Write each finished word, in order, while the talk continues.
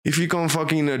If you come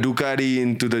fucking a Ducati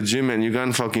into the gym and you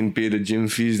can't fucking pay the gym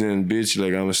fees, then bitch,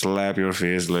 like I'm gonna slap your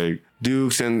face like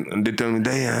Dukes, and they tell me,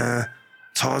 "Dai,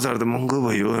 6,000 त महँगो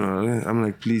भयो." I'm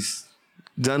like, please,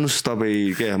 जानुस्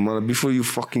तपाईँ क्या before you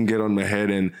fucking get on my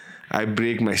head and I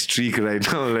break my streak right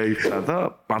now. Like,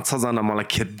 त 5-6 जना मलाई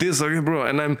खेद्दैछ bro,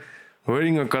 and I'm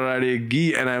wearing a karate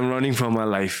gi and I'm running for my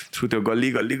life through the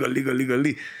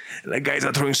gully. Like guys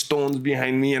are throwing stones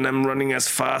behind me and I'm running as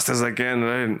fast as I can,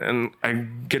 right? And I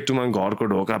get to my ghar ko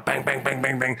dhoka, bang, bang, bang,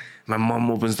 bang, bang. My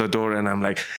mom opens the door and I'm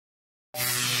like...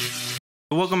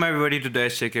 Welcome everybody to the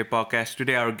SJK podcast.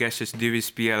 Today our guest is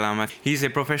Diwiz Piya Lama. He's a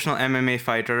professional MMA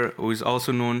fighter who is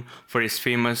also known for his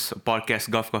famous podcast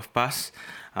Guff Guff Pass.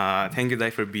 Thank you, Dai,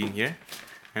 for being here.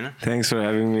 Thanks for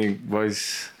having me,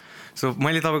 boys. So,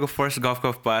 मैले तपाईँको first Guff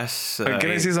Guff Pass. Can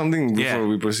I say something before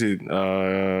we proceed?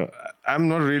 I'm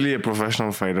not really a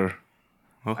professional fighter.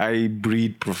 Oh. I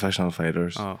breed professional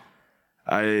fighters. Oh.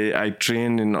 I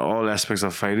train in all aspects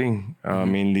of fighting,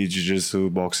 mainly Jiu-Jitsu,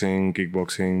 boxing,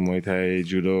 kickboxing, Muay Thai,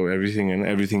 Judo,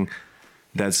 everything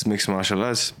that's mixed martial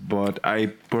arts. But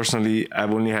I've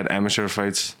only had amateur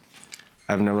fights.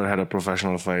 I've never had a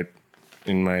professional fight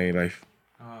in my life.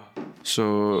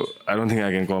 So I don't think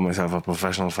I can call myself a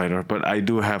professional fighter, but I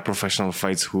do have professional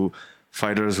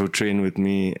fighters who train with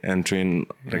me and train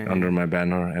under my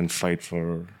banner and fight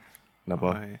for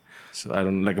Nepal. So I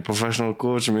don't like a professional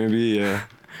coach, maybe.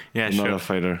 Not sure. A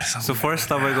fighter. So first,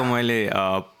 तपाईँको मैले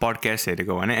podcast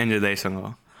हेरेको भने एन्जे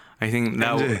दाइसँग. I think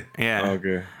that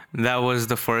okay. That was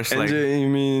the first like. NJ, you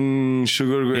mean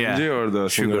Sugar NJ or the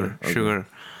singer? Sugar.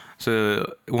 So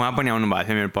उहाँ पनि आउनु भएको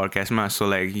थियो मेरो पडकास्टमा. So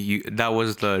like that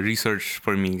was the research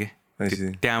for me. I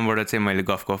see. त्यहाँबाट चाहिँ मैले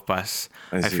Guff Guff Pass.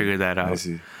 I figured that out. I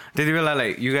see. त्यति बेला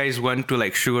like you guys went to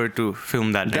like Sugar to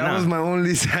film that. That was my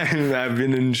only time I've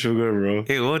been in Sugar, bro.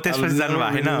 Hey, हो त्यसपछि जानु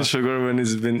भएको हैन? Sugar when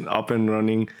it's been up and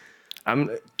running. I'm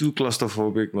too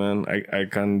claustrophobic, man. I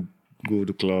can't go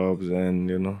to clubs and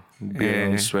be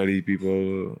around sweaty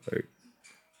people. Like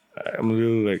I'm a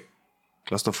little like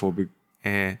claustrophobic.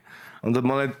 Yeah. अन्त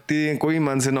मलाई त्यही कोही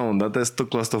मान्छे नहुँदा त यस्तो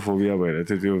क्लस्टोफोबिया भएर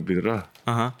थियो त्यो भित्र.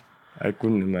 I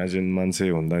couldn't imagine मान्छे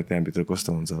हुँदा त्यहाँभित्र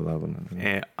कस्तो हुन्छ होला भनेर.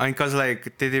 ए अनि cuz like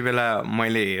त्यति बेला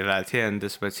मैले हेरेको थिएँ अनि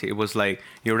त्यसपछि it was like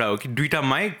एउटा हो कि दुईटा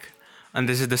mic and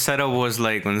this is the setup was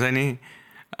like हुन्छ नि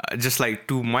just like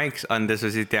two mics and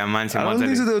त्यसपछि त्यहाँ मान्छे मजाले. I don't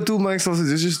think so, there were two mics also,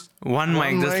 just one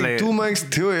mic just like two mics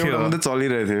थियो एउटा मात्र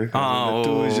चलिरहेको थियो.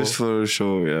 Two is just for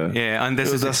show, yeah and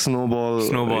this is the snowball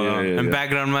and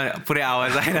background मा पुरै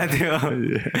आवाज आइरहेको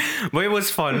थियो. But it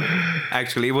was fun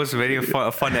actually. It was very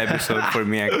fun episode for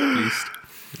me at least.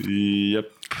 Yep.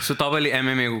 So तपाईँले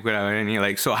MMA को कुरा गरे नि,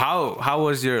 like so how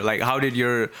was your like how did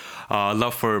your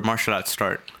love for martial arts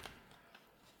start?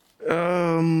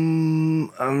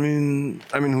 I mean,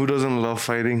 who doesn't love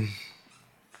fighting?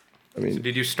 So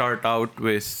did you start out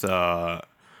with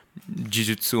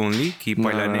Jiu-Jitsu only?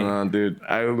 No, dude.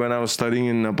 When I was studying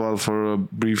in Nepal for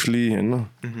briefly,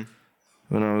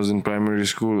 when I was in primary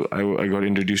school, I got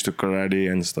introduced to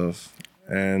karate and stuff.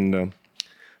 And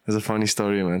there's a funny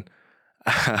story, man.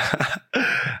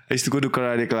 I used to go to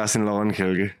karate class in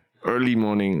LocknRoll early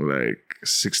morning, like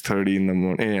 6:30 in the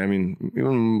morning. I mean,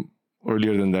 even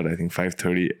earlier than that, I think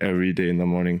 5:30 every day in the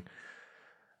morning,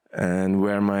 and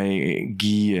wear my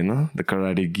gi, the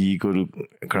karate gi, go to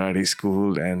karate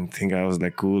school and think I was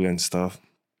like cool and stuff.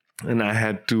 And I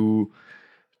had two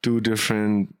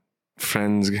different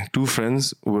friends, two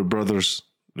friends who were brothers,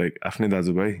 like Afne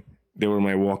Dazubai. They were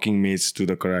my walking mates to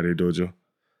the karate dojo.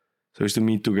 So we used to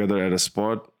meet together at a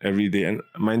spot every day. And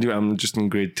mind you, I'm just in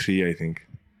grade 3, I think.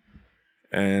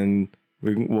 And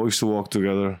we used to walk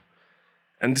together.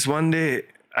 And this one day,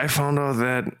 I found out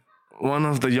that one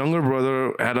of the younger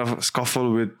brother had a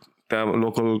scuffle with the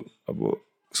local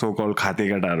so-called khate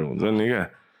kataru.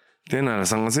 Then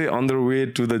on their way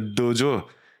to the dojo,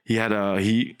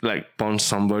 he like punched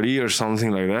somebody or something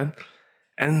like that.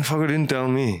 And fucker didn't tell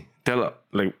me.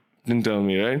 Didn't tell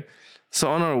me, right? So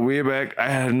on our way back, I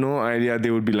had no idea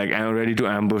they would be like ready to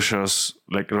ambush us,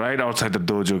 like right outside the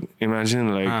dojo.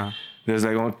 Imagine like... There's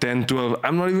like 10, 12,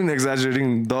 I'm not even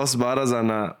exaggerating, 10-12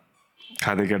 jana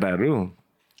khate ketaharu.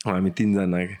 Hami 3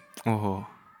 jana. Oh.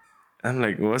 I'm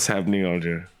like, what's happening out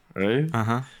here, right?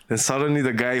 Then suddenly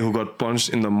the guy who got punched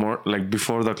in the like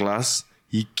before the class,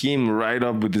 he came right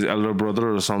up with his elder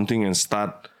brother or something and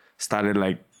started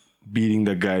like beating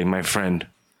the guy, my friend.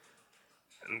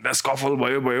 And the scuffle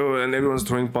bayo, and everyone's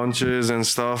throwing punches and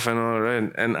stuff and all,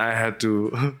 right? And I had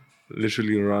to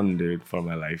literally run, dude, for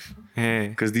my life.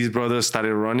 Because these brothers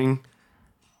started running.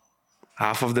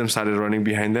 Half of them started running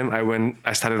behind them.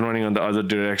 I started running on the other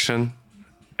direction.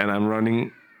 And I'm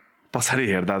running पछाडि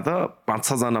हेर्दा त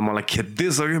 5-6 जना मलाई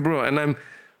खेद्दैछ के bro and I'm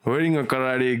wearing a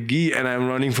karate gi and I'm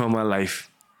running for my life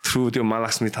through त्यो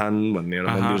महालक्ष्मी थान भन्ने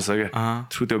एउटा मन्दिर छ के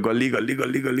through त्यो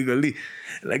गल्ली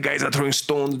like guys are throwing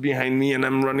stones behind me and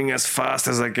I'm running as fast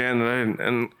as I can, right?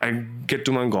 And I get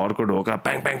to my घरको ढोका,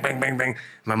 bang.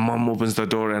 My mom opens the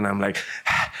door and I'm like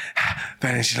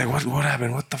and she's like what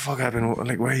happened, what the fuck happened,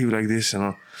 like why are you like this, you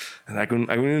know? And I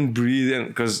couldn't even breathe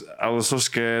because I was so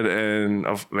scared and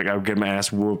of like I would get my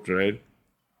ass whooped, right?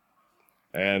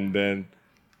 And then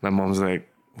my mom's like,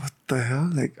 what the hell,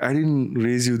 like I didn't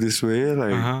raise you this way,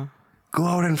 like go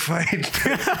out and fight.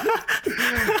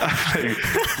 I'm like,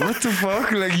 what the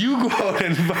fuck? Like, you go out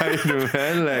and fight,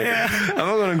 man. Like, I'm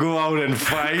not gonna go out and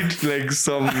fight like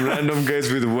some random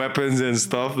guys with weapons and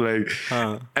stuff. Like,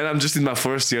 and I'm just in my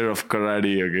first year of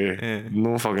karate, okay?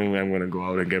 No fucking way I'm gonna go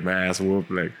out and get my ass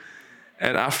whooped. Like,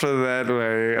 and after that,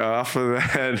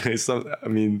 it's some, I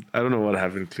mean, I don't know what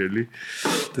happened clearly.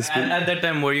 At that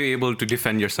time, were you able to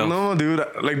defend yourself? No, dude.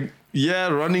 Like, yeah,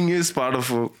 running is part of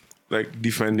like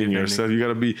defending yourself. You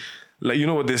gotta be like, you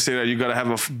know what they say, right? You gotta have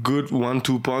a good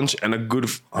 1-2 punch and a good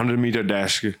 100-meter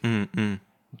dash.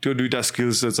 त्यो दुईटा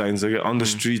skills चाहिन्छ on the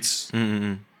streets.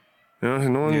 You know,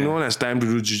 no one has time to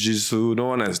do jiu-jitsu. No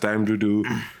one has time to do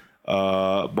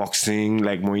boxing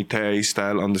like muay thai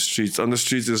style on the streets. On the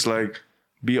streets is like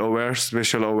be aware,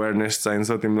 special awareness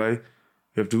चाहिन्छ तिमीलाई.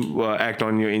 You have to act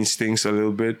on your instincts a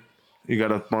little bit. You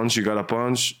gotta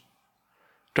punch.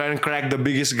 Try and crack the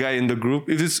biggest guy in the group.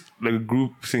 If it's like a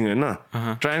group thing,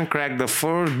 try and crack the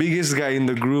first biggest guy in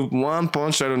the group. One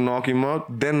punch, try to knock him out.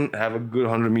 Then have a good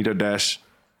 100-meter dash.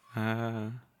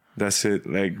 That's it.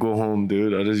 Like, go home,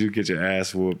 dude. Otherwise, you get your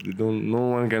ass whooped. No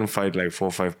one can fight like 4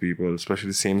 or 5 people, especially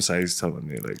the same size.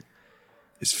 Like,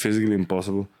 it's physically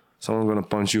impossible. Someone's gonna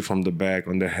punch you from the back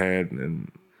on the head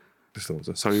and.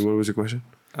 Sorry, what was your question?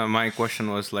 My question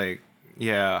was like,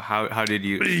 how did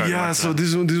you start? So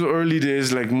these were early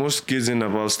days. Like most kids in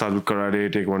Nepal start with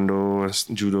karate,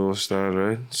 taekwondo, judo stuff,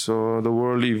 right? So the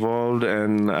world evolved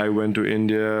and I went to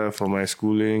India for my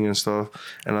schooling and stuff,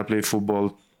 and I played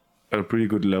football at a pretty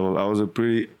good level. I was a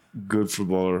pretty good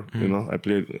footballer, you know. I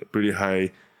played pretty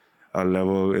high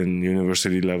level in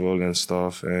university level and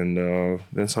stuff, and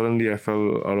then suddenly I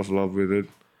fell out of love with it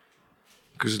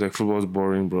because like football is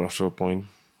boring, bro, after a point.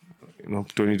 You know,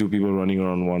 22 people running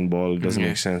around one ball. It doesn't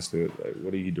make sense, dude. Like,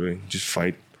 what are you doing? Just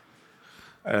fight.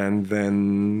 And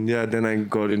then, then I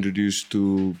got introduced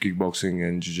to kickboxing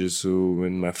and jiu-jitsu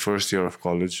in my first year of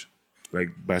college, like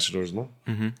bachelor's, no?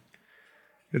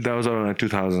 That was around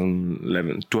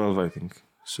 2011, 12, I think.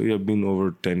 So I've been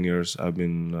over 10 years. I've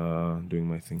been doing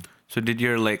my thing. So did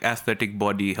your like athletic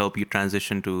body help you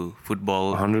transition to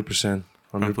football? 100%.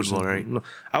 From football, right? No,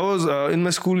 I was in my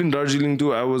school in Darjeeling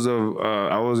too. I was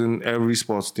in every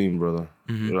sports team, brother.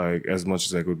 Like as much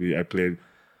as I could be. I played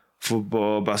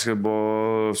football,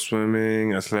 basketball,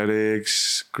 swimming,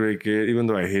 athletics, cricket. Even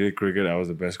though I hated cricket, I was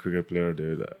the best cricket player,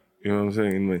 dude. You know what I'm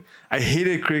saying? I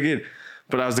hated cricket,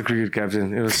 but I was the cricket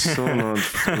captain. It was so not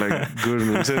like good. You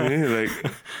know what I mean?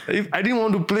 Like I didn't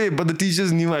want to play, but the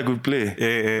teachers knew I could play.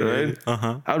 Right?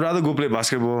 I'd rather go play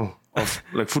basketball. Of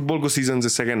like football season is the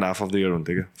second half of the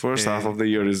year. First half of the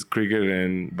year is cricket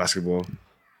and basketball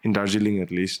in Darjeeling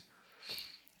at least.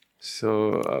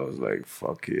 So I was like,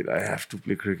 fuck it, I have to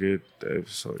play cricket.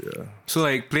 So yeah. So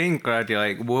like playing karate,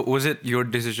 like was it your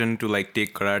decision to like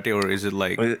take karate, or is it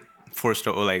like forced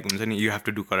or like you have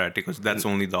to do karate because that's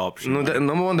only the option? No,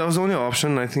 number one, that was the only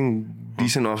option. I think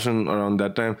decent option around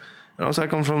that time. And also I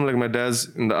come from like my dad's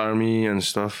in the army and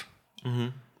stuff.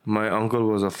 My uncle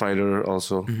was a fighter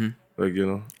also. Like, you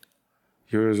know,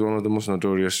 he was one of the most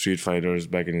notorious street fighters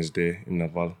back in his day in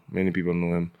Nepal. Many people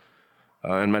know him.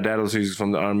 And my dad also is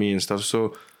from the army and stuff.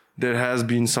 So there has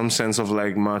been some sense of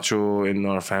like macho in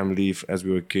our family as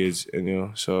we were kids. And, you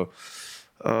know, so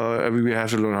we have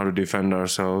to learn how to defend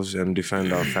ourselves and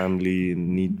defend our family,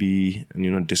 need be, and, you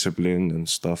know, discipline and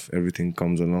stuff. Everything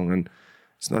comes along. And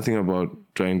it's nothing about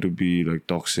trying to be like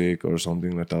toxic or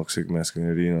something like toxic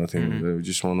masculinity, nothing. We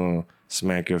just want to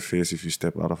smack your face if you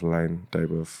step out of line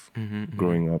type of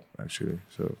growing up, actually.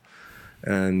 So,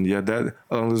 and that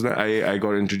along those lines, I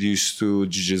got introduced to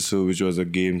jiu-jitsu, which was a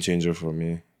game changer for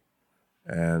me.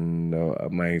 And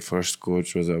my first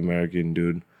coach was an American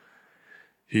dude.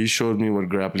 He showed me what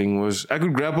grappling was. I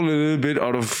could grapple a little bit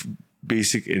out of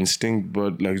basic instinct,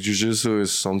 but like jiu-jitsu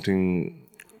is something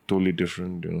totally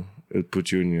different, you know. It'll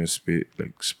put you in your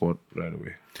spot right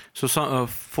away. So,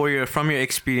 from your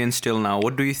experience till now,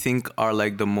 what do you think are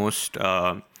like the most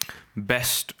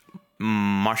best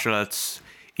martial arts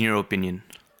in your opinion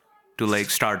to like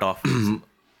start off?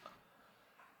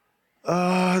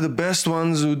 The best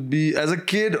ones would be as a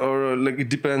kid, or like it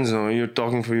depends. You're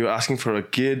asking for a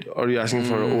kid, or you're asking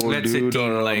for an old let's say dude, teen,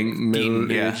 or a like middle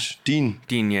teen, yeah. age teen.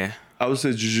 Teen, yeah. I would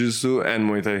say Jiu-Jitsu and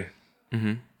Muay Thai.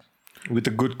 With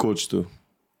a good coach too,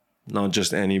 not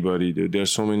just anybody. Dude. There are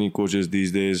so many coaches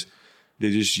these days.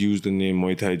 They just use the name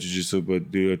Muay Thai Jiu-Jitsu,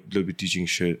 but they'll be teaching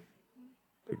shit.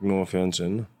 Like, no offense,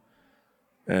 and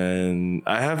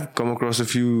I have come across a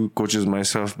few coaches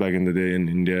myself back in the day in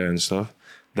India and stuff.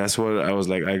 That's what I was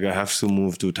like, I have to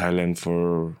move to Thailand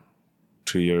for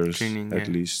 3 years Training, at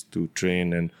yeah. least to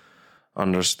train and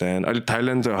understand.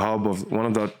 Thailand's one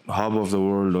of the hub of the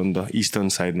world on the eastern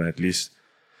side, at least.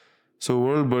 So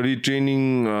world body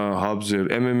training hubs,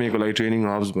 MMA ko like training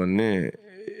hubs bhanne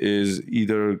is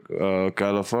either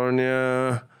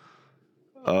California,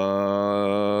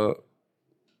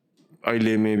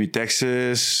 maybe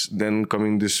Texas, then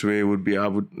coming this way would be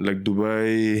like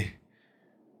Dubai,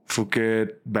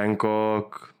 Phuket,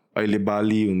 Bangkok,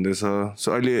 Bali hunदैछ.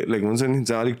 So like हुन्छ नि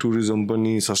जहाँ अलिक tourism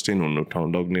पनि sustain हुनु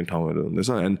लाग्ने ठाउँहरु hunदैछ,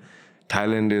 and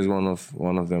Thailand is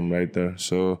one of them right there.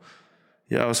 So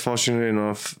yeah, I was fortunate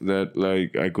enough that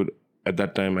like at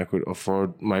that time I could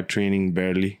afford my training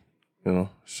barely,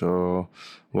 So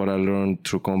what I learned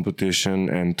through competition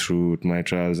and through my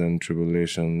trials and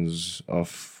tribulations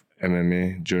of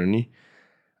MMA journey,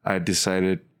 I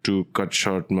decided to cut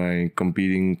short my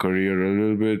competing career a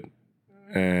little bit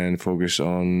and focus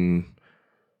on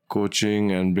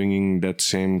coaching and bringing that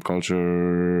same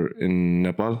culture in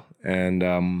Nepal. And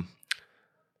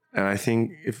I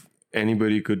think if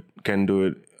anybody can do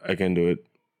it, I can do it.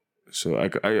 So I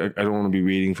don't want to be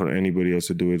waiting for anybody else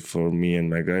to do it for me and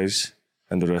my guys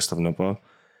and the rest of Nepal.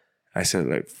 I said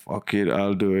like, fuck it,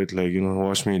 I'll do it. Like,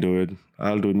 watch me do it.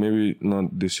 I'll do it. Maybe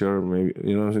not this year, maybe,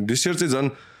 this year is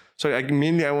done. So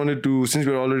I wanted to, since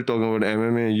we're already talking about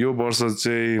MMA, yo barsa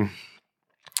chai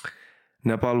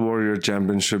Nepal Warrior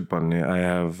Championship I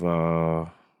have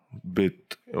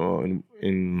bit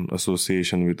in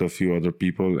association with a few other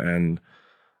people, and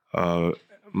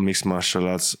Mixed Martial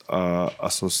Arts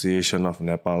Association of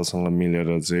Nepal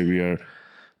we are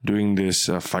doing this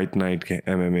fight night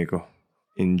MMA ko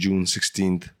in June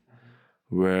 16th,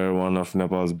 where one of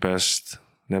Nepal's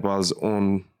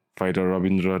own fighter,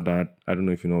 Rabindra Nath, I don't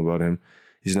know if you know about him,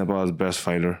 he's Nepal's best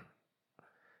fighter.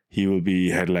 He will be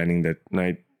headlining that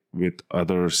night with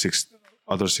other six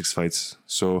fights.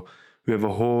 So we have a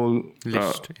whole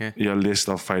list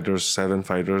of fighters, 7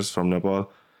 fighters from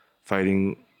Nepal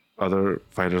fighting other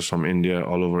fighters from India,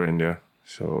 all over India.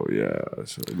 So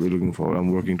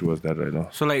I'm working towards that right now.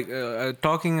 So like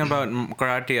talking about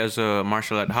karate as a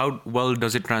martial art, how well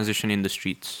does it transition in the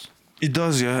streets? It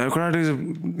does, yeah.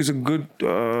 Karate is a good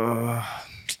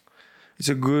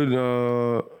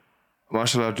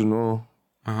martial art to know,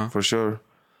 for sure.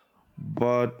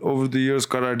 But over the years,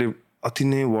 karate अति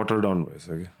नै watered down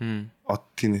भइसक्यो.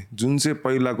 अति नै जुन चाहिँ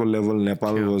पहिलाको level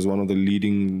Nepal was one of the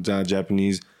leading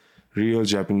जहाँ real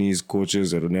Japanese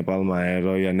coachesहरु नेपालमा आएर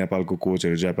या नेपालको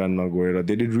कोचहरु जापानमा गएर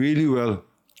they did really well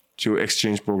to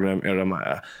exchange program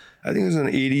एरामा. I think it was in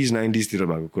the 80s, 90s तिर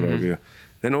भएको कुरा हो.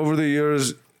 Then over the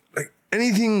years, like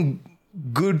anything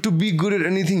good, to be good at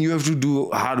anything, you have to do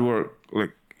hard work.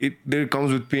 Like there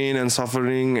comes with pain and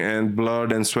suffering and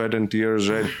blood and sweat and tears,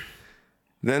 right?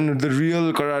 Then the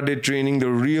real karate training, the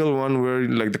real one where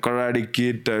like the Karate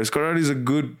Kid types. Karate is a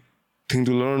good thing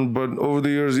to learn, but over the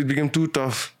years it became too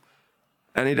tough.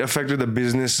 And it affected the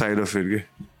business side of it. Okay?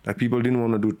 Like people didn't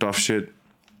want to do tough shit.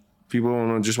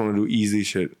 People just want to do easy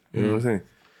shit. You know what I'm saying?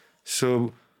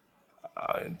 So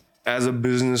as a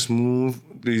business move,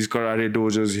 these karate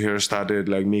dojos here started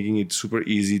like making it super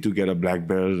easy to get a black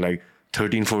belt. Like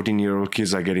 13, 14-year-old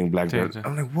kids are getting black belt.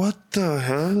 I'm like, what the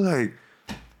hell? Like,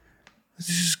 this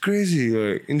is crazy.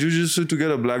 Like in Jiu-Jitsu, to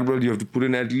get a black belt, you have to put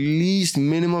in at least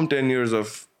minimum 10 years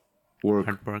of work.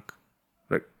 Hard work.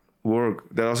 Like work.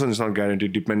 That also is not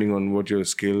guaranteed depending on what your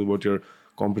skill, what your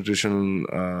competition,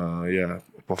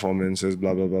 performance is,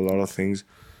 blah, blah, blah, a lot of things.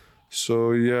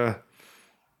 So yeah,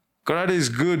 karate is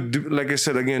good. Like I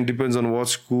said, again, depends on what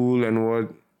school and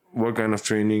what kind of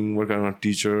training, what kind of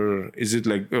teacher. Is it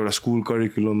like a school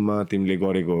curriculum ma timle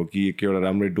gareko ho ki एउटा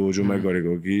राम्रो dojo ma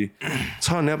gareko ho ki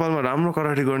छ नेपालमा राम्रो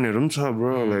karate गर्नेहरु पनि छ,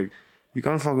 bro. Like you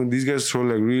can't fucking, these guys throw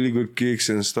like really good kicks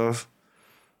and stuff,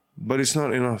 but it's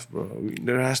not enough, bro.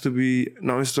 There has to be,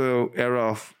 now it's the era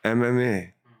of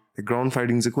MMA. The ground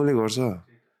fighting चाहिँ कसले गर्छ?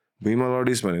 भुइँमा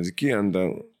लडिस भने चाहिँ के अन्त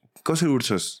कसरी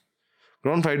उठ्छस्?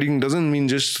 Ground fighting doesn't mean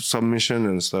just submission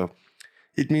and stuff.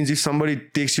 It means if somebody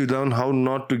takes you down, how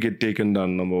not to get taken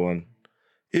down, number one.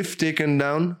 If taken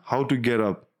down, how to get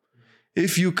up.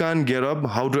 if you can't get up,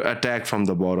 how to attack from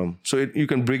the bottom. So you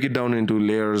can break it down into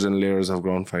layers and layers of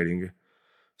ground fighting.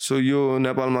 So yo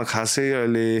Nepalma khasai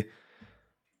aile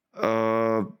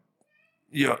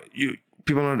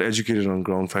people are not educated on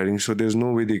ground fighting, so there's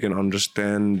no way they can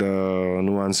understand the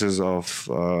nuances of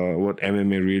what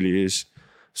MMA really is.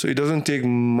 So it doesn't take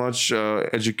much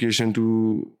education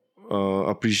to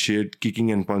appreciate kicking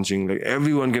and punching. Like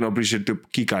everyone can appreciate the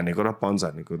kick haneko ra punch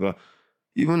haneko.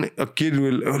 Even a kid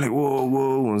will like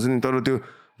whoa हुन्छ नि तर त्यो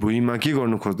भुइँमा के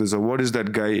गर्नु खोज्दैछ, what is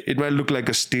that guy? It might look like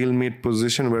a stalemate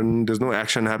position when there's no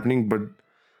action happening, but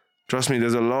trust me,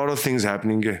 there's a lot of things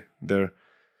happening there.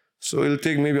 So it'll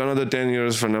take maybe another 10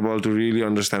 years for Nepal to really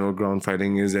understand what ground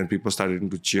fighting is, and people started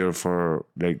to cheer for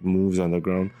like moves on the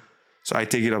ground. So I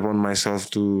take it upon myself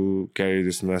to carry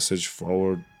this message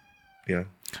forward. Yeah.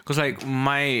 Because like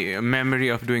my memory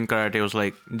of doing karate was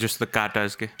like just the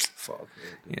katas. Fuck.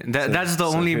 Yeah, that's the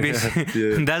only basic.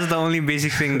 That's the only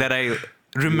basic thing that I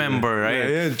remember, right?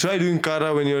 Yeah. Try doing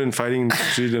kata when you're in fighting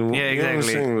street and yeah, exactly. You know what I'm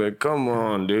saying? Like, come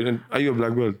on, dude. Are you a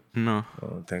black belt? No.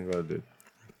 Oh, thank God, dude.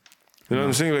 You know what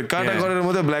I'm saying? Like kata गरेर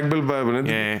मात्रै black belt पायो भने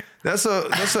Yeah.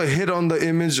 That's a hit on the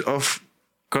image of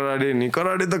karate नि.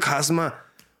 Karate त खासमा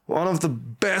one of the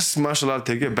best martial art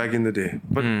थियो back in the day.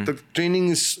 But the training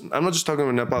is, I'm not just talking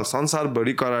about Nepal,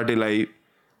 संसारभरि कराटेलाई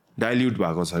dilute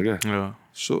भएको छ क्या. Yeah.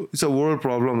 So it's a world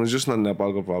problem. It's just not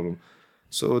Nepalको problem.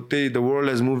 So the world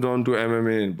has moved on to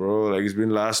MMA, bro. Like it's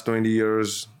been last 20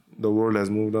 years. The world has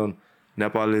moved on.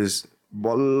 Nepal is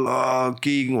balla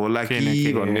king होला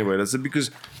कि भन्ने भइरहेछ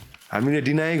because हामीले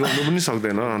deny गर्नु पनि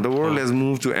सक्दैन. The world has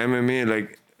moved to MMA.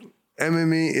 Like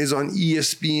MMA is on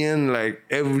ESPN like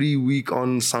every week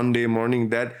on Sunday morning.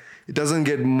 That it doesn't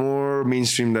get more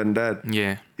mainstream than that.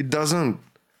 Yeah. It doesn't.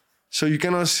 So you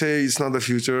cannot say it's not the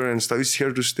future and stuff. It's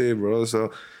here to stay, bro.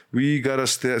 So we gotta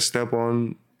step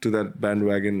on to that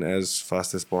bandwagon as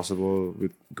fast as possible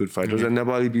with good fighters. And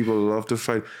Nepali people love to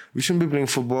fight. We shouldn't be playing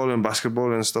football and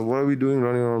basketball and stuff. What are we doing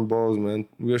running around balls, man?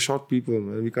 We are short people,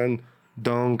 man. We can't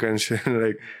dunk and shit.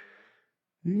 Like,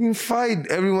 you can fight.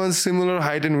 Everyone's similar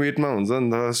height and weight mounts.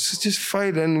 And so just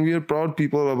fight. And we are proud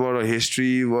people about our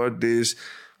history, what this.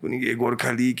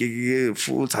 Gorkhali के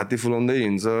full छाती फुलाउँदै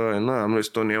हिँड्छ हैन हाम्रो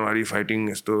यस्तो Newari fighting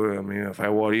यस्तो हामी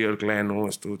warrior क्ल्यान हो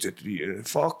यस्तो Chhetri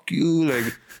fuck you, like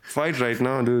fight right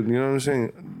now, dude. You know what I'm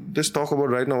saying? Just talk about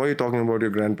right now. Why are you talking about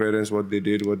your grandparents, what they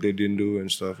did, what they didn't do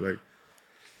and stuff like.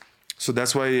 So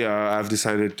that's why I've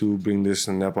decided to bring this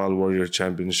Nepal Warrior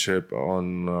Championship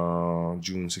on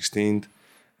June 16th,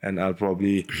 and I'll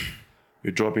probably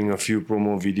be dropping a few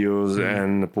promo videos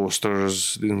and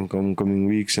posters in coming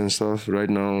weeks and stuff. Right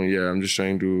now, I'm just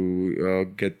trying to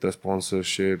get the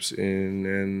sponsorships in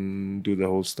and do the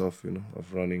whole stuff, you know,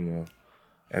 of running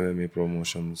MMA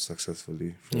promotions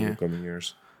successfully for the coming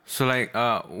years. So like,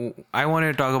 I want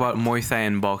to talk about Muay Thai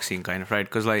and boxing kind of, right?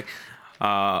 Because like,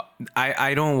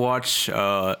 I don't watch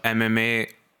MMA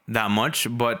that much,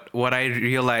 but what I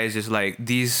realize is like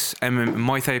these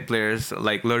Muay Thai players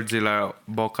like Lurdzila,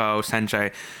 Bokau,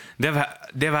 Sanchai,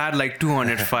 they've had like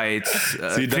 200 fights,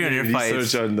 300 fights.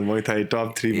 Research on the Muay Thai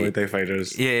top 3 Muay Thai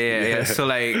fighters. Yeah. So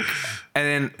like,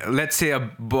 and then let's say a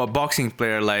boxing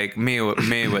player like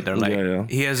Mayweather, like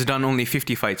he has done only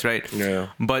 50 fights, right? Yeah.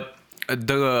 But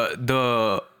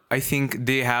the I think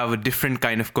they have a different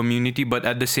kind of community, but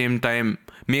at the same time,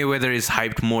 Mayweather is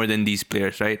hyped more than these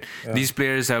players, right? Yeah. These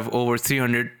players have over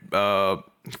 300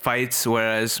 fights,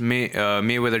 whereas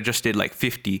Mayweather just did like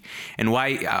 50. And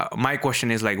why? My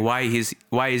question is like, why is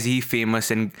he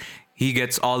famous and he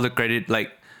gets all the credit?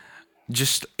 Like,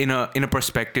 just in a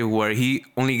perspective where he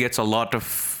only gets a lot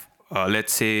of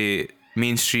let's say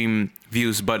mainstream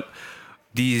views, but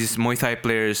these Muay Thai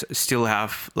players still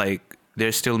have like.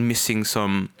 They're still missing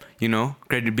some, you know,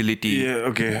 credibility. Yeah,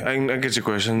 okay. I get your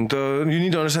question. You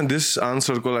need to understand this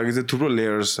answer. Like, it's two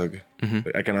layers. Okay.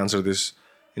 I can answer this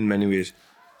in many ways.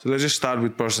 So let's just start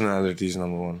with personalities,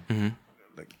 number one.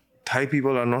 Like, Thai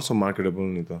people are not so marketable.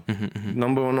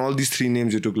 Number one, all these 3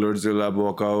 names you took, Lurdzila,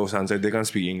 Bokau, Sansai, they can't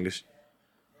speak English.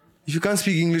 If you can't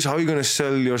speak English, how are you going to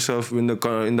sell yourself in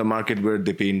the market where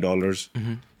they pay in dollars?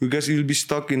 You guys, you'll be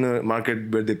stuck in a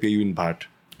market where they pay you in baht.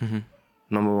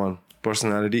 Number one.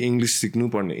 Personality, English सिक्नु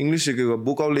पर्ने. English सिकेको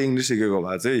बोकाउले English सिकेको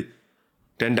भए चाहिँ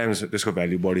 10 times त्यसको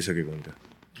भ्याल्यु बढिसकेको हुन्थ्यो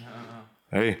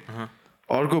है.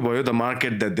 अर्को भयो the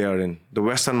market that they are in, the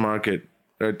western market,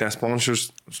 right? त्यहाँ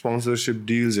sponsorship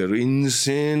dealsहरू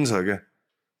insane छ क्या.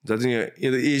 जहाँ चाहिँ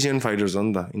यो त एसियन फाइटर्स हो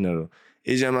नि त यिनीहरू.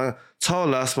 एसियामा छ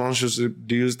होला sponsorship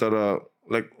deals तर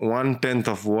like 1/10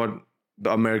 of what the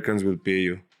Americans will pay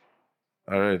you.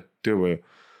 Alright, त्यो भयो.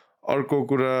 अर्को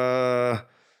कुरा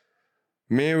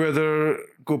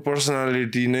Mayweatherको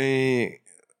पर्सनालिटी नै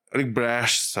अलिक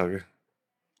ब्राश छ क्या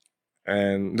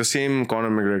and the same Conor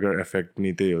McGregor effect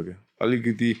ni त्यही हो क्या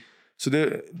अलिकति so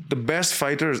the best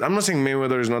fighters, I'm not saying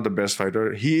Mayweather is not the best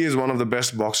fighter, he is one of the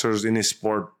best boxers in his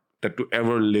sport that to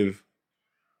ever live,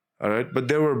 all right, but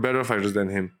there were better fighters than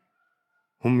him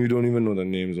whom you don't even know the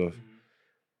names of.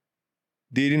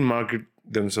 They didn't market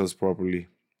themselves properly.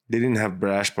 They didn't have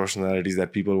brash personalities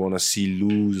that people want to see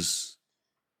lose.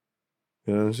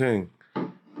 You know what I'm saying?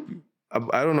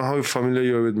 I don't know how familiar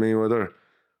you are with Mayweather.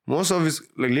 Most of his,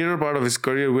 like, later part of his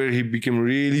career where he became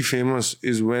really famous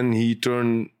is when he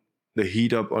turned the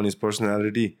heat up on his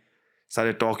personality,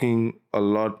 started talking a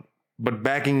lot, but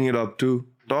backing it up too.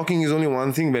 Talking is only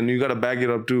one thing, man. You gotta back it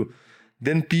up too.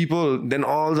 Then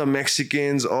all the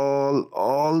Mexicans,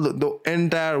 all the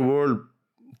entire world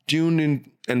tuned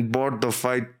in and bought the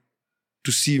fight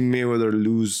to see Mayweather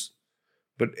lose.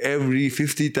 But every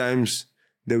 50 times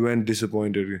they went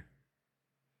disappointed.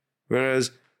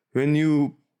 Whereas when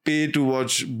you pay to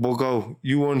watch Bocao,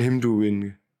 you want him to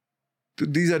win.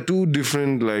 These are two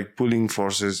different like pulling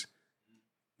forces.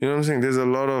 You know what I'm saying? There's a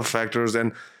lot of factors.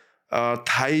 And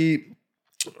Thai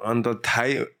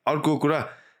अर्को कुरा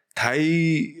Thai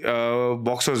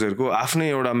boxersहरुको आफ्नै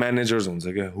एउटा managers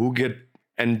हुन्छ क्या who get,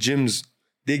 and gyms,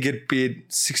 they get paid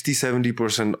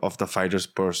 60-70% of the fighter's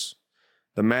purse.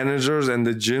 The managers and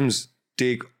the gyms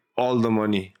take all the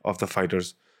money of the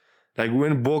fighters. Like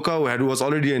when Bocao was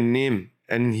already a name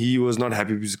and he was not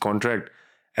happy with his contract,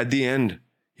 at the end,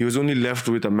 he was only left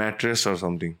with a mattress or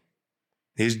something.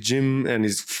 His gym and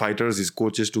his fighters, his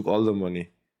coaches took all the money.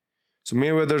 So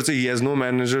Mayweather, he has no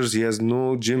managers, he has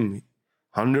no gym.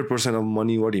 100% of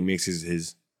money, what he makes is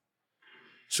his.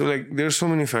 So like, there's so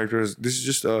many factors. This is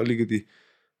just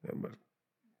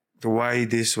why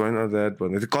this, why not that.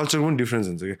 But the culture one difference.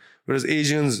 Whereas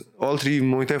Asians, all three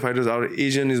Muay Thai fighters are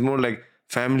Asian, is more like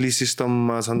family system.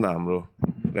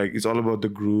 Like it's all about the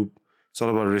group. It's all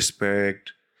about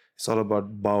respect. It's all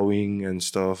about bowing and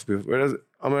stuff. Whereas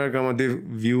America, they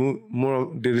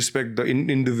respect the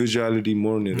individuality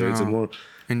more. It's a more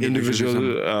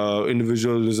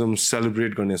individualism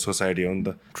celebrate गर्ने society हो नि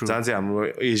त. जहाँ चाहिँ हाम्रो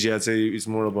एसिया चाहिँ it's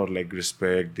more about like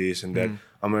respect, this and that.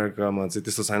 अमेरिकामा चाहिँ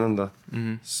त्यस्तो छैन नि त.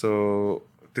 So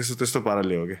त्यस्तो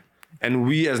पाराले हो के. And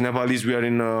we as Nepalis, we are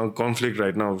in a conflict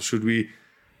right now. Should we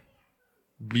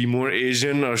be more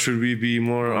Asian or should we be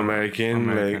more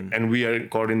American? Like, and we are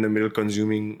caught in the middle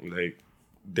consuming like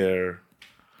their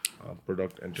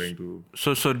product and trying to.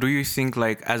 So do you think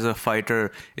like as a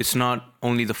fighter, it's not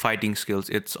only the fighting skills,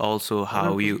 it's also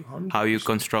how you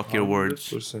construct your words?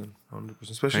 100%.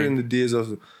 Especially in the days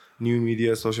of new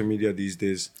media, social media these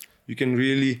days, you can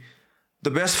really.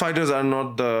 The best fighters are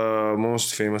not the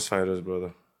most famous fighters,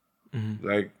 brother.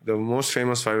 Like the most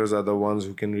famous fighters are the ones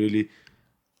who can really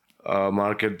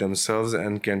market themselves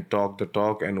and can talk the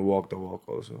talk and walk the walk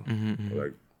also.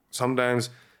 Like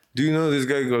sometimes, do you know this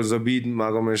guy called Zabit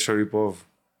Magomed-Sharipov?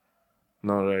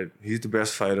 No, right? He's the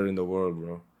best fighter in the world,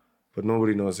 bro. But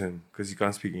nobody knows him because he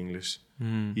can't speak English.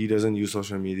 He doesn't use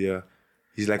social media.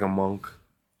 He's like a monk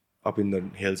up in the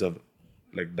hills of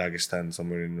like Dagestan,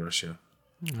 somewhere in Russia.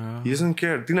 He doesn't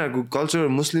care. Culture,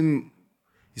 Muslim,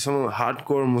 some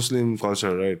hardcore Muslim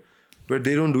culture, right? But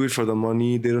they don't do it for the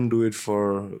money. They don't do it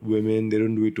for women. They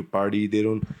don't do it to party.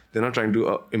 They're not trying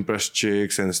to impress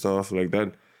chicks and stuff like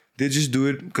that. They just do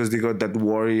it because they got that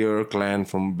warrior clan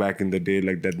from back in the day,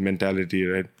 like that mentality,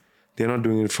 right? They're not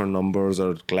doing it for numbers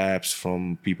or claps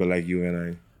from people like you and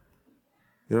I.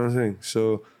 You know what I'm saying?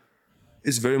 So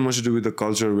it's very much to do with the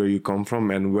culture where you come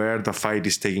from and where the fight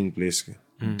is taking place.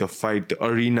 The fight, the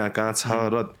arena,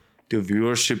 the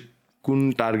viewership,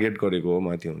 kun target gareko ho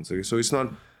mathi huncha. So it's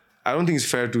not. I don't think it's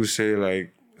fair to say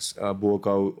like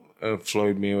Bocao,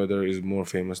 Floyd Mayweather is more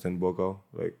famous than Bocao.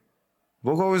 Like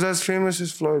Bocao is as famous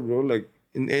as Floyd, bro. Like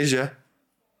in Asia,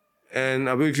 and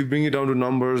if you bring it down to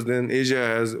numbers, then Asia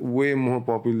has way more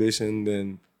population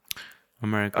than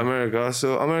America.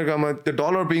 So America, the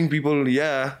dollar-paying people,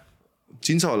 yeah,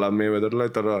 chincha hola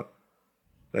Mayweather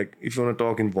like if you want to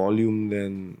talk in volume,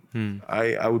 then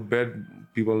I would bet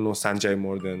people know Sanchez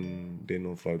more than they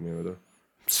know Floyd Mayweather.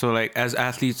 So like as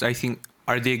athletes, I think,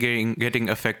 are they getting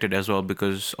affected as well?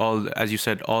 Because as you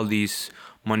said, all these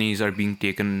monies are being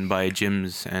taken by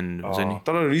gyms and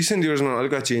recent years now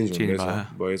change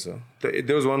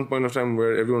there was one point of time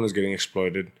where everyone was getting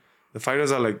exploited. The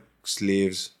fighters are like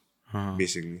slaves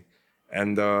basically,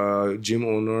 and the gym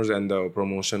owners and the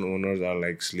promotion owners are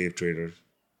like slave traders,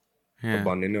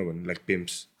 like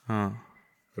pimps,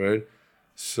 right?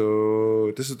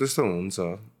 So this is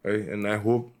right? And I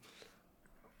hope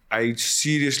I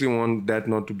seriously want that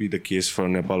not to be the case for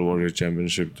Nepal Warrior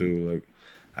Championship too. Like,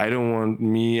 I don't want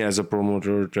me as a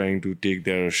promoter trying to take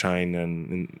their shine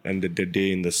and the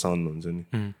day in the sun.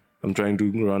 I'm trying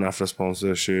to run after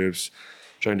sponsorships,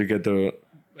 trying to get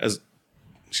as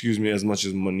much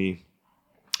as money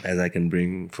as I can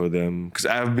bring for them. Because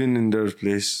I've been in their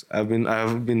place. I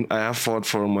have fought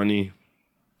for money.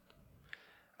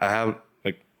 I have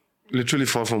literally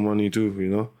fought for money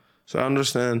too, So I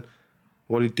understand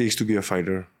what it takes to be a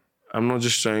fighter. I'm not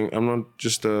just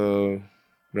a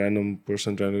random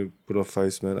person trying to put up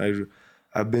fights, man.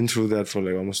 I've been through that for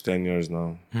almost 10 years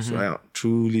now. So I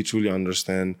truly, truly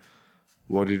understand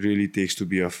what it really takes to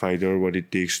be a fighter, what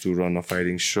it takes to run a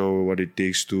fighting show, what it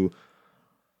takes to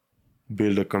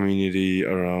build a community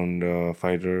around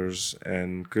fighters.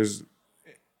 And because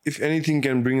if anything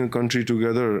can bring a country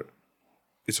together,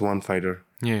 it's one fighter.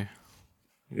 Yeah.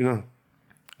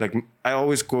 I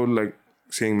always quote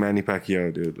saying Manny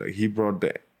Pacquiao, dude. He brought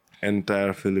the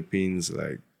entire Philippines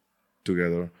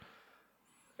together.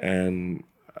 And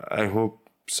I hope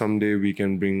someday we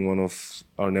can bring one of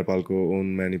our Nepalco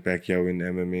own Manny Pacquiao in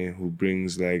MMA who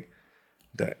brings the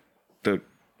the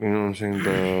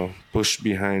push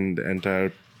behind the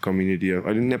entire community of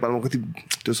Nepal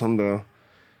to some the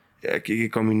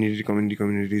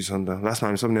community some the last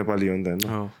time some Nepali on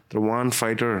that. The one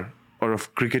fighter or a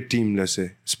cricket team, let's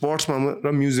say. Sports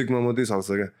or music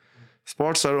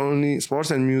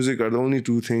sports and music are the only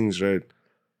two things, right?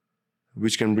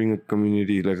 Which can bring a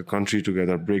community, a country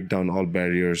together, break down all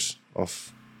barriers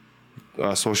of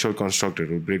social construct. It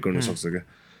will break on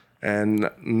and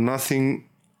nothing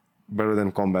better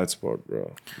than combat sport,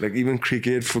 bro. Even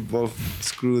cricket, football,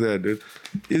 screw that, dude.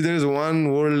 If there's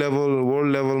one world level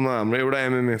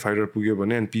MMA fighter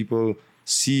and people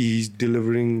see he's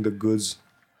delivering the goods,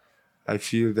 I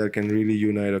feel that can really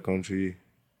unite a country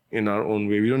in our own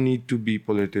way. We don't need to be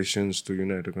politicians to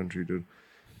unite a country, dude.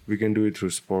 We can do it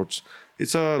through sports.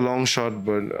 It's a long shot,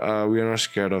 but we are not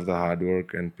scared of the hard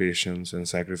work and patience and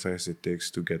sacrifice it takes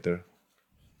to get there.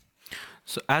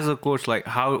 So as a coach,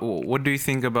 what do you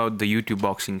think about the YouTube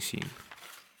boxing scene?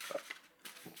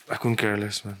 I couldn't care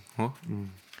less, man. Huh?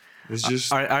 It's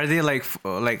just are they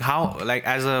how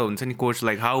as a coach,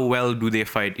 how well do they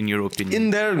fight in your opinion? In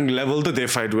their level they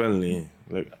fight well,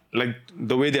 like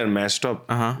the way they are matched up.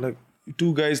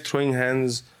 Two guys throwing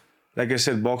hands, like I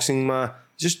said, boxing ma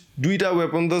just duita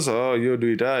weapon ta cha yo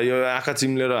duita yo आँखा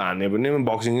चिम्लेर हान्ने पनि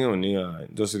boxing हो नि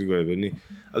जसरी गयो पनि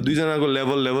अब दुई जनाको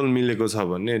लेभल मिलेको छ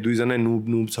भने दुई जना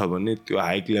नुब छ भने त्यो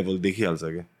हाई लेभल देखिहाल्छ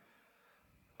के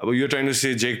अब you're trying to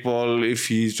say Jake Paul if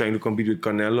he's trying to compete with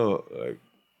Canelo,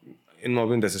 in my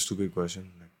opinion that's a stupid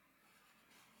question.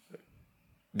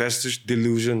 That's just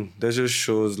delusion. That just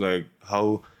shows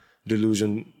how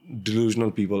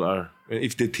delusional people are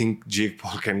if they think Jake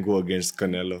Paul can go against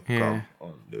Canelo. Come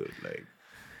on, dude.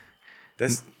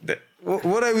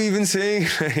 What are we even saying?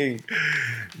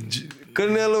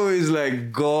 Canelo is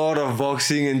god of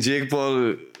boxing and Jake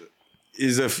Paul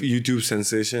is a YouTube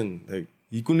sensation.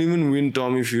 He couldn't even win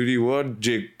Tommy Fury. What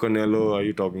Canelo are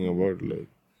you talking about?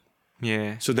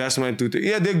 Yeah. So that's my two things.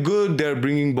 Yeah, they're good. They're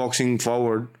bringing boxing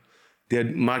forward. They're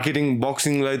marketing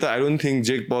boxing I don't think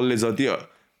Jake Paul is a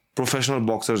professional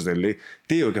boxers.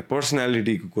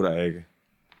 Personality.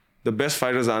 The best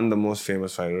fighters aren't the most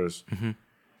famous fighters.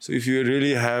 So if you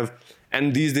really have,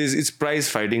 and these days it's prize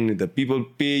fighting. The people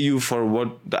pay you for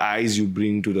what the eyes you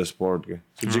bring to the sport.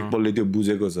 So Jake Paul le त्यो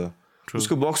बुझेको छ.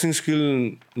 उसको boxing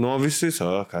skill novice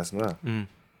छ खासमा.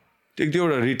 एक त्यो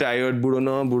एउटा retired बुढो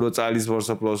 40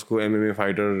 वर्ष प्लस को MMA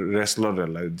फाइटर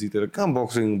रेस्लरहरुलाई जितेर कहाँ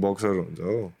बक्सर हुन्छ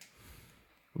हो.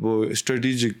 अब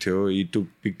strategic थियो. He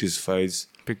picked his fights.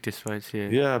 Picked his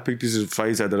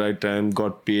fights at the right time,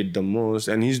 got paid the most,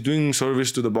 and he's doing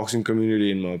service to the boxing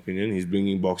community in my opinion. He's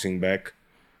bringing boxing back.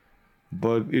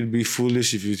 But it'd be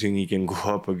foolish if you think he can go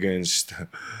up against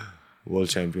world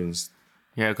champions.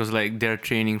 Yeah, because they're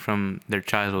training from their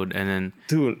childhood and then...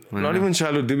 Dude, not even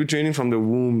childhood. They be training from the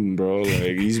womb, bro.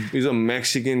 He's a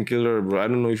Mexican killer, bro. I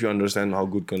don't know if you understand how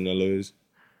good Canelo is.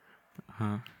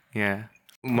 Yeah.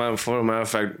 For a matter of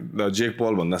fact, the Jake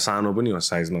Paul भन्दा सानो पनि हो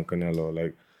साइजमा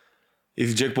Canelo.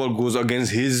 If Jake Paul goes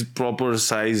against his proper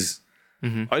size,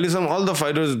 all the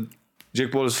fighters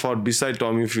Jake Paul has fought beside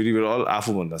Tommy Fury were all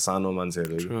आफू भन्दा सानो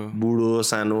मान्छेहरु. बुढो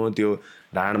सानो त्यो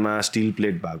ढाडमा स्टिल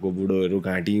प्लेट भएको बुढोहरु,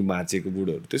 घाँटी भाँचेको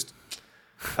बुढोहरु. त्यस्तो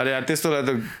अरे यार त्यस्तोलाई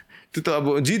त त्यो त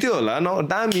अब जित्यो होला न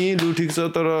दामी लु ठीक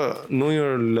छ तर know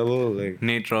your level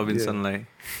net रबिन्सनलाई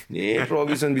net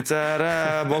Robinson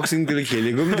बिचारा बक्सिङ तिर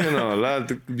खेलेको पनि थिएन होला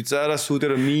त्यो बिचारा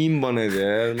सुतेर मीम बनाइदियो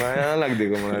यार माया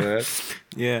लाग्दिएको मलाई यार.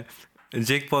 Yeah,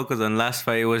 Jake Paul's last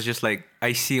fight was just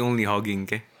I see only hugging,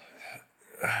 okay?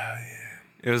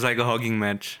 It was like a hugging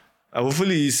match.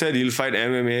 Hopefully he said he'll fight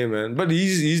MMA, man. But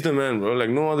he's the man, bro. Like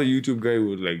no other YouTube guy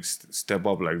would like step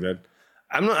up like that.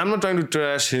 I'm not trying to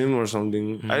trash him or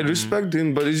something. I respect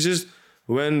him, but it's just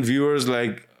when viewers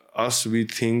like us, we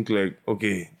think like,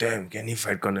 okay, damn, can he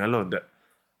fight Canelo?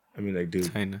 I mean, like,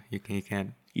 dude. I know, you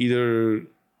can't. Either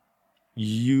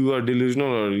you are delusional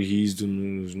or he's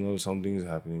delusional. Something is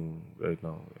happening right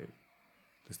now. Like,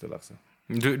 त्यस्तो लाग्छ.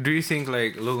 Do you think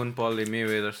like Logan Paul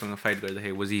Mayweatherसँग fight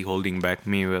गर्दाखेरि was he holding back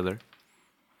Mayweather?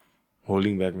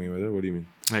 Holding back Mayweather? What do you mean?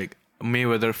 Like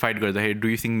Mayweather fight गर्दाखेरि, do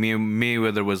you think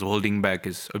Mayweather was holding back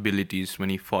his abilities when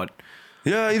he fought?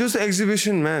 Yeah, it was an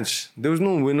exhibition match. There was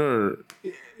no winner.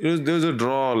 There was a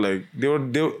draw. Like they were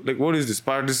like, what is this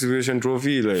participation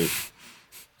trophy? Like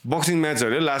boxing match,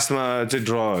 right? Last match a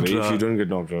draw. Right? If you don't get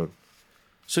knocked out.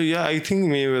 So yeah, I think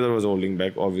Mayweather was holding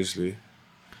back. Obviously,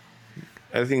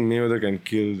 I think Mayweather can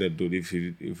kill that dude if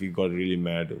he got really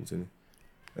mad.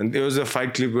 And there was a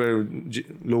fight clip where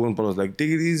Logan Paul was like,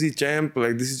 "Take it easy, champ.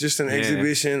 Like this is just an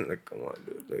exhibition. Like come on,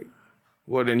 dude. Like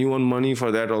what? And you want money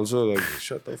for that also? Like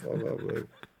shut the fuck up." Like.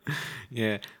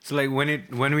 Yeah. So like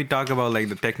when we talk about like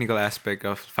the technical aspect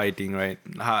of fighting, right?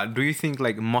 Do you think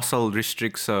like muscle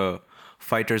restricts a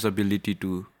fighter's ability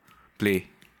to play?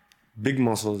 Big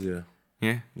muscles, yeah.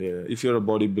 Yeah. Yeah. If you're a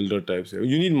bodybuilder type,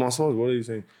 you need muscles. What are you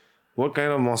saying? What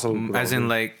kind of muscle? As in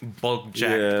like bulk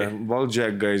jack. Yeah, bulk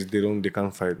jack guys. They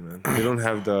can't fight, man. They don't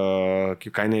have the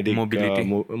kinetic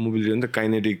mobility, and the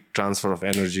kinetic transfer of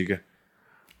energy.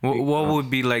 What would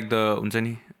be like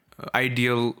the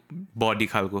ideal body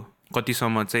khalko?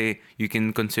 कतिसम्म चाहिँ you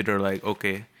can consider like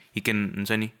okay, he can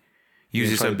use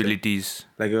his abilities.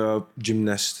 Like a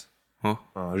gymnast. Oh.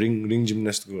 Ring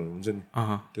gymnast हुन्छ नि.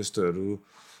 त्यस्तोहरू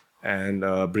and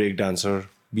break dancer,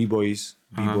 b-boy,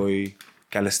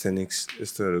 calisthenics,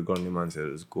 यस्तोहरू गर्ने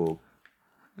मान्छेहरूको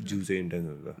जिउ चाहिँ इन्टेन्स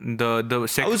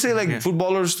हुन्छ. I would say like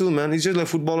footballers too, man. It's just like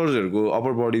footballersहरूको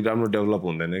upper body राम्रो डेभलप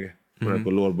हुँदैन क्या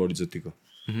उनीहरूको lower body जतिको.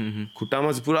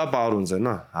 खुट्टामा चाहिँ पुरा पावर हुन्छ हैन,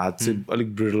 हात चाहिँ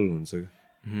अलिक ब्रिटल हुन्छ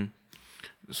क्या.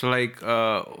 So like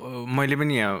मैले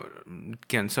पनि यहाँ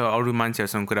के भन्छ अरू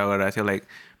मान्छेहरूसँग कुरा गरिरहेको थियो like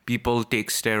people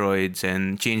take steroids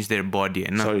and change their body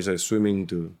Hahn. Sorry, swimming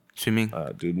too. Swimming?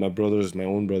 Dude, my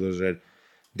own brothers, right?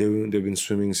 They've been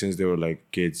swimming since they were like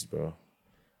kids, bro.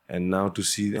 And now to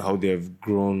see how they have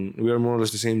grown, we are more or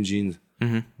less the same genes,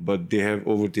 but they have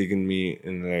overtaken me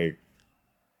in like,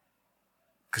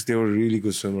 because they were really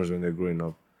good swimmers when they're growing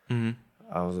up.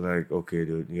 I was like, okay,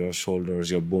 dude, your shoulders,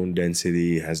 your bone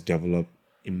density has developed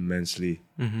immensely.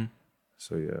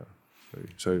 So yeah,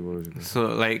 sorry, what was it? So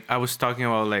like I was talking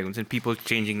about like people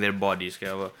changing their bodies,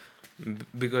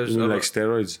 because you mean like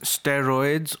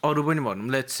steroids or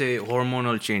let's say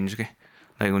hormonal change, okay?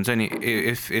 Like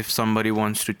if somebody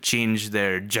wants to change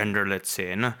their gender, let's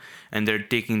say, and they're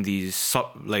taking these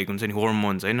like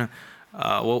hormones,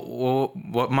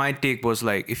 what my take was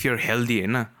like, if you're healthy,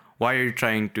 why are you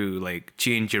trying to like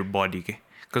change your body?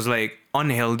 Because like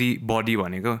unhealthy body,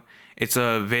 it's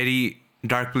a very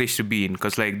dark place to be in.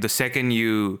 Because like the second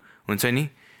you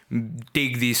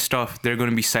take these stuff, there are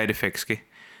going to be side effects.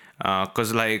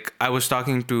 Because like I was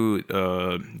talking to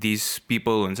these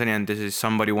people and this is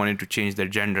somebody wanted to change their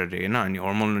gender, and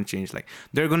hormonal change, like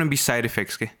there are going to be side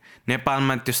effects.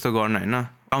 नेपालमा त्यस्तो गर्न हैन,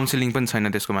 counselling पनि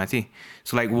छैन त्यसको माथि.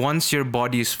 So like once your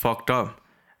body is fucked up,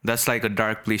 that's like a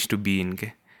dark place to be in.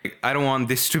 Like, I don't want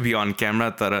this to be on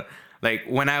camera, तर like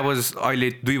when I was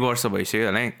अहिले 2 वर्ष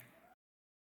भइसक्यो,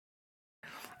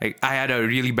 like I had a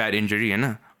really bad injury,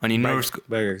 अनि nerves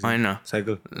Hahn,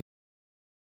 cycle.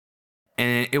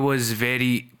 And it was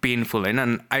very painful,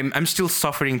 and I'm still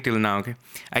suffering till now. Okay,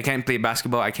 I can't play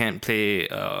basketball, I can't play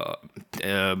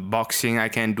boxing, I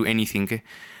can't do anything. Okay,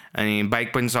 and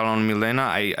bike पनि चलाउन मिल्दैन.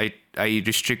 I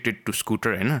restricted to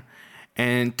scooter,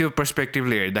 and त्यो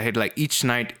perspectively हेर्दाखेरि like each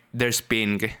night there's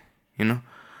pain. Okay,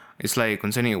 it's like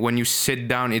when you sit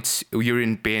down, you're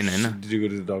in pain. Did you go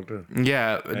to the doctor?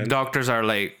 Yeah, and doctors are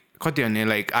like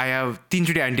like I have 3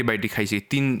 antibiotic खाइसकेँ,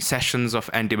 3 sessions of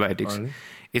antibiotics.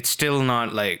 It's still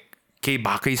not like केही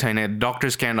भएकै छैन.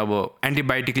 Doctors can't अब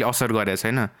एन्टिबायोटिकले असर गरेको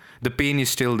छैन. The pain is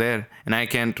still there and I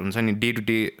can't day to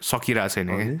day सकिरहेको छैन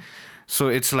के. So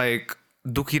it's like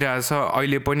दुखिरहेछ.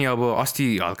 अहिले पनि अब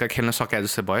अस्ति हल्का खेल्न सके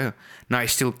जस्तो भयो. Now I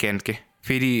still can't के,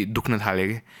 फेरि दुख्न थाल्यो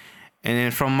के. And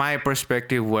then from my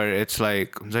perspective, where it's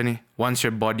like once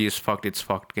your body is fucked, it's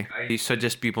fucked के. I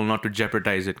suggest people not to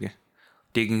jeopardize it के.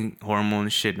 Taking hormone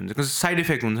shit, because side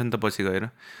effect हुन्छ नि त पछि गएर.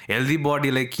 Healthy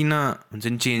body like किन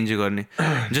change गर्ने?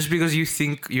 Just because you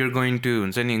think you're going to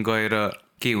हुन्छ नि गएर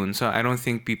के हुन्छ, I don't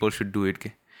think people should do it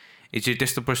के. It's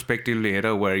just the perspective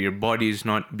layer where your body is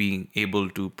not being able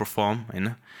to perform,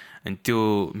 and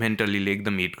त्यो mentally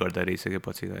एकदम hit गर्दा रहेछ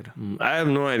गएर. I have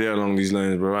no idea along these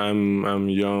lines, bro. I'm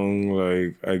young,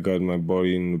 like I got my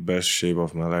body in the best shape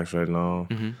of my life right now.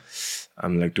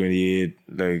 I'm like 28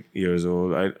 like years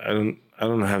old. I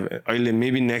don't have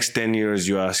maybe next 10 years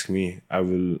you ask me, I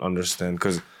will understand,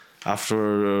 because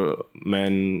after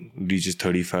man reaches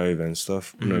 35 and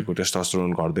stuff,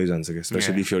 testosterone घट्दै जान्छ,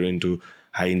 especially if you're into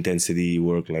high intensity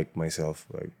work like myself,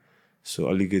 like so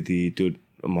अलिकति त्यो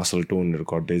muscle tone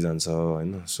घट्दै जान्छ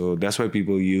हैन. So that's why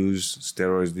people use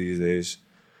steroids these days.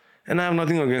 And I have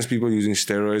nothing against people using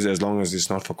steroids as long as it's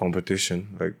not for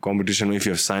competition. Like competition, if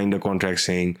you have signed a contract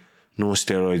saying no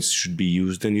steroids should be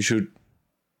used, then you should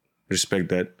respect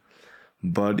that.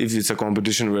 But if it's a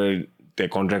competition where the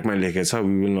contract might like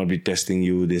we will not be testing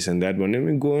you, this and that, but then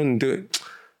we go and the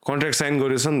contract sign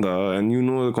and you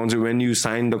know the consequence. When you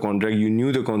signed the contract, you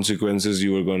knew the consequences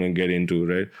you were going to get into,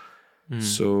 right?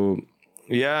 So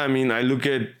yeah, I mean, I look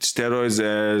at steroids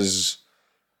as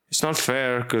it's not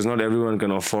fair because not everyone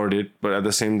can afford it, but at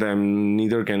the same time,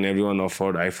 neither can everyone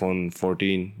afford iPhone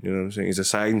 14. You know what I'm saying? It's a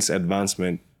science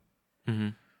advancement. You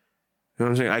know what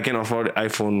I'm saying? I can afford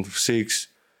iPhone 6.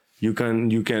 You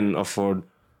can afford,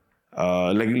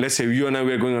 like let's say you and I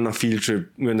were going on a field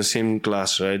trip. We're in the same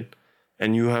class, right?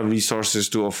 And you have resources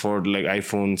to afford like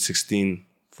iPhone 16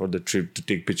 for the trip to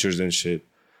take pictures and shit.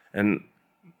 And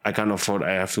I can't afford,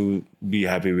 I have to be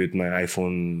happy with my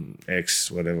iPhone X,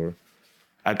 whatever.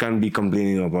 I can't be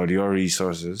complaining about your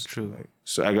resources. True. Like,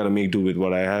 so I gotta make do with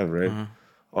what I have, right?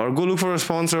 Or go look for a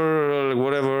sponsor or like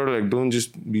whatever. Like don't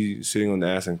just be sitting on the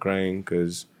ass and crying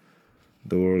because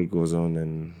the world goes on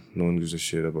and no one gives a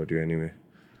shit about you anyway.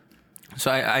 So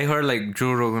I heard like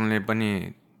Joe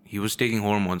Rogan, he was taking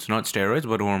hormones, not steroids,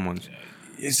 but hormones.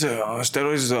 It's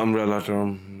steroids is an umbrella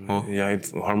term. Oh. Yeah,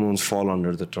 hormones fall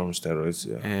under the term steroids.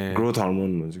 Yeah. Growth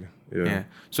hormone. Yeah.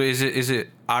 So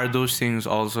are those things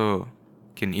also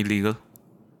illegal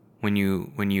when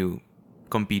you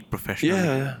compete professionally?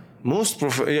 Yeah. Most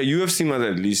UFC might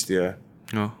at least, yeah.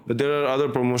 No. But there are other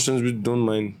promotions which don't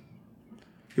mind.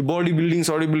 Your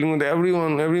bodybuilding,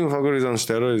 everyone fucker is on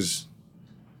steroids.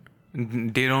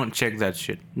 They don't check that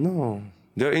shit. No.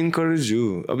 They encourage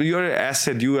you. I mean, you're an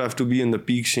asset. You have to be in the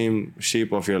peak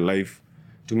shape of your life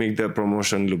to make that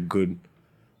promotion look good.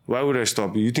 Why would I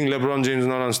stop you? You think LeBron James is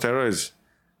not on steroids?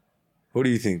 What do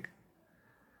you think?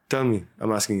 Tell me.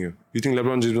 I'm asking you. You think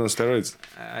LeBron James is on steroids?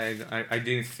 I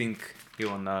didn't think he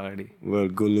won that already. Well,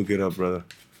 go look it up, brother.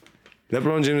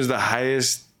 LeBron James is the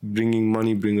highest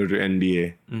money bringer to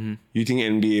NBA. You think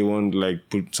NBA won't like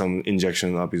put some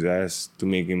injection up his ass to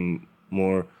make him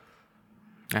more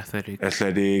athletic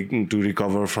to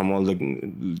recover from all the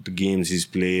games he's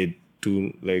played,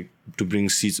 to bring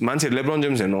seats. LeBron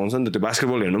James and the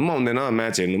basketball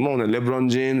match LeBron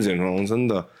James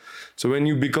and so when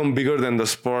you become bigger than the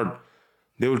sport,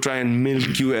 they will try and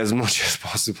milk you as much as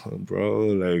possible, bro.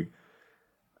 Like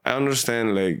I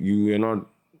understand, like you're not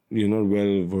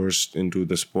well versed into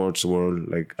the sports world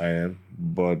like I am,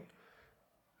 but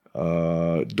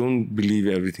don't believe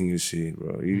everything you see,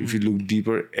 bro. If you look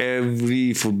deeper,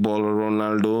 every footballer,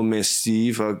 Ronaldo,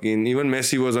 Messi, even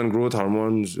Messi was on growth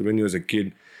hormones when he was a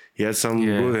kid. He had some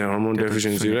growth hormone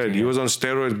deficiency, right? He was on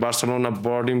steroids. Barcelona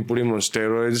bought him, put him on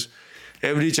steroids.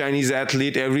 Every Chinese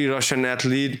athlete, every Russian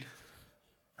athlete.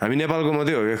 हामी नेपालको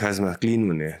मात्रै हो क्या खासमा clean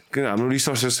भन्ने, किन हाम्रो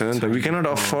resources छैन नि त. We cannot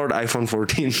afford iPhone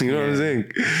 14, you know what I'm saying?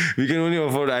 We can only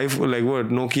afford iPhone, like what,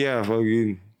 Nokia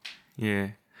fucking. Yeah.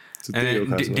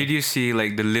 And did you see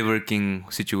like the Liver King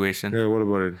situation? Yeah, what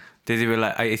about it?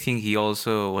 I think he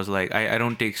also was like, I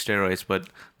don't take steroids, but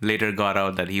later got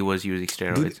out that he was using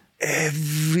steroids. Dude,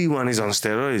 everyone is on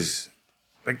steroids.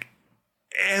 Like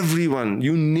everyone.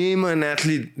 You name an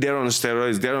athlete, they're on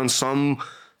steroids. They're on some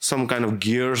kind of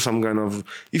gear, some kind of...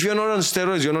 If you're not on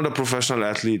steroids, you're not a professional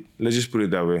athlete. Let's just put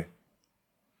it that way.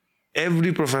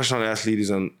 Every professional athlete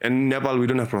is on... And in Nepal, we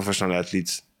don't have professional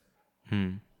athletes.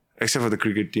 Except for the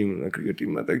cricket team. The cricket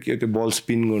team, the ball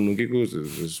spin,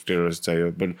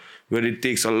 steroids. But where it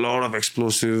takes a lot of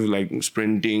explosive, like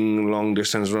sprinting, long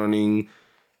distance running,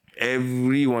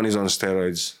 everyone is on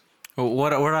steroids.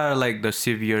 What are like the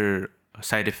severe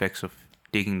side effects of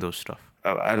taking those stuff?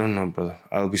 I don't know, brother.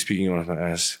 I'll be speaking out of my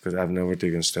ass because I've never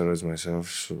taken steroids myself.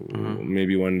 So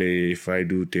maybe one day if I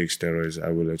do take steroids,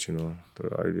 I will let you know.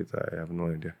 I have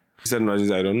no idea.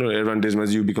 I don't know. Advantage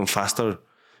is you become faster.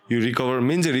 You recover.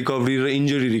 Means recovery or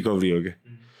injury recovery. Okay.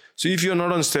 So if you're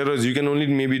not on steroids, you can only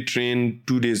maybe train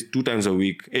 2 times a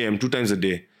week. 2 times a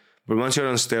day. But once you're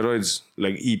on steroids,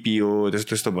 like EPO, there's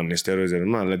steroids.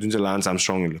 Like Lance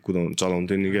Armstrong,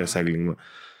 cycling.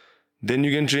 then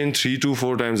you can train 3 to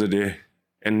 4 times a day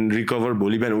and recover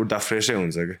भोलि बिहान उठ्दा फ्रेसै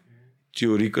हुन्छ क्या त्यो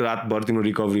रातभर तिम्रो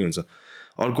recovery हुन्छ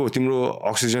अर्को तिम्रो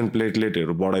अक्सिजन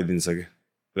प्लेटलेटहरू बढाइदिन्छ क्या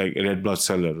like red blood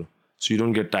सेलहरू so you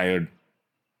don't get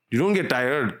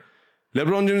tired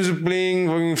LeBron James is playing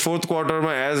fourth quarter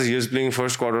as he is playing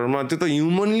first quarter त्यो त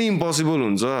humanly impossible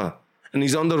हुन्छ and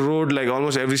he's on the road like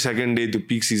almost every second day to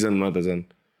peak season मा त झन्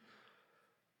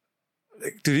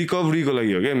like the recovery को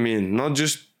लागि हो क्या main not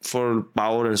just for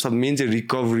power and stuff main चाहिँ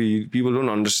recovery people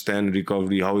don't understand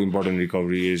recovery how important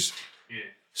recovery is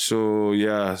so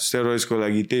yeah steroids को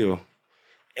लागि त्यही हो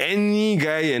any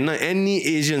guy and any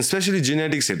Asian especially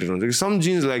genetics हुन्छ some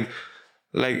genes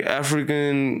like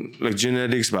African like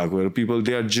genetics back where people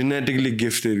they are genetically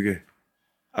gifted okay?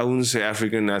 I wouldn't say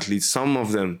African athletes some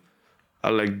of them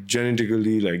are like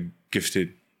genetically like gifted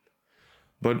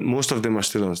but most of them are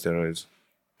still on steroids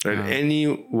right any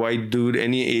white dude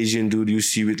any Asian dude you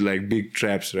see with like big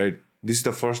traps right this is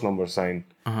the first number sign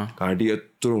they're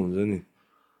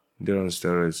on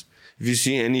steroids if you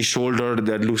see any shoulder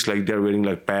that looks like they're wearing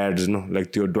like pads no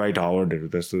like your Dwight Howard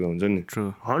that's true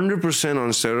 100%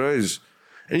 on steroids.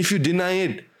 And if you deny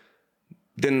it,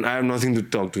 then I have nothing to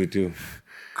talk with you.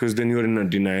 Because then you're in a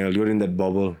denial. You're in that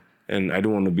bubble. And I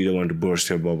don't want to be the one to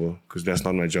burst your bubble. Because that's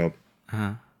not my job.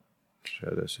 Uh-huh.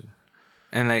 Sure, that's it.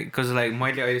 And like, because like,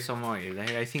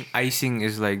 I think icing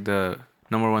is like the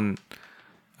number one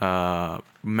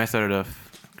method of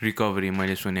recovery.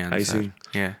 Icing?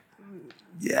 Yeah.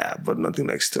 Yeah, but nothing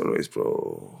like steroids,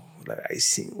 bro. Like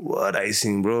icing, what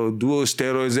icing, bro? Do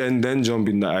steroids and then jump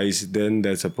in the ice. Then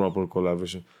that's a proper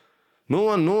collaboration. No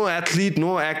one, no athlete,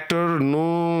 no actor, no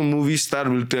movie star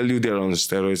will tell you they're on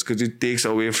steroids because it takes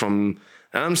away from.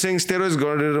 And I'm saying steroids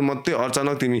गरेर मात्रै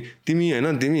अचानक तिमी हैन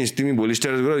तिमी भोलि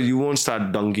steroids गरेर you won't start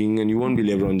dunking and you won't be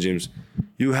LeBron James.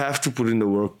 You have to put in the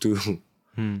work too. So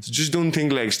just don't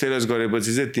think like steroids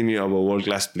गरेपछि चाहिँ तिमी अब world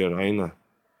class player हैन.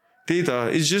 त्यही त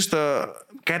it's just a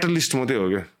catalyst मात्रै हो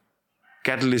क्या.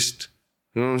 Catalyst,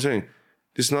 you know what I'm saying?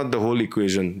 It's not the whole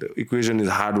equation. The equation is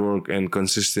hard work and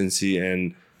consistency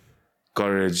and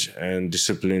courage and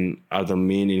discipline are the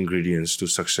main ingredients to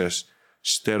success.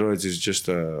 Steroids is just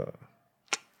a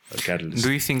catalyst.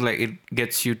 Do you think like it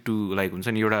gets you to like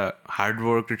you're a hard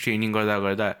work to training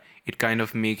garda it kind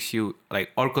of makes you like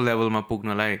orko level ma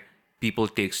pugnalai people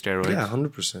take steroids? Yeah,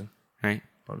 100%. Right?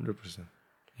 100%.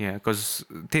 Yeah, because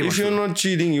if you're not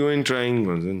cheating, you ain't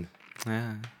trying.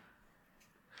 Yeah.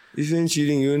 If you ain't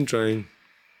cheating, you ain't trying.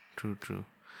 True.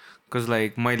 Because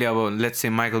like let's say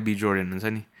Michael B.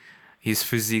 Jordan, his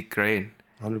physique, right?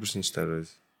 100%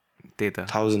 steroids. Data.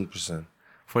 1000%.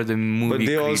 For the movie. But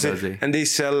they also and they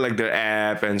sell like their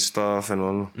app and stuff and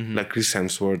all. Like Chris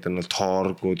Hemsworth and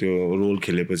Thor ko tyo role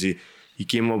khelepachi he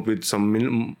came up with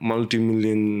some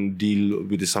multi-million deal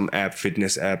with some app,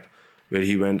 fitness app, where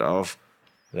he went off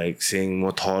like saying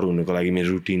म थर हुनुको लागि मेरो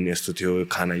routine यस्तो थियो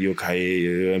खाना यो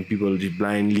खाए and people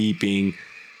blindly paying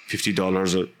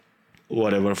 $50 or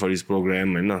whatever for his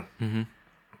program Hahn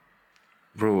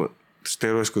bro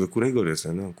steroids को त कुरै गरेछ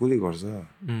हैन कसले गर्छ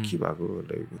के भएको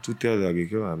लाइक चुत्या लाग्यो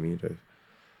के हामी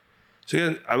so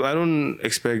yeah I don't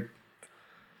expect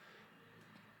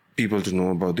people to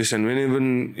know about this and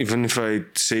when even if I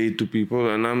say it to people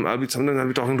and sometimes I'll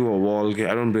be talking to a wall okay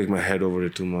I don't break my head over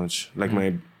it too much like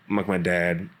my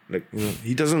dad, like you know,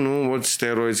 he doesn't know what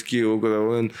steroids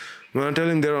and when I tell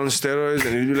him they're on steroids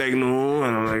and he'll be like no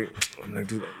and I'm like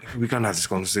dude we can't have this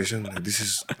conversation like this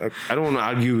is like, I don't want to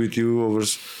argue with you over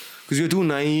because you're too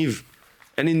naive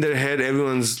and in their head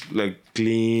everyone's like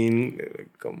clean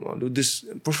like, come on dude this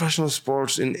professional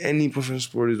sports in any professional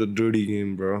sport is a dirty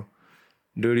game bro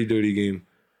dirty game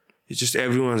it's just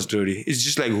everyone's dirty it's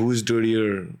just like who's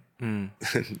dirtier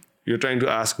you're trying to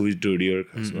ask who is dirtier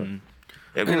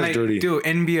everyone's like, dirty त्यो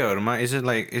NBA is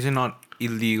it not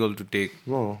illegal to take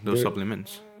those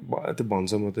supplements त्यो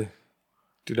भन्छ मात्रै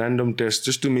त्यो random test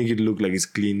just to make it look like it's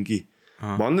clean कि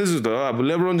भन्दैछु त अब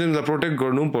LeBron James लाई protect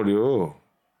गर्नु पर्यो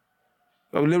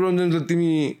अब LeBron James लाई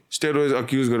तिमी स्टेरोइड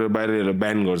अक्युज गरेर बाहिर ल्याएर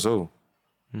ब्यान गर्छौ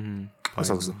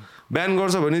सक्छ ब्यान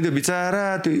गर्छ भने त्यो बिचारा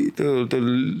त्यो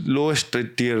लोएस्ट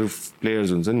टियर प्लेयर्स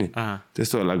हुन्छ नि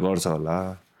त्यस्तोहरुलाई गर्छ होला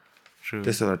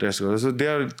त्यस्तोलाई टेस्ट गर्छ सो दे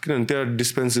आर किनभने दे आर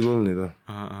डिस्पेन्सेबल नि त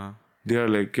दे आर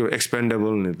लाइक के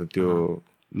एक्सपेन्डेबल नि त त्यो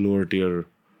लोवर टियर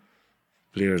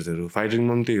प्लेयर्सहरु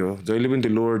फाइटिङमा पनि त्यही हो जहिले पनि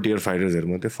त्यो लोवर टियर फाइटर्सहरु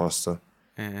मात्रै फस्छ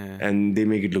and they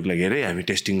make it look like हेरे हामी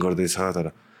टेस्टिङ गर्दैछ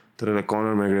तर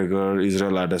कनर मैग्रेगर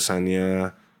इजरायल आडेसानिया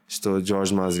यस्तो जर्ज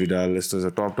मासविडाल यस्तो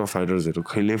टप फाइटर्सहरु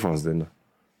कहिले फस्दैन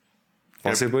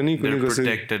फसे पनि कुनै कसै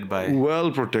well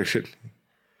protected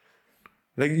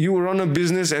like you run a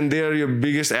business and they are your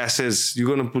biggest assets you're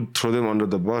going to throw them under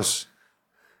the bus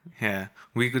Yeah,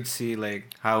 we could see like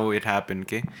how it happened.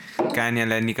 Okay,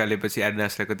 Kanyaलाई निकालेपछि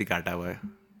Adidasलाई कति घाटा भयो.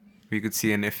 We could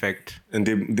see an effect. And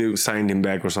they signed him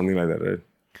back or something like that, right?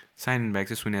 Sign back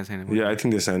चाहिँ सुनेको छैन. Yeah, I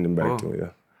think they signed him back too.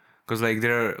 Yeah. Because like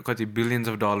there are कति billions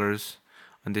of dollars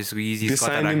on this easy. They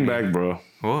signed him back, bro.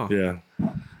 Oh. Yeah.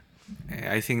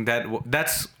 I think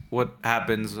that's what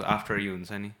happens after you,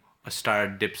 Unsani. A star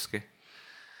dips. Okay?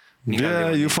 Yeah,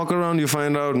 you fuck around, you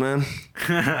find out, man.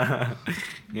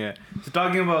 Yeah. So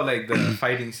talking about like the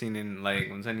fighting scene in like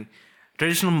Unsani,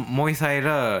 traditional Muay Thai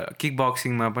ra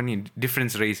kickboxing ma pani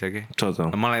difference रहेछ के.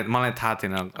 मलाई थाहा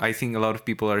थिएन. I think a lot of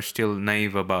people are still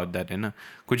naive about that, Hahn.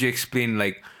 Could you explain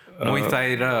like Muay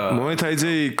Thai ra Muay Thai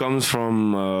चाहिँ comes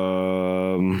from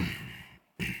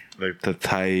like the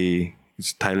Thai,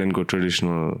 it's Thailand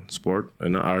traditional sport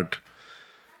and art.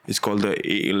 It's called the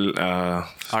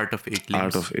art of eight limbs.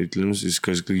 Art of eight limbs is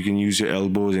because you can use your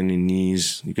elbows and your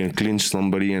knees. You can clinch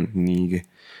somebody and knee.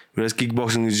 Whereas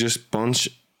kickboxing is just punch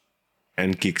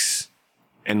and kicks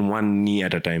and one knee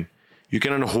at a time. You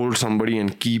cannot hold somebody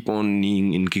and keep on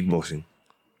kneeing in kickboxing.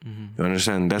 You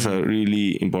understand? That's a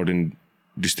really important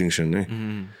distinction.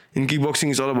 In kickboxing,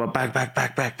 it's all about back.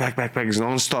 It's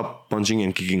non-stop punching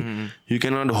and kicking. You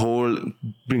cannot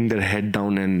bring their head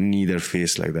down and knee their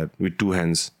face like that with two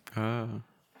hands.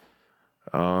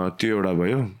 त्यो एउटा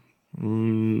भयो.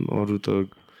 अरू त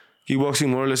kickboxing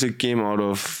more or less it came out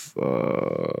of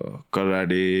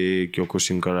karate,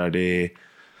 Kyokushin karate,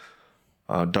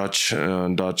 Dutch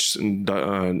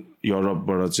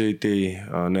युरोपबाट चाहिँ त्यही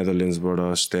नेदरल्यान्ड्सबाट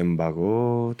stem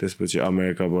भएको. त्यसपछि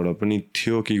अमेरिकाबाट पनि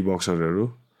थियो किक बक्सरहरू.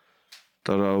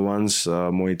 तर once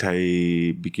Muay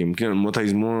Thai became, Muay Thai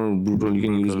is more brutal. You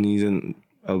can use knees and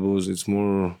elbows. It's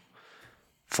more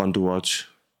fun to watch.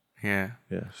 Yeah.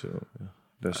 So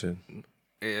that's it.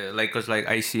 Like cause like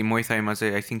I see Muay Thai ma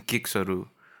चाहिँ I think kicks हरू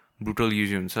brutal use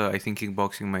हुन्छ. I think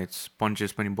kickboxing ma it's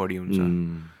punches पनि बढी हुन्छ.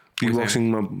 Kickboxing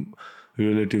ma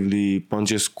relatively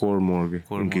punches score more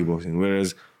in kickboxing,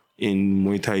 whereas in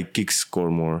Muay Thai kicks score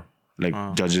more, like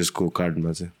judges scorecard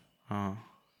ma चाहिँ.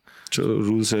 So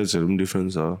rule sets are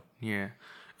different. Yeah,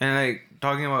 and like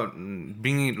talking about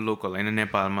bringing it local in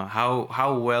Nepal ma,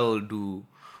 how well do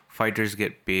fighters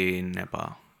get paid in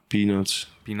Nepal? Peanuts.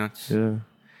 Yeah.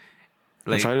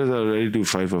 Like, the fighters are ready to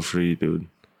fight for free, dude.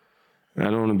 I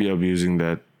don't want to be abusing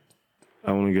that.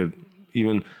 I want to get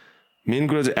even main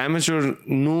because amateur.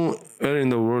 Nowhere in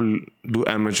the world do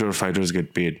amateur fighters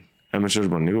get paid. Amateur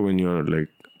when you're like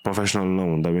professional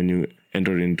now, that when you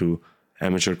enter into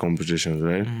amateur competitions,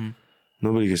 right?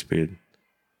 Nobody gets paid.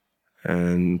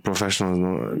 And professionals,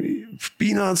 no,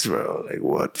 peanuts, bro. Like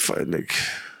what fight? Like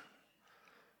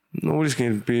nobody's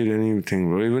getting paid anything,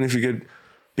 bro. Even if you get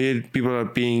paid, people are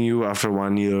paying you after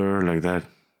 1 year like that.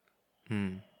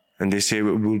 And they say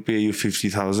we'll pay you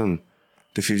 50,000.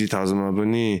 The 50,000 ma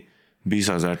pani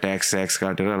 20,000 tax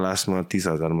kaatera last ma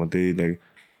 30,000 matai. Like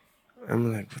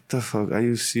I'm like, what the fuck? Are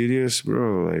you serious,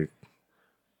 bro?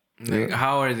 Like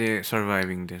how are they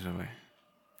surviving this way?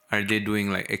 Are they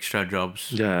doing like extra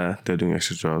jobs? Yeah, they're doing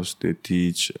extra jobs. They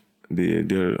teach. They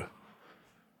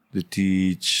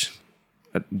teach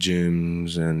at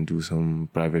gyms and do some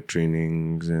private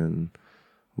trainings and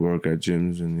work at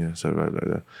gyms and survive like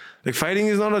that. Like fighting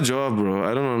is not a job, bro.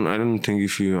 I don't think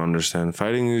if you understand.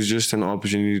 Fighting is just an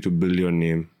opportunity to build your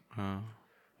name.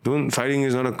 Fighting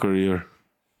is not a career.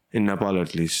 In Nepal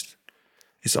at least.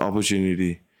 It's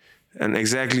opportunity. And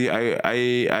exactly,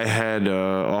 I had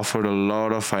offered a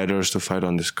lot of fighters to fight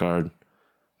on this card.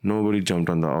 Nobody jumped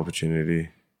on the opportunity.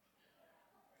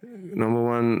 Number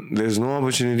one, there's no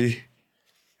opportunity.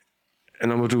 And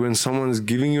number two, when someone's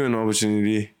giving you an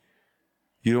opportunity,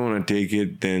 you don't want to take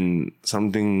it, then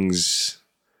something's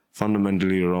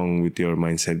fundamentally wrong with your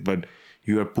mindset. But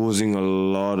you are posing a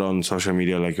lot on social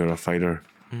media like you're a fighter.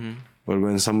 But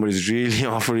when somebody's really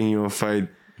offering you a fight,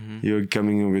 you're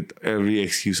coming in with every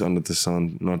excuse under the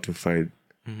sun not to fight.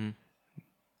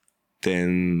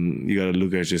 Then you gotta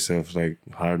look at yourself like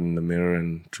hard in the mirror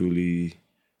and truly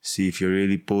see if you're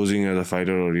really posing as a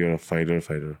fighter or you're a fighter.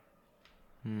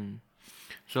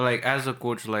 So like as a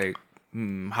coach, like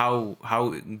how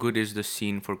good is the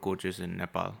scene for coaches in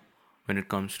Nepal when it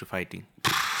comes to fighting?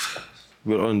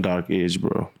 We're on dark age,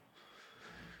 bro.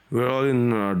 We're all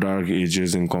in our dark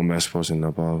ages in combat sports in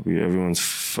Nepal. Everyone's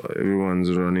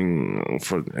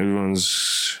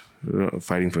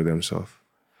fighting for themselves,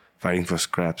 fighting for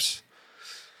scraps.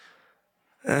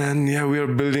 And we are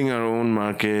building our own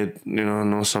market,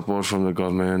 no support from the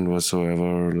government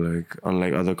whatsoever. Like,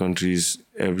 unlike other countries,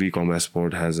 every combat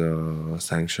sport has a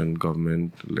sanctioned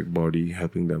government, like, body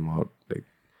helping them out. Like,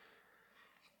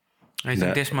 I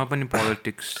think त्यसमा पनि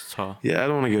politics छ. Yeah, I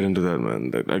don't want to get into that,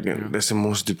 man. Again, that's the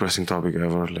most depressing topic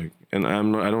ever. Like, and I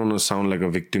don't want to sound like a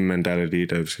victim mentality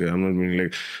type shit. I'm not being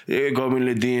like, hey,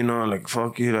 government like,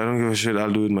 fuck it, I don't give a shit,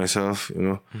 I'll do it myself, you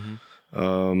know.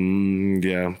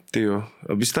 Yeah, Theo.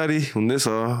 Bistari hunदैछ,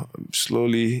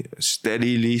 slowly,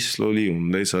 steadily, slowly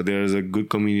hunदैछ. There's a good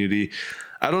community.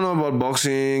 I don't know about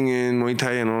boxing and Muay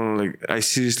Thai and all. Like, I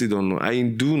seriously don't know. I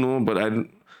do know, but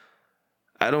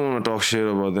I don't want to talk shit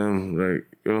about them. Like,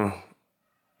 you know,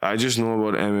 I just know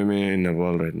about MMA in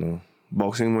Nepal right now.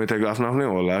 Boxing, Muay Thai, आफ्नै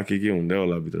होला के हुँदै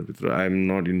होला भित्र. I'm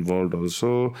not involved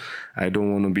also. I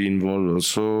don't want to be involved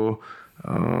also.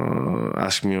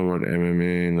 Ask me about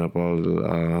MMA in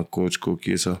Nepal. Coach को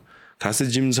के छ? खासै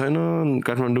जिम छैन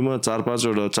काठमाडौँमा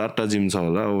 4-5 जिम छ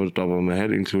होला over top of my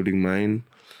head, including mine,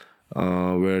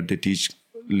 where they teach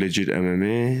legit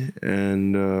MMA.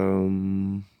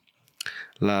 And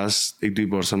last 1-2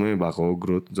 वर्षमै भएको हो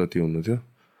growth जति हुनु थियो.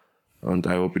 And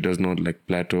I hope it does not like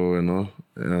plateau and all.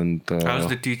 And how's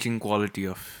the teaching quality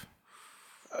of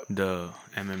the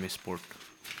MMA sport?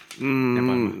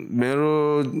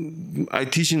 I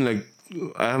teach in like,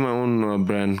 I have my own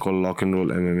brand called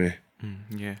LocknRoll MMA.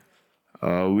 Yeah.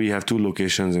 We have 2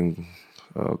 locations in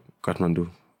Kathmandu.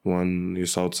 One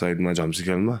is south side ma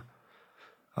Jamsikhelma.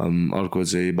 अर्को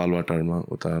चाहिँ बालुवाटारमा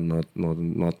उता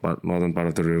northern part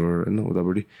of the river हैन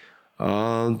उतापट्टि.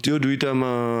 त्यो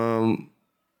दुईटामा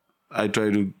I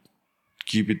try to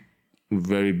keep it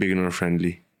very beginner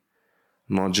friendly,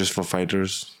 not just for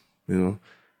fighters, you know.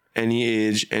 Any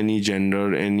age, any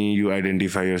gender, any you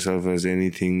identify yourself as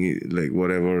anything, like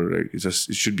whatever, like it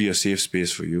should be a safe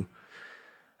space for you.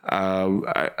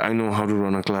 I know how to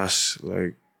run a class.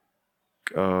 Like,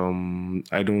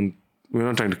 we're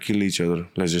not trying to kill each other.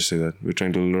 Let's just say that. We're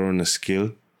trying to learn a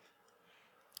skill,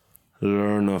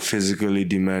 learn a physically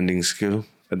demanding skill,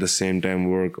 at the same time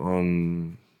work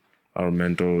on our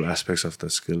mental aspects of the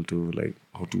skill too, like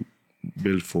how to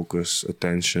build focus,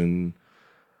 attention,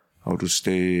 how to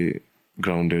stay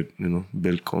grounded, you know,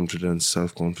 build confidence,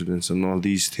 self-confidence, and all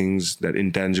these things, that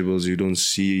intangibles you don't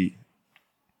see,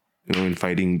 you know, in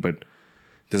fighting, but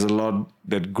there's a lot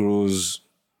that grows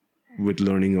with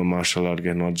learning a martial art,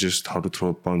 again, not just how to throw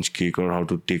a punch, kick, or how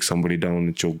to take somebody down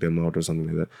and choke them out or something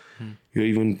like that.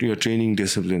 You're training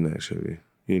discipline, actually.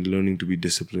 You're learning to be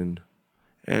disciplined.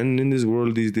 And in this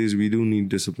world these days, we do need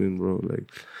discipline, bro.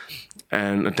 Like,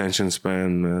 and attention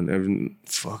span, man.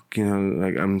 You know,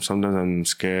 like sometimes I'm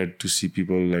scared to see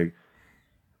people like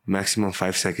maximum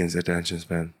 5 seconds attention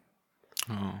span.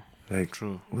 Oh, like,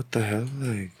 true. What the hell?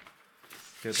 Like,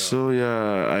 so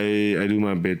yeah, I do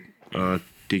my bit,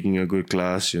 taking a good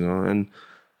class, you know, and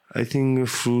I think the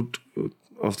fruit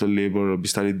of the labor of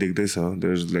Bistari Dekdaisa,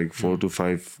 there's like 4 to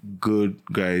 5 good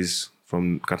guys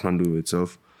from Kathmandu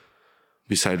itself,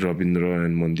 beside Rabindra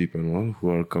and Mandeep and all, who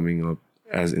are coming up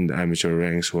as in the amateur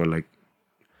ranks, who are like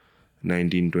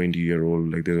 19,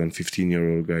 20-year-old, like there's one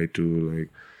 15-year-old guy too, like,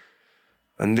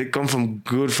 and they come from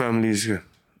good families,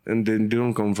 and they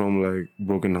don't come from like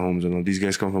broken homes and all. These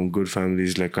guys come from good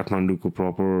families, like Kathmandu ko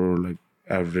proper like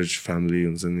average family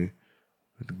and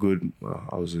good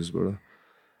houses, bro.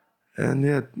 And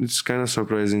yeah, it's kind of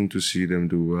surprising to see them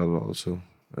do well also,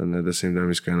 and at the same time,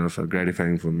 it's kind of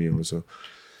gratifying for me also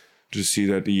to see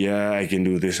that, yeah, I can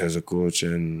do this as a coach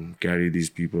and carry these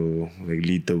people, like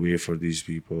lead the way for these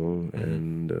people.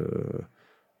 And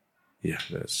yeah,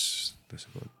 that's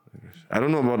about it, I guess. I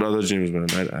don't know about other gyms, man.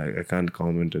 I can't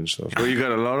comment and stuff. But you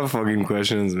got a lot of fucking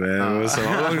questions, man. So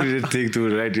how long did it take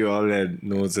to write you all that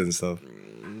notes and stuff?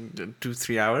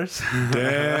 2-3 hours.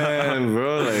 Damn,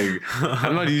 bro. Like,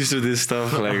 I'm not used to this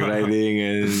stuff, like writing,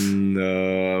 and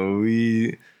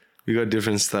we got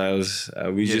different styles.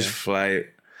 We just fly.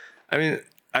 I mean,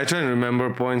 I try to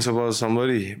remember points about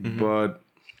somebody, but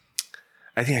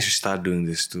I think I should start doing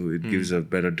this too. It gives a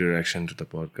better direction to the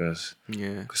podcast.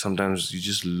 Yeah. Because sometimes you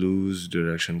just lose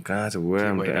direction. Where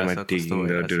am I taking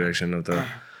the direction of the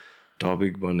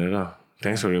topic?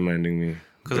 Thanks for reminding me.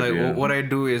 Because what I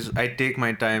do is I take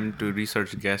my time to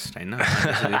research guests. I know.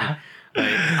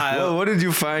 Well, what did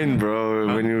you find, bro,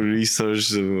 when you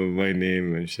researched my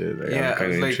name and shit? Like, yeah, I'm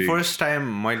kinda like intrigued. first time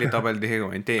मैले तपाईले देखेको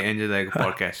भने त्यही angel दाइको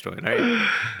podcast हो, right?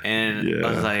 And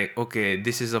I was like, okay,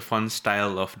 this is a fun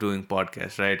style of doing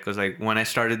podcast, right? Because like when I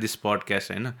started this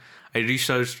podcast, I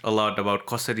researched a lot about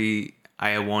कसरी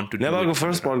I want to do नेपालको it.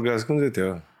 first podcast कुन चाहिँ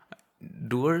थियो?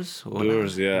 Doers?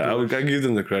 Doers, yeah. I give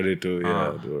them the credit too.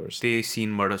 Yeah, Doers. त्यही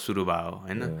सिनबाट सुरु भयो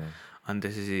हैन. And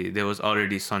there was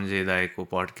already Sanjay Daiko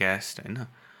podcast, Hahn.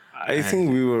 I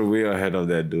think we were way ahead of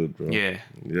that dude, bro. Yeah.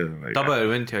 Yeah. Like, तपाईहरु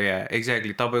पनि थियो, yeah,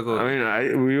 exactly. तपाईको I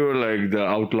mean, we were like the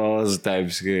outlaws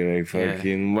types, like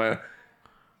fucking.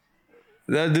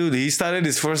 That dude, he started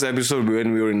his first episode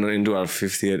when we were into our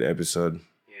 50th episode.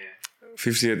 Yeah.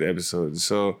 50th episode.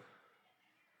 So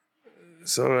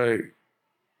like,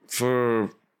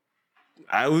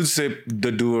 I would say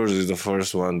the Doers is the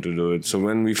first one to do it. So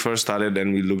when we first started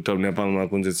and we looked up Nepalma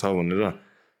kun चाहिँ छ भनेर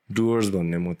Doers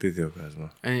भन्ने मात्रै थियो खासमा.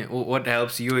 And what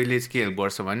helps you is scale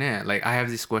गर्छ भने like I have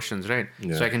these questions, right?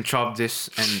 Yeah. So I can chop this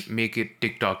and make it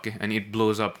TikTok and it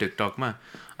blows up TikTok ma.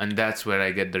 And that's where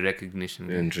I get the recognition.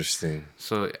 Interesting.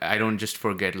 So I don't just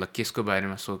forget like किसको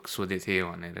बारेमा सोधे थिए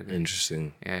भनेर.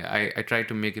 Interesting. Yeah, I try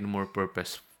to make it more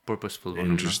purposeful.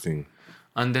 Interesting.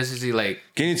 And this is like,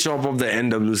 can you chop up the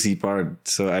NWC part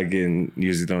so I can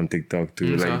use it on TikTok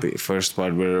too? Like the first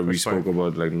part where we spoke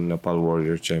about like Nepal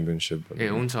Warrior Championship.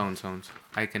 Yeah, huncha.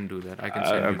 I can do that. I can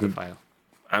send you the file.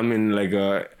 I'm in like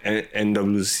a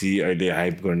NWC or the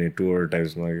hype गर्ने tour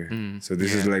types. So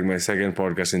this is like my second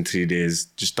podcast in 3 days,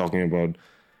 just talking about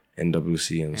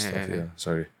NWC and stuff. Yeah,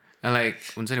 sorry. And like,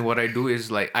 what I do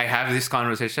is like, I have this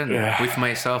conversation with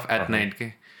myself at night.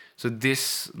 Okay? So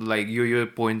this, like, your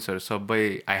points are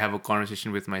sabai, I have a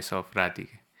conversation with myself rati.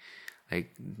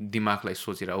 Like, dimagलाई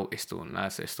सोचेर यस्तो हुन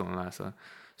लाग्छ.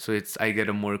 So I get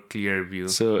a more clear view.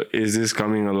 So is this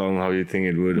coming along how you think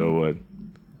it would or what?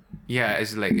 Yeah,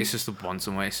 it's just a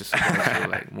bonsuma. It's just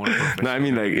like more professional. No, I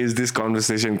mean like, is this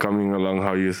conversation coming along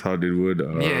how you thought it would?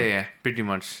 Or? Yeah, pretty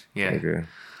much. Yeah. Okay.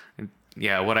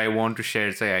 Yeah, what I want to share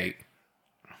is I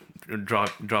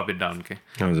drop it down, okay?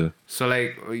 How's it? So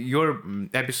like your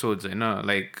episodes,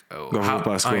 like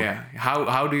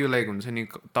how do you like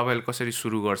तपाईले कसरी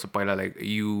सुरु गर्छ पहिला like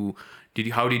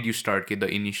how did you start the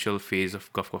initial phase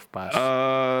of Guff Guff Pass?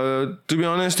 To be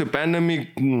honest, the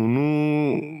pandemic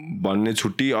हुनु भन्ने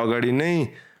छुट्टी अगाडि नै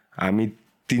हामी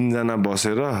 3 जना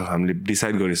बसेर हामीले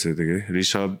डिसाइड गरिसकेको थियो के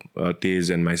ऋषभ,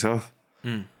 तेज and myself.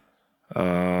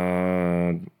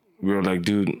 We were like,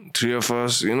 dude, 3 of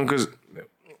us, because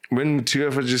when 3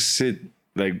 of us just sit,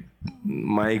 like,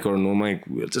 mic or no mic,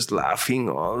 we're just laughing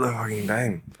all the fucking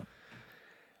time.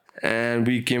 And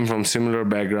we came from similar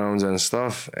backgrounds and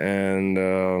stuff. And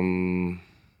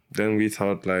then we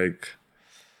thought, like,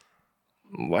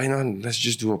 why not? Let's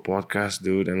just do a podcast,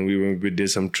 dude. And we did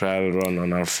some trial run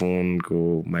on our phone,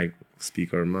 go mic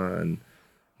speaker ma, and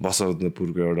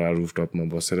Basavadnapurko एउटा rooftop ma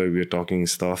basera we were talking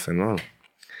stuff and all.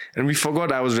 And we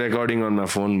forgot I was recording on my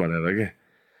phone भनेर के.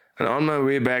 And on my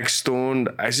way back stoned,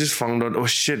 I just found out, oh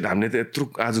shit, हामीले त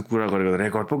यत्रो आज कुरा गरेको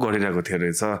record पो गरिरहेको थियो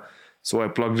रहेछ. So I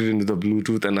plugged it into the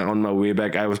Bluetooth and on my way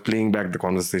back I was playing back the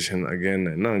conversation again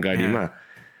हैन गाडीमा.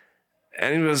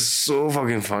 And it was so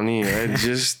fucking funny, right?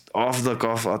 Just off the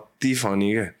cuff, अति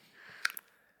funny के.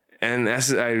 And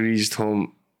as I reached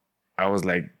home, I was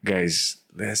like, guys,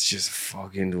 let's just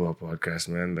fucking do a podcast,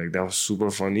 man. Like that was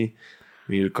super funny.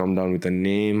 We need to come down with a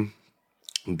name,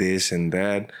 this and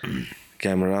that,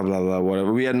 camera, blah, blah,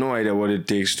 whatever. We had no idea what it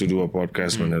takes to do a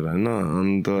podcast.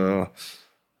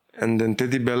 And then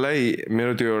त्यति बेलै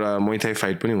मेरो त्यो एउटा मुay thai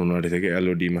fight पनि हुनु आँटेको थियो के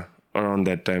LOD मा around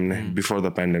that time before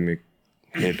the pandemic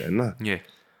hit Hahn. Yeah.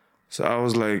 So I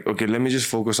was like, okay, let me just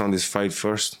focus on this fight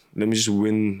first. Let me just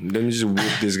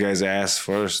whip this guy's ass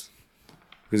first.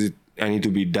 Because I need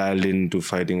to be dialed into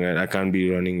fighting, right? I can't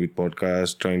be running with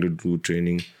podcasts, trying to do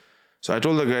training. So I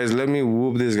told the guys, let me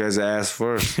whoop this guy's ass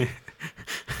first.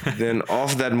 Then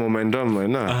off that momentum,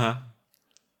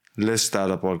 let's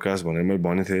start a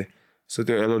podcast. So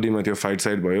the LOD ma त्यो fight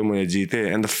side भयो मैले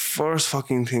जिते. And the first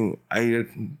fucking thing I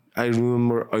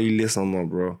remember अहिलेसम्म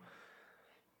bro.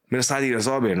 मेरो साथीहरु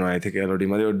सब हेर्नु आएको थियो LOD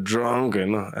मा. They were drunk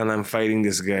and I'm fighting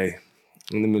this guy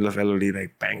in the middle of LOD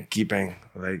like bang, bang.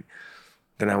 Like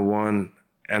then I won.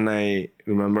 And I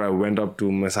remember I went up to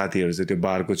my साथीहरु चाहिँ त्यो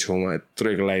बारको छेउमा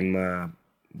यत्रो एक लाइनमा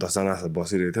 10 जना जस्तो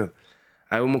बसिरहेको थियो.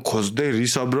 अब म खोज्दै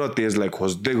ऋषभ र तेजलाई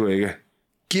खोज्दै गए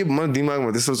के म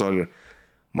दिमागमा त्यस्तो चल्यो.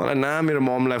 मलाई ना मेरो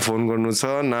ममलाई फोन गर्नु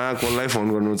छ ना कसलाई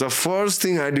फोन गर्नु छ. First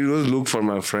thing I did was look for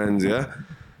my friends.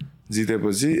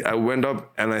 जितेपछि I went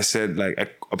up and I said like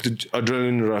up to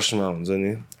adrenaline rush मा हुन्छ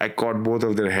नि. I caught both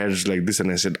of their heads like this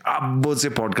and I said अब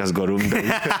चाहिँ podcast गरौँ न.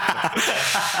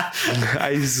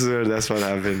 I swear that's what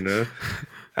happened.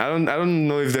 I don't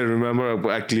know if they remember,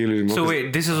 but I clearly remember. So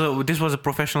wait, this was a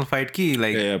professional fight key,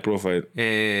 like yeah, pro fight.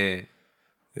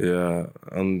 Yeah,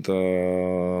 and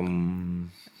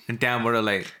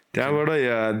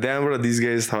त्यहाँबाट these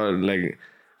guys thought like,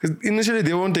 because initially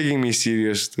they weren't taking me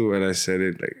serious too when I said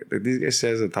it. Like these guys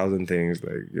says 1,000 things,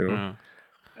 like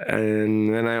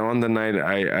And when on the night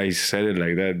I said it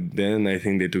like that, then I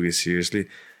think they took it seriously,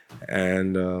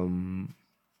 and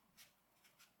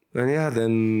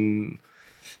then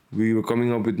we were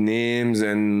coming up with names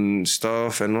and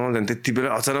stuff and all. And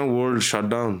the world shut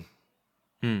down.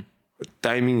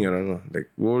 timing, like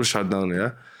world shutdown,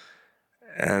 yeah.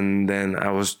 And then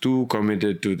I was too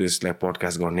committed to this like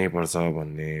podcast गर्ने पर्छ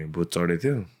भन्ने भूत चढेको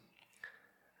थियो.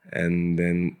 And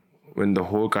then when the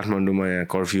whole काठमाडौँमा यहाँ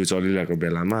curfew चलिरहेको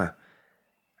बेलामा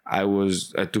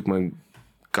I took my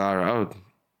car out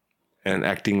and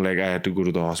acting like I had to go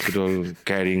to the hospital,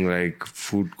 carrying like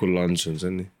food को lunch हुन्छ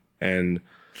नि, and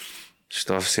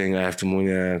stuff saying I have to म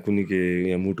यहाँ कुनै के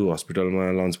यहाँ मुटु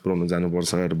हस्पिटलमा लन्च पुऱ्याउन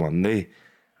जानुपर्छ भन्दै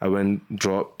I went,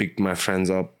 picked my friends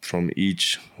up from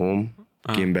each home,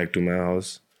 came back to my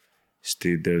house,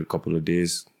 stayed there a couple of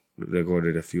days,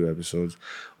 recorded a few episodes.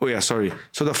 Oh yeah, sorry.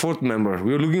 So the fourth member,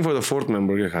 we were looking for the fourth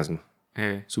member के खासमा.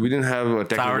 So we didn't have a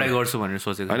technical.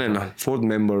 Fourth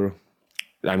member.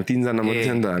 हामी तीनजना मात्रै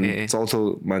थियो नि त, हामी चौथो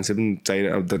मान्छे पनि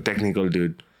चाहिरहेको, the technical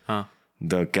dude,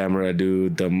 the camera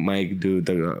dude, the mic dude,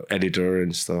 the editor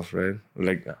and stuff, right?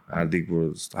 Like Hardik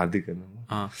bros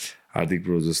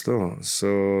जस्तो. So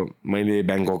मैले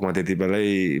ब्याङ्ककमा त्यति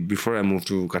बेलै, before I moved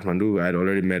to Kathmandu, I had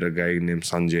already met a guy named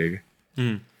Sanjay.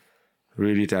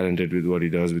 Really talented with what he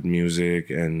does with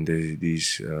music and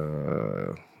these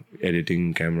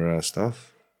editing camera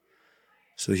stuff.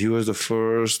 So he was the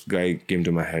first guy came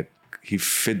to my head. He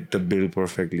fit the bill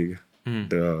perfectly,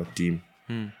 the team.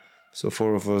 So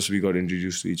four of us, we got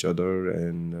introduced to each other,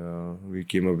 and we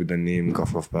came up with the name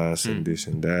Guff Guff Pass and this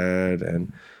and that,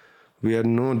 and we had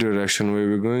no direction where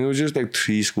we were going. It was just like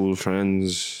three school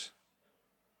friends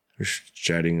just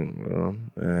chatting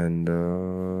around, and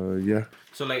yeah.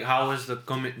 So like, how was the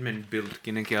commitment built?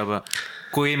 किनकि अब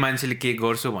कोही मान्छेले के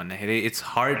गर्छु भन्दाखेरि it's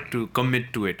hard to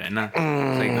commit to it, Hahn?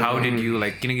 Like how did you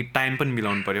like? किनकि time पनि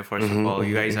मिलाउनु पर्यो. First of all,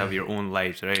 you guys have your own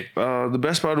lives, right? The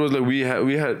best part was like we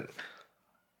had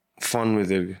fun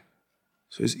with it,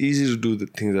 so it's easy to do the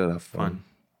things that are fun.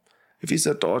 If it's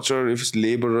a torture, if it's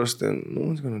laborious, then no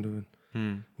one's gonna do it.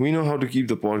 We know how to keep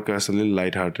the podcast a little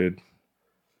lighthearted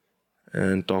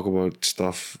and talk about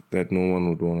stuff that no one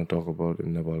would want to talk about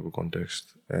in Nepal's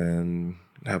context, and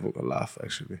have a laugh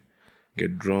actually.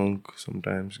 Get drunk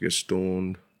sometimes, get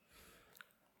stoned.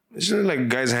 It's just like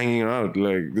guys hanging out.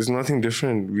 Like there's nothing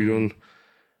different. We don't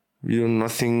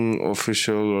nothing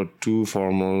official or too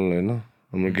formal, you know.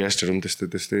 I'm a guest room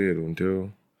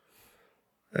testay.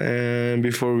 And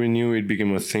before we knew, it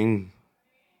became a thing.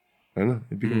 I know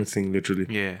it became a thing literally.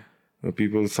 Yeah.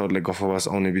 People thought like Guff Guff Pass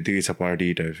on it's a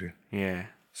party type. Yeah.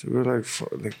 So we were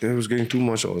like that was getting too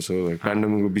much also. Like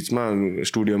pandemic बिचमा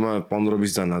स्टुडियोमा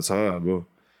 15-20 जना छ, अब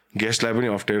गेस्टलाई पनि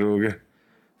अप्ठ्यारो के.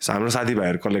 हाम्रो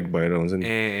साथीभाइहरु collect भएर हुन्छ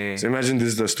नि. So imagine this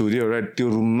is the studio, right? त्यो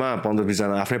रुममा 15-20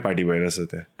 जना आफ्नै पार्टी भइरहेछ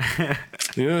त्यहाँ.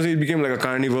 You know, it became like a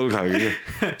carnival खालको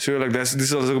के. So like this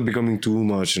is also becoming too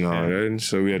much now, right?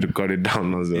 So we had to cut it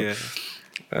down also. Yeah.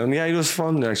 And yeah, it was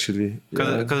fun actually.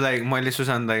 Because like मैले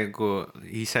Sushant दाइको,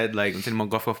 he said like हुन्छ नि म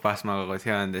Guff Guff Pass मा गएको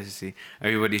थिएँ and this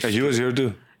everybody. He was here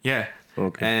too. Yeah.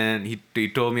 Okay. And he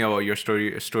told me about your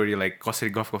story like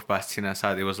कसरी Guff Guff Pass थिएन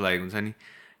साथ. It was like हुन्छ नि.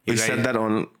 He said that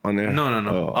on air? No.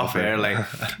 Oh, off air. Like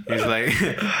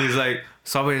he's like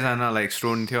सबैजना like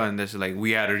stoned थियो and this like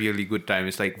we had a really good time.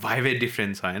 It's like vibe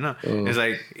difference, Hahn? It's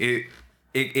like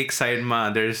एक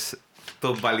साइडमा there's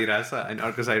top balirasa and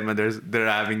अर्को साइडमा they're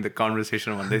having the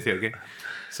conversation भन्दै थियो के.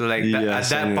 So like at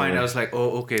that point I was like,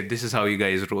 oh okay, this is how you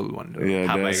guys roll one. Yeah,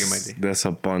 that's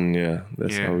a pun. Yeah,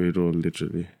 that's how we roll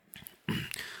literally.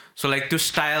 So like to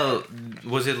style,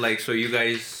 was it like so you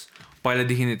guys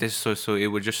पहिलादेखि नै त्यस्तो, so it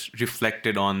was just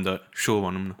reflected on the show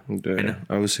भनौँ न?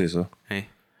 I would say so. Hey.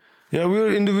 Yeah, we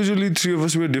were individually, three of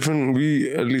us were different.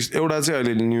 We at least एउटा चाहिँ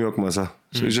अहिले New York मा छ.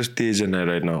 So it's just Tej and I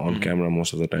right now on camera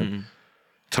most of the time.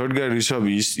 Third guy Rishabh,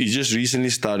 he just recently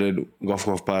started Guff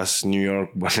Guff Pass New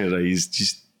York भनेर he's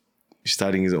just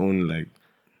starting his own like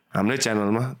हाम्रै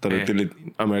च्यानलमा, तर त्यसले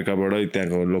अमेरिकाबाटै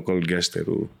त्यहाँको local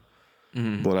गेस्टहरू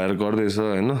बोलाएर गर्दैछ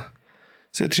हैन.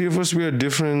 So three of us, we are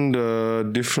different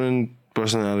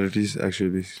personalities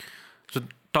actually. So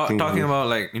talking about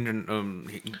like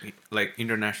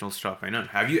international stuff, I know.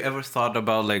 Have you ever thought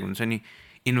about like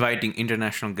inviting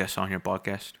international guests on your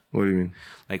podcast? What do you mean?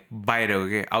 Like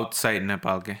बाहिर outside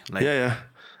Nepal के? Like yeah.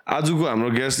 आजको हाम्रो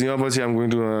guest यहाँ पछि I'm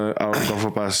going to our Guff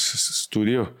Guff Pass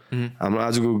studio. हाम्रो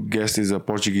आजको guest is a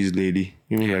Portuguese lady.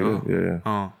 You mean like that? Yeah.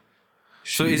 Oh.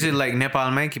 So is it like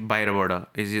Nepalमै कि बाहिरबाट?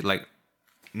 Is it like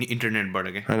इन्टरनेटबाट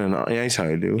के? I don't know. यही छ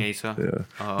अहिले हो. यही छ. Yeah.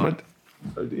 But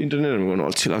इन्टरनेटमा गर्न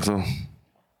अल्छी लाग्छ.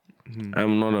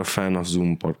 I'm not a fan of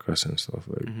Zoom podcasts and stuff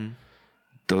like.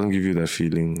 Doesn't give you that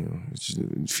feeling.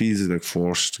 It feels like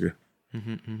forced.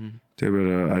 त्यही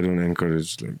भएर I don't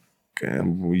encourage like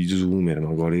we just Zoom हेर्न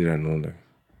गरिरहनु like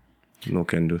no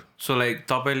can do. So like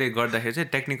तपाईले गर्दाखेरि चाहिँ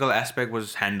technical aspect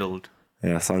was handled.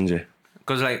 Yeah, Sanjay.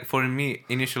 Because like for me,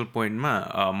 initial point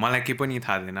मलाई के पनि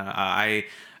थाहा थिएन.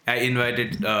 I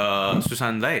invited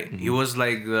Susan Lai. He was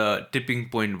like the tipping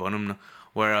point भनौँ न,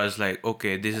 where I was like,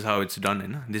 okay, this is how it's done,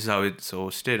 होइन, this is how it's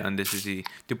hosted, and this is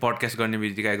the podcast गर्ने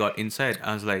बित्तिकै I got inside.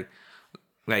 I was like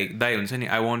दाइ हुन्छ नि,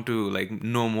 I want to like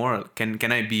know more.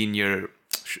 Can I be in your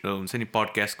हुन्छ नि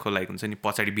podcast को like हुन्छ नि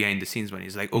पछाडि behind the scenes भने.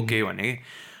 He's like okay भने के.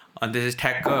 And this is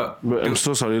ठ्याक्क. I'm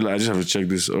so sorry, I just have to check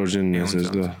this urgent message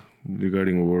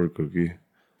regarding work. Okay.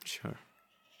 Sure.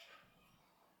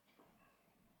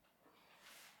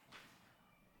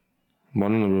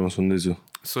 भन न ब्रो, सुन्दैछु.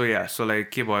 So yeah, so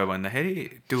like के भयो भन्दाखेरि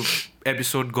त्यो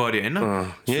एपिसोड गऱ्यो होइन.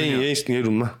 यही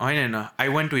रुममा होइन, I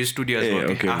went to his studio as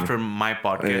well, okay, after my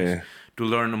podcast to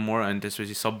learn more. And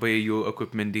त्यसपछि सबै यो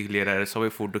इक्विपमेन्टदेखि लिएर आएर सबै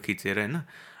फोटो खिचेर होइन.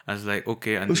 I was like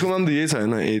okay. And उसको नाम त यही छ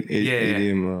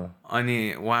होइन. अनि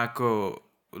उहाँको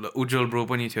उज्जवल ब्रो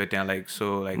पनि थियो त्यहाँ, like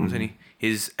so like हुन्छ नि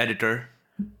his editor,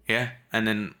 yeah, and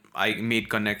then I made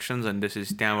connections, and this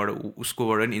is त्यहाँबाट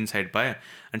उसकोबाट नि इन्साइट पायो.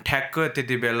 अनि ठ्याक्क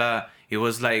त्यति बेला he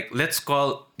was like, let's call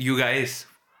you guys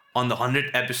on the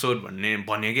 100th episode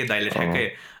भन्यो कि दाइले ठ्याक्कै.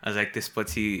 I was like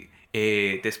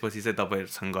त्यसपछि चाहिँ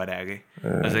तपाईँहरूसँग गरायो कि.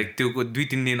 I was like त्यो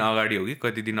 2-3 दिन अगाडि हो कि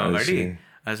कति दिन अगाडि.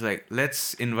 I was like,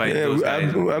 let's invite those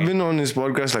guys. I've been on his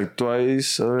podcast like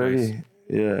twice already.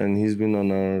 Yeah, and he's been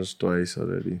on ours twice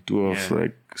already. Two of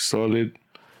like solid.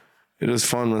 It was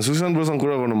fun, man. Susan bro सँग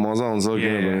कुरा गर्न मजा आउँछ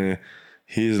किनभने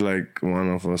he's like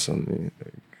one of us only.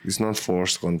 Like, it's not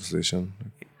forced conversation.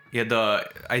 Yeah,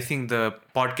 I think the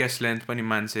podcast length pani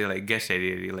मान्छे like guess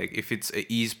हेरी like if it's a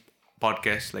ease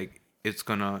podcast like it's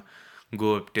gonna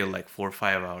go up till like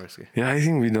 4-5 hours. Yeah, I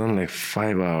think we done like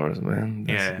 5 hours, man.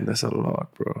 That's a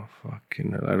lot, bro.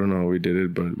 Fucking hell. I don't know how we did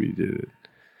it, but we did it.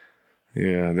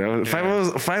 Yeah, that was 5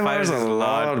 hours. 5 hours is a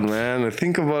lot, man.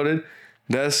 Think about it.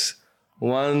 That's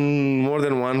more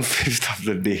than 1/5 of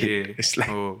the day. Yeah. It's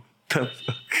like the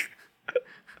fuck.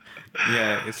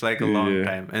 Yeah, it's like a long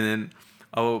time. And then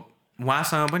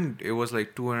उहाँसँग पनि it was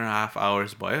like 2.5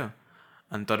 hours भयो.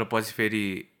 अनि तर पछि फेरि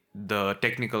the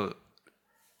technical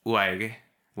आयो के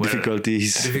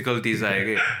difficulties आयो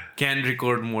के. Can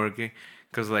record more के,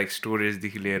 because like storage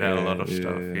देखि लिएर a lot of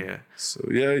stuff. Yeah. So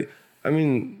yeah, I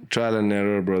mean trial and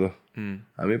error, brother.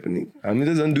 हामी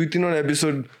त झन् 2-3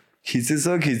 एपिसोड खिचेछ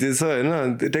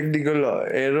होइन. त्यो टेक्निकल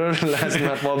एरर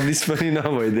लास्टमा पब्लिस पनि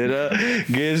नभइदिएर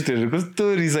गेस्टहरू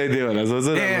कस्तो रिसाइदियो होला सोच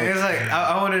न.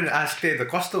 I wanted to ask the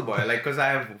कस्तो भयो like, because I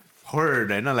have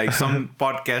heard होइन like some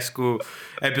podcast को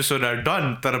episode are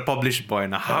done तर published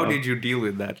भएन. How did you deal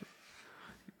with that?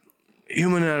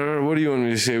 Human error, what do you want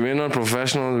me to say? We're not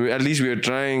professionals. At least we are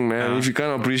trying, man. If you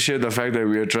can't appreciate the fact that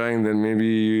we are trying, then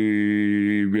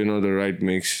maybe we're not the right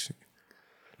mix.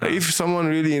 Like if someone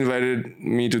really invited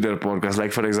me to their podcast,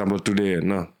 like for example today,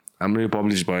 I'm really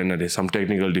published by some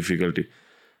technical difficulty,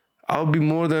 I'll be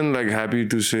more than like happy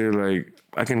to say like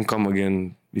I can come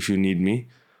again if you need me,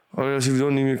 or else if you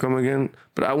don't need me, come again.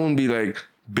 But I won't be like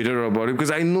bitter about it, because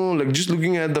I know like just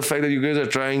looking at the fact that you guys are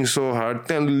trying so hard,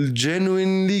 then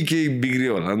genuinely ke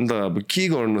bigriyo hola ni ta, ab ke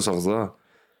garnu sakcha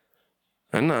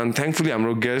Hahn. And thankfully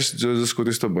हाम्रो guest जसको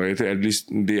त्यस्तो भयो थियो, at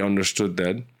least they understood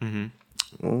that.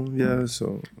 Oh yeah,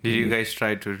 so did you guys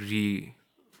try to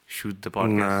re-shoot the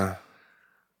podcast?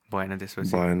 भएन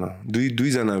त्यसपछि. भएन. दुई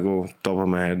जनाको top of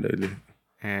my head अहिले.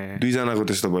 दुई जनाको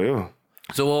त्यस्तो भयो.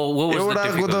 So what was the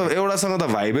difficulty? एउटासँग त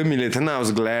भाइबै मिलेको थिएन. I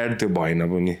was glad त्यो भएन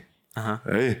पनि.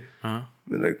 है.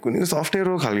 Like कुनै कस्तो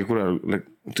अप्ठ्यारो खालको कुराहरु like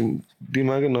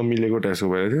दिमागै नमिलेको टाइपको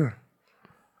भयो थियो.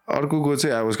 अर्कोको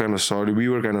चाहिँ I was kind of sorry. We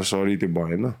were kind of sorry त्यो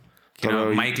भएन.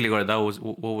 Mike ले गर्दा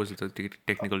what was the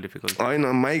technical difficulty? I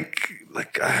know Mike,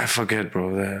 like I forget, bro.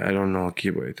 I don't know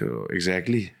के भयो त्यो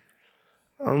exactly.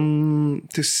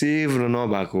 त्यो save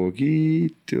नभएको हो कि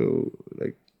त्यो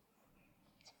like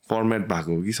format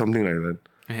भएको हो कि something like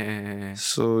that.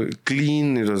 So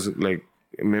clean, it was like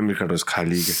memory card was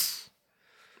खाली के.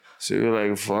 So we were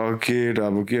like, fuck it.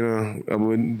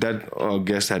 That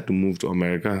guest had to move to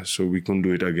America, so we couldn't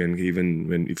do it again,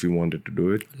 even if we wanted to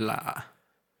do it.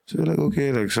 So we're like,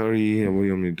 okay, like sorry, what do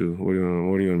you want me to do? What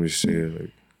do you want me to say? Like,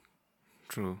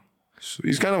 true. So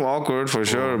it's kind of awkward for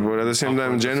sure, but at the same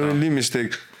time, genuinely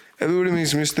mistake. Everybody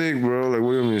makes mistake, bro. Like,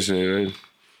 what do you want me to say, right?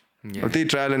 Yeah. They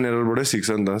trial and error, but सिक्छ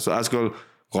नि त. So आजकल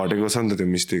घटेको छ नि त त्यो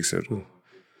मिस्टेक्सहरु.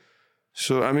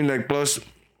 So I mean, like, plus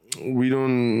we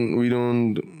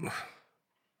don't.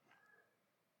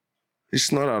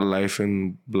 It's not our life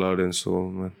and blood and soul,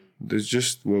 man. It's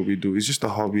just what we do. It's just a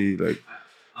hobby, like.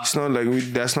 It's not like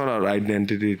that's not our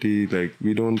identity. Like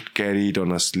we don't carry it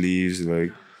on our sleeves.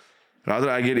 Like rather,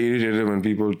 I get irritated when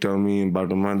people tell me about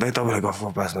the man. They talk like Guff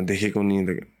Guff Pass, man.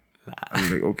 Like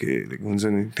I'm like, okay, like,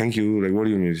 thank you. Like, what do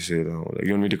you want me to say now? Like,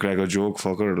 you want me to crack a joke,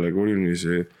 fucker? Like, what do you want me to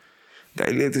say?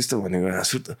 दाइले त्यस्तो भनेको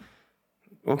हाँसु त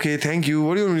okay, thank you.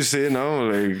 What do you want me to say now?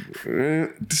 Like,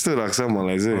 त्यस्तो लाग्छ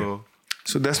मलाई चाहिँ.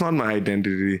 So that's not my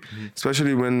identity.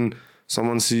 Especially when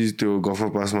someone sees the Guff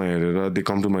Guff Pass my head, they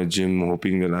come to my gym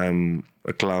hoping that I'm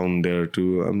a clown there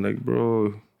too. I'm like,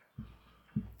 bro,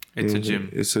 it's a gym.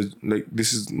 It's a like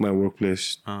this is my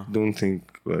workplace. Don't think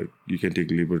like you can take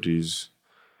liberties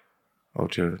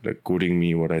out here, like quoting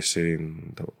me what I say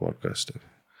in the podcast.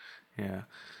 Yeah,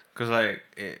 because like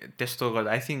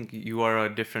I think you are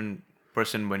a different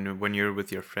person when you're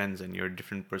with your friends, and you're a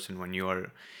different person when you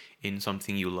are in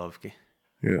something you love. Okay?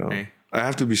 Yeah, right? I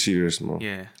have to be serious more.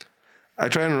 Yeah, I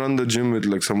try and run the gym with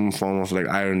like some form of like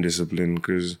iron discipline,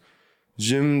 because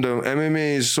the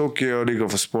MMA is so chaotic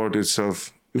of a sport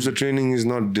itself. If the training is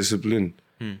not disciplined,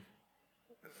 then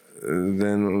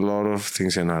a lot of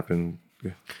things can happen.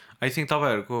 Yeah. I think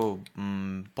तपाईँहरुको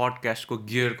podcast को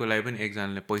gear को लागि पनि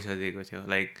एकजनाले पैसा दिएको थियो,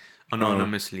 like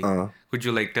anonymously. Could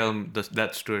you like tell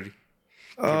that story?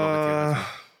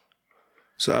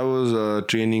 So I was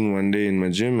training one day in my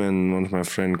gym, and one of my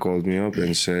friend called me up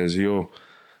and says, "Yo,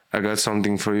 I got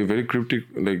something for you." Very cryptic,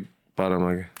 like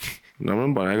paramage.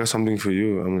 I got something for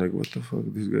you. I'm like, what the fuck?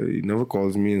 This guy, he never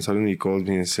calls me, and suddenly he calls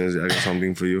me and says, I got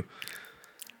something for you.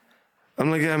 I'm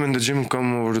like, yeah, I'm in the gym.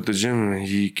 Come over to the gym.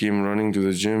 He came running to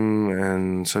the gym,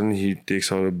 and suddenly he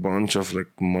takes out a bunch of like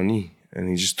money, and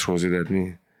he just throws it at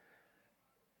me.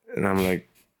 And I'm like,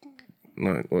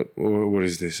 no, what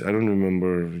is this? I don't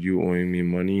remember you owing me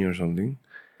money or something.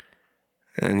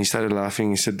 And he started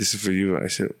laughing. He said, this is for you. I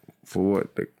said, for what?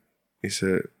 Like, he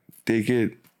said, take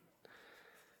it.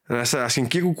 And I started asking,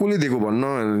 के को कोले दिएको भन्न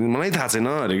मलाई थाहा छैन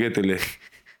अरे के त्यसले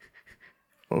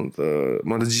अन्त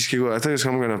म त जिस्केको I thought it was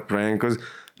some kind of prank, because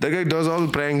that guy does all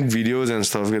prank videos and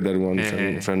stuff. That one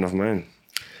friend of mine.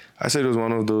 I said it was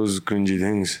one of those cringy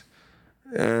things,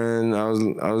 and I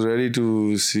was ready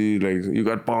to see like you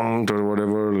got punked or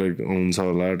whatever, like हुन्छ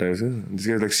होला type. This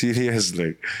guy's like serious,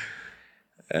 like.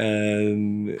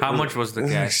 And how much was the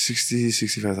cash?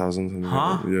 65,000.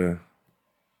 Huh? Yeah.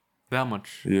 That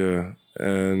much? Yeah.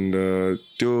 And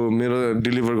त्यो मेरो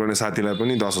deliver गर्ने साथीलाई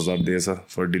पनि 10,000 दिएछ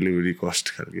for delivery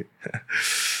cost खालके.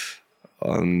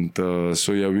 And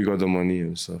so yeah, we got the money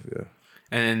and stuff. Yeah.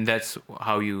 And that's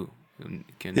how you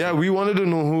can. Yeah, we wanted to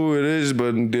know who it is,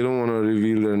 but they don't want to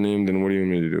reveal their name. Then what do you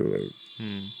want me to do? Like,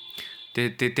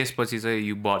 त्यसपछि चाहिँ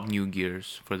you bought new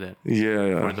gears for that.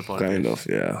 Yeah, for the podcast. Kind of.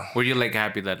 Yeah. Were you like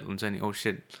happy that oh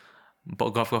shit,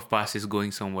 Guff Guff Pass is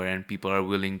going somewhere and people are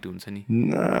willing to?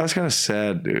 Nah, I was kind of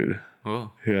sad, dude.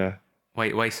 Oh. Yeah.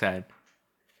 Why sad?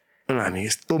 I mean,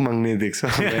 यस्तो माग्ने देख्छ.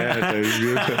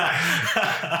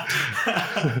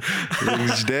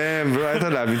 Damn, bro, I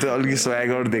thought हामी त अलिकति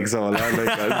swagger देख्छ होला.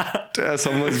 Like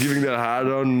someone's giving their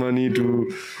hard-earned money to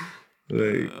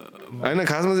like. होइन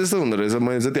खासमा त्यस्तो हुँदो रहेछ.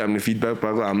 मैले जति हामीले फिडब्याक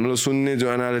पाएको, हाम्रो सुन्ने जो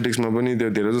एनालिटिक्समा पनि त्यो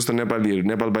धेरै जस्तो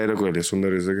नेपाल बाहिरकोहरूले सुन्दो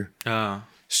रहेछ क्या.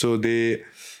 So they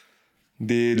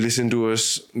listen to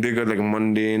us. They got like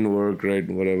mundane work, right?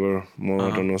 Whatever,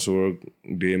 monotonous work.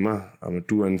 Day ma, I'm a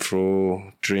to and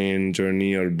fro train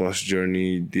journey or bus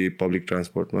journey. The public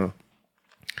transport ma.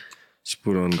 Just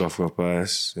put on Guff Guff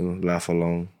Pass, laugh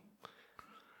along.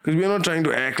 Because we're not trying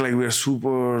to act like we're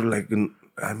super like.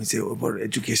 हामी चाहिँ about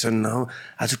education now.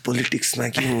 आज politics मा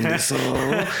के हुँदैछ,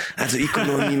 आज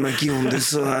economy मा के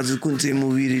हुँदैछ, आज कुन चाहिँ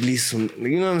movie release हुँदैछ.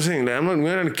 You know what I'm saying? Like, we're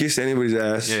not gonna kiss anybody's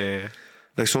ass. Yeah.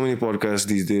 Like so many podcasts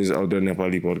these days out there,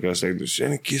 Nepali podcasts, like this,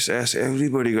 and kiss ass,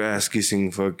 everybody got ass kissing,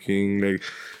 fucking, like,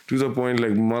 to the point,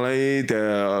 like, मलाई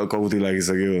त्यहाँ कौती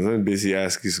लागिसक्यो हुन्छ बेसी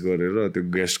ass kiss गरेर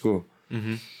त्यो guest को.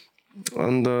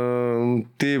 And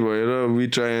त्यही भएर we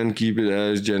try and keep it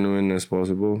as genuine as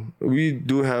possible. We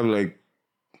do have like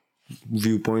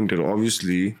viewpoint,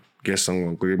 obviously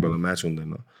guestसँग कोही बेला match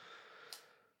हुँदैन.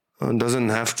 Doesn't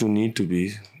have to need to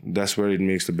be. That's where it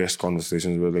makes the best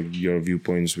conversations, where like your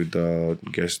viewpoints with the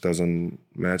guest doesn't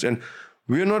match. And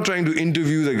we're not trying to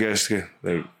interview the guest.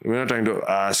 Like we're not trying to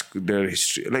ask their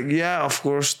history. Like yeah, of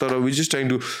course, we're just trying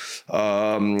to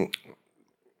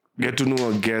get to know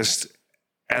a guest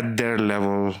at their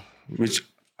level, which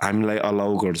I'm like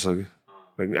allow garcha.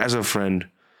 Like as a friend,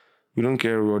 we don't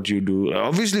care what you do.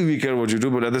 Obviously, we care what you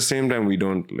do, but at the same time, we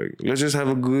don't. Like let's just have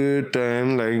a good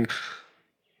time. Like.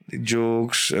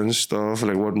 Jokes and stuff,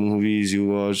 like what movies you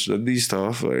watch, these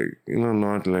stuff, like,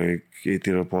 not like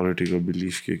केतिर political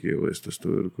belief के हो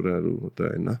यस्तो कुराहरू होता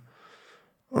हैन.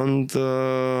 अन्त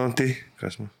त्यही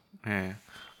खासमा.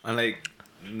 And like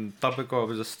तपाईँको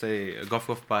अब जस्तै Guff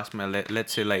Guff Pass मा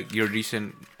let's say like your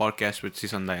recent podcast with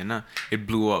Sisan da Hahn, it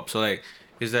blew up. So like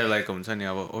is there like हुन्छ नि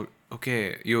अब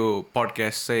okay, your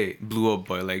podcast say blew up,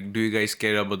 but like, do you guys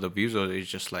care about the views, or it's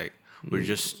just like we're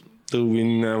just? So we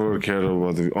never care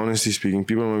about the. Honestly speaking,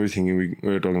 people might be thinking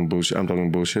we're talking bullshit. I'm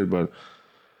talking bullshit, but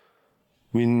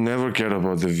we never care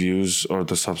about the views or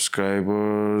the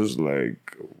subscribers.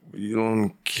 Like, you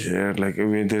don't care. Like, I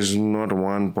mean, there's not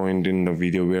one point in the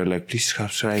video where like, please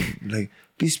subscribe, like,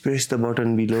 please press the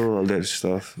button below, all that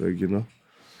stuff. Like, you know,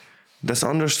 that's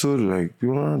understood. Like,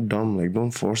 people are not dumb. Like,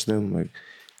 don't force them. Like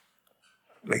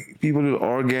people will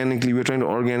organically. We're trying to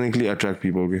organically attract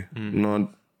people. Okay,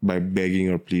 not by begging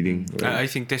or pleading. Right? I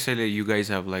think त्यसैले you guys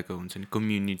have like a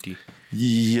community.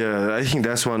 Yeah, I think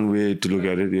that's one way to look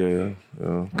at it. Yeah.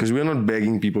 Because we're not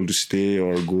begging people to stay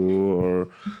or go, or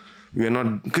we're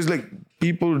not. Because like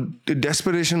people, the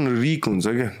desperation recons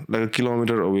again, like a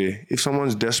kilometer away. If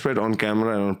someone's desperate on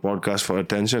camera and on podcast for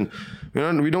attention, we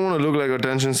don't want to look like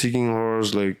attention-seeking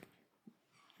horrors. Like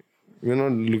we're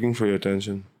not looking for your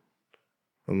attention.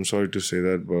 I'm sorry to say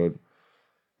that, but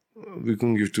we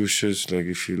couldn't give two shits. Like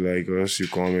if you like us, you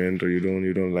comment, or you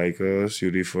don't like us, you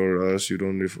refer us, you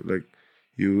don't refer, like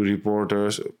you report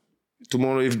us.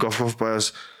 Tomorrow if Guff Guff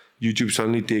Pass YouTube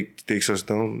suddenly takes us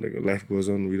down, like life goes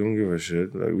on, we don't give a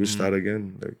shit. Like we start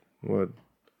again. Like what?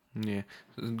 Yeah.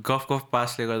 Guff Guff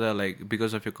Pass like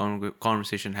because of your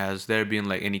conversation, has there been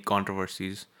like any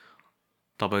controversies?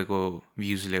 तपाईको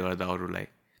views ले गर्दा अरूलाई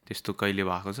त्यस्तो कहिले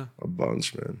भएको छ? A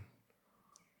bunch, man.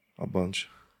 A bunch.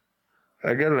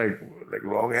 I get like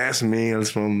long ass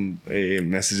mails from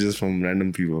messages from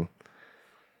random people.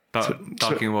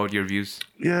 Talking about your views.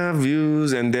 Yeah,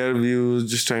 views and their views,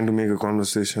 just trying to make a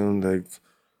conversation. Like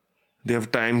they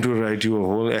have time to write you a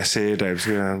whole essay types,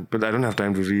 yeah. But I don't have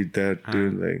time to read that,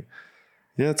 dude. Like,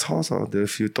 yeah, it's awesome. There are a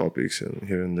few topics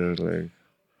here and there, like.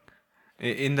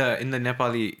 In the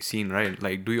Nepali scene, right?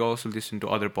 Like, do you also listen to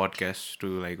other podcasts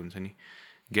to like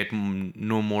get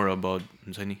know more about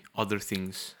other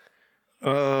things?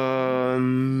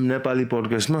 Nepali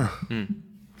podcast ma.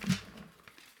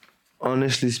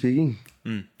 Honestly speaking,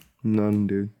 none,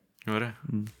 dude. Right.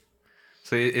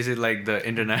 So is it like the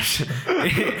international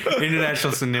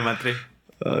international सुन्ने मात्रै?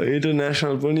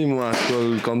 International पनि म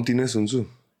आजकल कम्ती नै सुन्छु.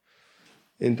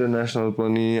 International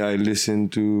पनि I listen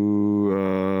to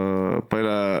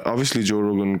पहिला obviously Joe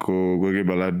Rogan को कोही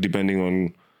बेला depending on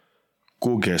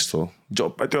को गेस्ट हो. जब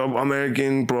त्यो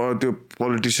अमेरिकन त्यो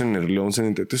पोलिटिसियनहरू ल्याउँछ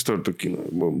नि त्यस्तोहरू त किन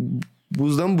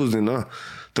बुझ्दा पनि बुझ्दैन.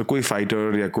 त कोही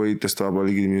फाइटर या कोही त्यस्तो अब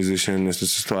अलिकति म्युजिसियन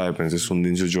यस्तो आयो भने चाहिँ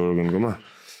सुनिदिन्छु जो रोगनकोमा.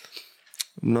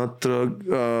 नत्र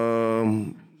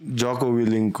जको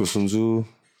विलिङको सुन्छु,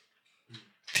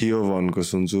 थियो वनको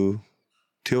सुन्छु.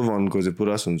 थियो वनको चाहिँ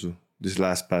पुरा सुन्छु. दिस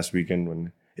पास्ट विकेन्ड भन्ने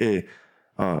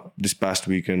दिस पास्ट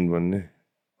विकेन्ड भन्ने.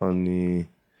 अनि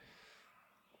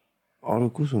अरू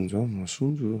को सुन्छ म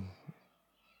सुन्छु.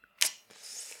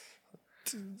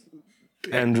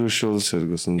 Andrew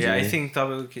Schultzहरूको सुन्छ. Yeah, I think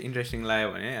तपाईँको interesting लाग्यो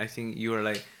भने I think you are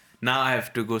like now I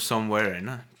have to go somewhere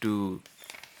Hahn to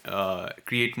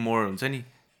create more हुन्छ नि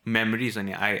memories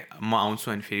अनि म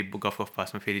आउँछु अनि फेरि Guff Guff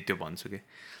Pass मा फेरि त्यो भन्छु के.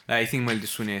 I think मैले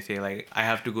सुनेको थिएँ like I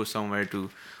have to go somewhere to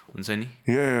हुन्छ नि.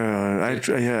 I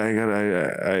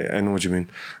know what you mean.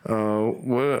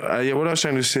 What I was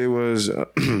trying to say was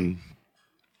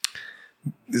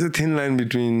there's a thin line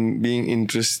between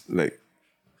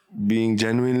being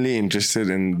genuinely interested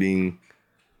and being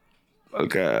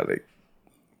like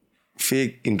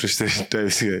fake interested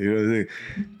types. You know what I'm saying?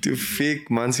 To fake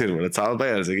मान्छेहरुबाट चाल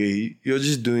पाइहाल्छ कि you're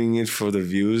just doing it for the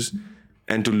views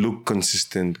and to look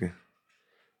consistent.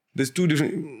 There's two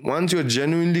different. Once you're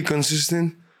genuinely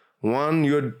consistent, one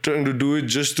you're trying to do it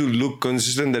just to look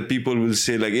consistent that people will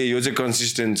say like, hey, you're just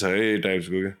consistent, hey types.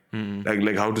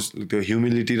 Like how to the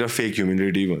humility or fake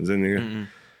humility ones.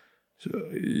 So,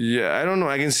 yeah, I don't know.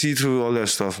 I can see through all that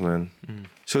stuff, man.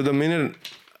 So the minute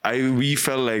we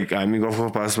felt like I mean, Guff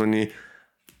Guff Pass money,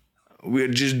 we're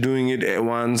just doing it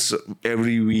once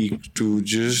every week to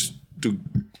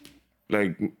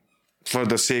like for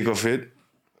the sake of it.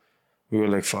 We were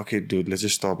like, fuck it, dude. Let's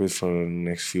just stop it for the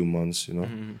next few months, you know.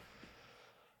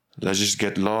 Let's just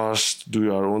get lost,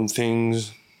 do our own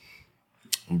things,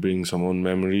 bring some own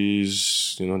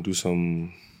memories, you know, do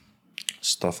some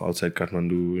stuff outside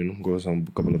Kathmandu, you know, go some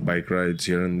couple of bike rides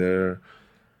here and there,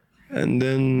 and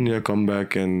then come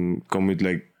back and come with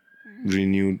like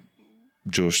renewed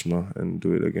Joshma and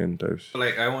do it again types.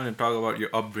 Like I want to talk about your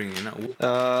upbringing. You know?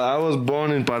 I was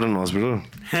born in Patan Hospital.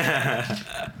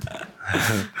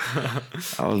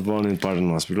 I was born in Patan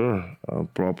Hospital.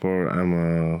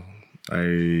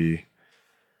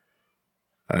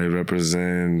 I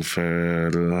represent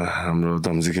हाम्रो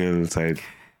Damzikel side.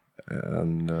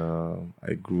 And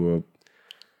I grew up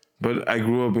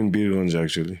in Birganj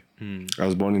actually. I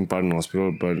was born in Pardon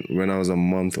Hospital, but when I was a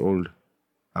month old,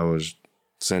 I was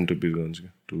sent to Birganj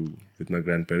with my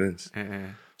grandparents.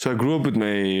 So I grew up with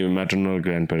my maternal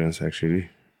grandparents actually.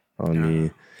 अनि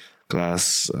class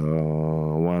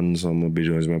 1 सम्म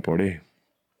बिरगन्जमा पढेँ.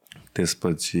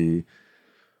 त्यसपछि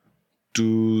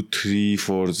 2, 3,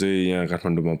 4 चाहिँ यहाँ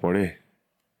काठमाडौँमा पढेँ.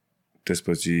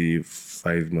 त्यसपछि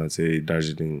 5 मा चाहिँ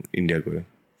दार्जिलिङ इन्डिया गएँ.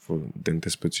 देन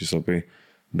त्यसपछि सबै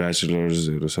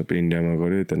ब्याचलर्सहरू सबै इन्डियामा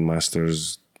गरेँ. देन मास्टर्स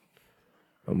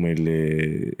मैले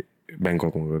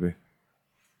ब्याङ्ककमा गरेँ.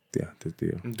 त्यहाँ त्यति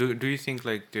हो. Do you think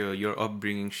like your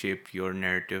upbringing shaped your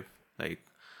narrative, like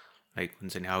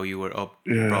how you were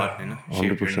brought, you know,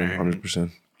 shaped your narrative?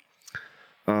 100%.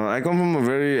 I come from a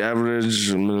very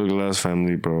average middle class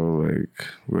family, bro. Like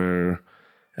where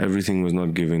everything was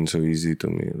not given so easy to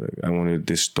me. Like I wanted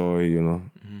this toy, you know.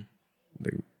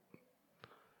 Like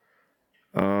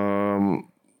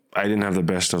I didn't have the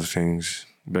best of things,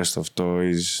 best of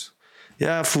toys.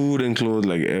 Yeah, food and clothes.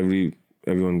 Like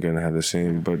everyone can have the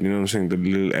same, but you know what I'm saying. The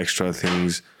little extra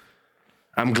things.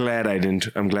 I'm glad I didn't.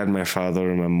 I'm glad my father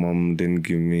and my mom didn't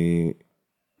give me.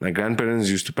 My grandparents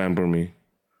used to pamper me,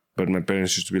 but my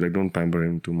parents used to be like, "Don't pamper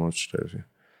him too much."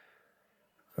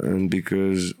 And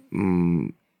because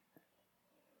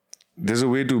there's a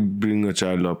way to bring a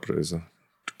child up, to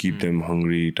keep them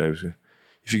hungry, types.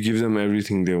 If you give them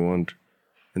everything they want,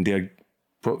 and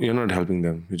you're not helping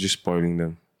them. You're just spoiling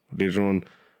them. Later on,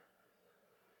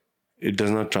 it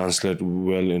does not translate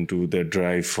well into their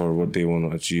drive for what they want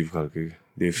to achieve.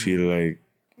 They feel like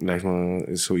life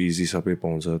is so easy,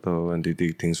 and they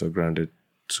take things for granted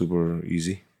super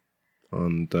easy.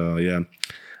 And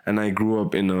and I grew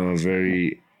up in a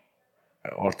very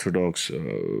orthodox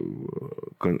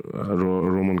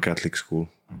Roman Catholic school.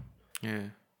 Yeah.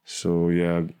 So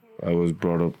yeah, I was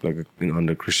brought up like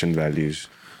under Christian values.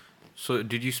 So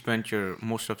did you spend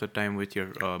most of the time with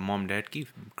your mom, dad,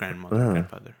 grandmother,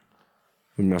 grandfather?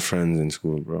 With my friends in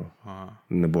school, bro.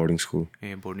 In the boarding school.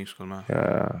 Yeah, boarding school ma.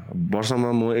 Yeah.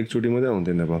 वर्षमा म एकचोटि मात्रै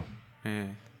आउँथेँ नेपाल.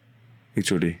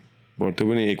 एकचोटि. But त्यो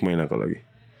पनि 1 महिनाको लागि.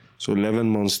 So 11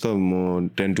 months त म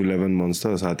 10 to 11 months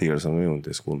त साथीहरुसँगै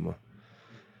हुन्थेँ स्कुलमा.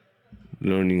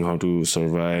 Learning how to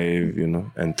survive, you know,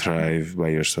 and thrive by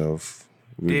yourself.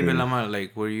 त्यही बेलामा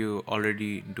like were you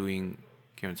already doing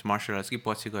martial arts कि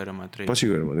पछि गएर मात्रै? पछि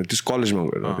गएर मात्रै. त्यस कलेजमा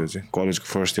गएर त्यो चाहिँ कलेजको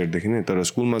फर्स्ट इयर देखि नै. तर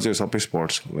स्कुलमा चाहिँ सबै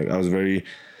sports. Like I was very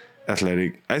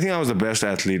athletic. I think I was the best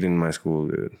athlete in my school,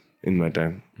 dude, in my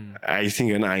time. I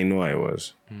think and I know I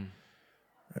was.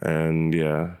 And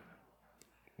yeah,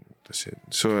 that's it.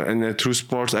 So and through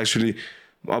sports actually,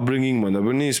 upbringing भन्दा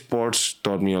पनि sports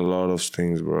taught me a lot of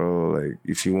things, bro.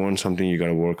 Like if you want something, you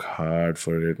gotta work hard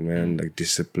for it, man. Like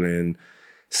discipline,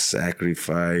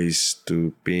 sacrifice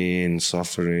to pain,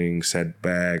 suffering,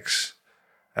 setbacks,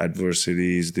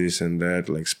 adversities, this and that.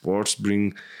 Like sports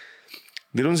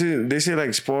they say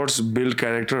like sports build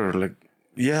character. Like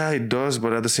yeah, it does,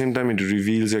 but at the same time it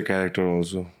reveals your character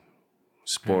also.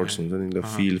 Sports in the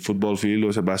field, football field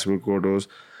or basketball court or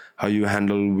how you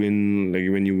handle win, like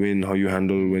when you win, how you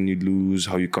handle when you lose,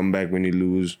 how you come back when you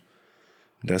lose.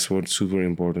 That's what's super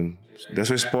important. That's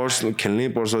why sports खेल्नै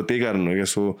पर्छ. त्यही कारण हो क्या.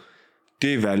 सो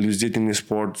त्यही values चाहिँ तिमीले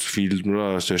sports field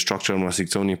र स्ट्रक्चरमा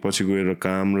सिक्छौ नि, पछि गएर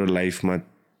काम र लाइफमा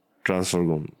ट्रान्सफर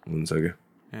हुन्छ क्या.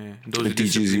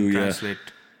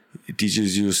 It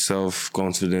teaches you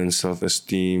self-confidence,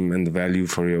 self-esteem, and the value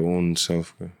for your own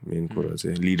self. Main कुरा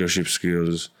चाहिँ leadership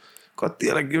skills.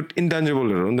 कति like यो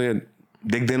intangible-हरु हो नि त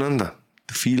देख्दैन नि त.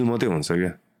 त्यो फिल मात्रै हुन्छ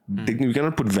क्या. You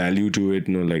cannot put value to it,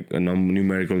 no, like a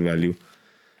numerical value.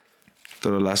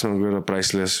 तर लास्टमा गएर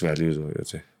priceless values हो यो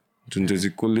चाहिँ. जुन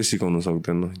चाहिँ कसले सिकाउन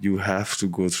सक्दैन. You have to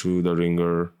go through the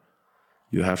ringer.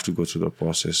 You have to go through the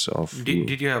process of.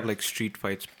 Did you have like street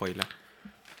fights पहिला?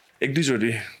 एक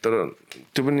दुईचोटि. तर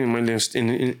त्यो पनि मैले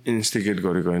इन्स्टिगेट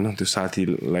गरेको होइन. त्यो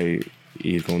साथीलाई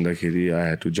हिर्काउँदाखेरि I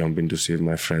had to jump in to save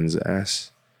my friend's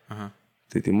ass.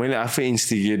 त्यति मैले आफै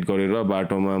इन्स्टिगेट गरेर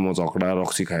बाटोमा म झगडा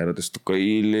रक्सी खाएर त्यस्तो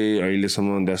कहिले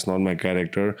अहिलेसम्म that's not my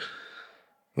character.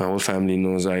 My whole family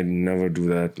knows I never do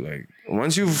that. Like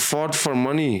once you fought for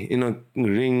money in a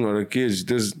ring or a cage,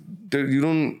 you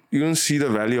don't see the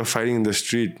value of fighting in the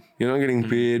street. You're not getting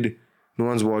paid. No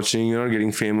one's watching. You're not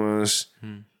getting famous.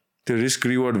 The risk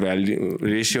reward value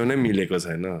ratio नै मिलेको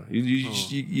छैन.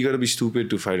 You gotta be stupid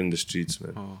to fight in the streets,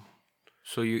 man.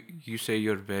 So you say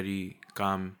you're very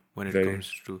calm when it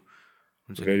comes to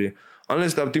very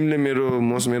unless अब तिमीले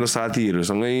मेरो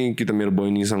साथीहरुसँगै कि त मेरो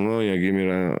बहिनीसँग या कि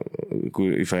मेरो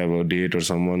if I have a date or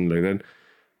someone like that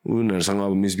उनीहरुसँग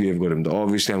अब misbehave गर्यो भने त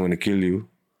obviously I'm going to kill you.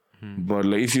 But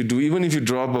like even if you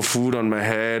drop a food on my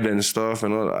head and stuff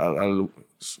and all, I'll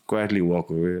quietly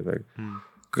walk away. Like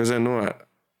because I know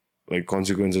like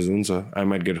consequences huncha. I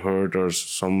might get hurt or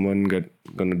someone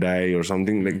gonna die or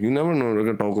something. Like you never know.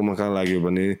 Like टाउकोमा कहाँ लाग्यो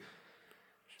भने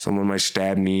someone might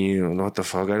stab me. What the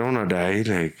fuck? I don't wanna die.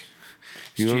 Like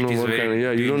you don't know what kind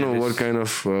of you don't know what kind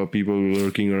of people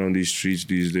lurking around these streets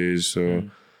these days. So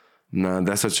nah,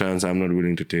 that's a chance I'm not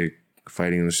willing to take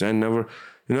fighting in the street.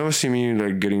 You never see me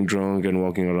like getting drunk and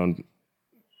walking around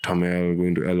Tamil,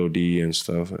 going to LOD and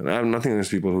stuff. And I have nothing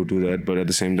against people who do that, but at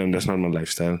the same time, that's not my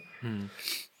lifestyle.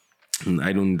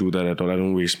 I don't do that at all. I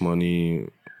don't waste money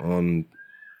on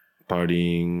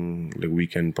partying, like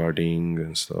weekend partying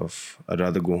and stuff. I'd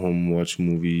rather go home, watch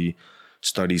movie,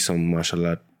 study some martial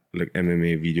art, like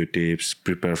MMA videotapes,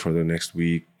 prepare for the next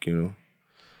week, you know.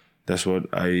 That's what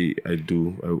I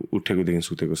do. I utheko dekhi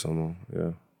suteko samma.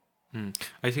 Yeah.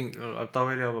 I think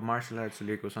martial arts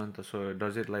so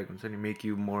does it like make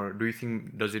you more, do you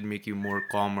think does it make you more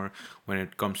calmer when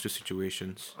it comes to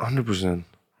situations? 100%.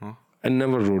 Huh? I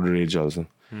never road rage also.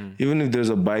 Even if there's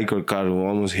a bike or car who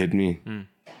almost hit me,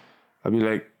 I'll be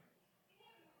like,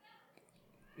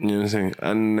 you know what I'm saying?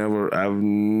 I've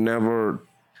never,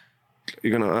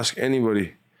 you're gonna ask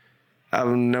anybody, I've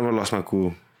never lost my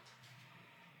cool.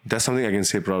 That's something I can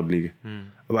say proudly.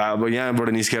 अब यहाँबाट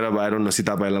निस्केर अब I don't know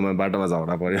Sita पाइलामा बाटोमा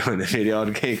झगडा पर्यो भने फेरि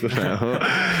अर्कै कुरा हो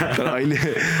तर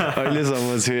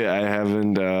अहिलेसम्म चाहिँ I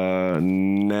haven't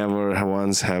never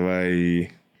once have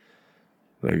I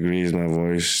like raised my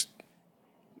voice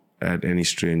at any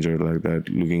stranger like that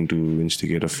looking to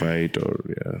instigate a fight or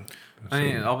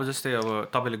अनि अब जस्तै अब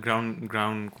तपाईले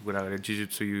ग्राउन्डको कुरा गरे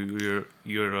jiu-jitsu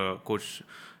you're a coach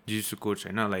jiu-jitsu coach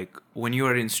हैन like when you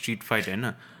are in street fight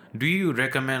हैन do you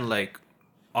recommend like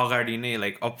अगाडि नै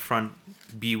like up front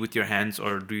be with your hands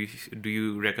or do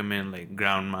you recommend like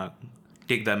ground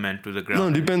take that man to the ground? No,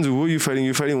 it depends who you're fighting.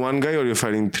 You're fighting one guy or you're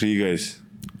fighting three guys?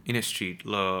 In a street.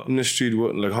 In a street,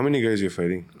 what, like how many guys you're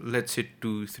fighting? Let's say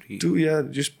 2, 3. 2, yeah,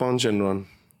 just punch and run.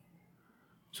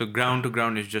 So ground to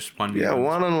ground is just one. Yeah,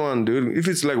 one-on-one, dude. If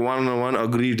it's like one-on-one,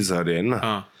 agreed,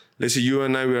 let's say you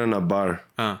and I were in a bar.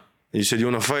 And you said you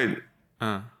want to fight.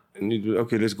 And you,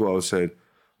 okay, let's go outside.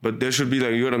 But there should be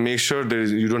like, you got to make sure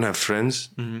you don't have friends.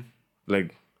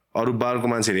 Like, aru bar ko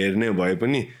manche herne bhaye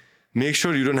pani, make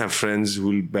sure you don't have friends who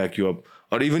will back you up.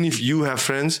 Or even if you have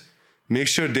friends, make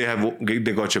sure they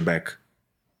got your back.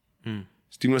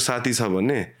 Timro sathi cha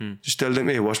bhane, just tell them,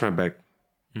 hey, watch my back.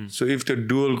 So if the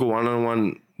duel go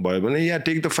one-on-one bhaye pani, yeah,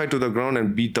 take the fight to the ground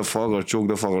and beat the fuck or choke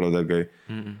the fuck out of that guy.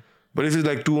 But if it's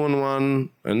like 2-on-1,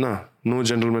 and no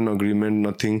gentleman agreement,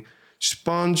 nothing. Just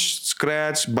punch,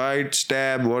 scratch, bite,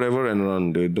 stab, whatever, and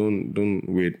run, dude. Don't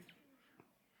wait.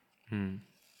 So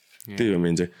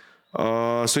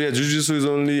yeah, Jiu-Jitsu is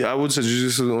only, I would say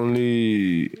Jiu-Jitsu is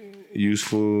only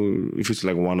useful if it's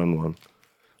like one-on-one.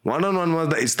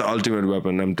 One-on-one, it's the ultimate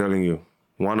weapon, I'm telling you.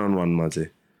 One-on-one,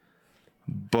 mache.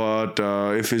 But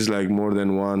if it's like more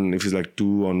than one, if it's like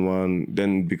 2-on-1,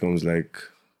 then it becomes like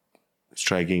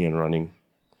striking and running.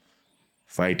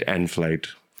 Fight and flight.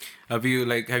 Have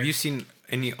you seen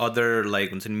any other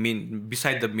like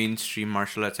beside the mainstream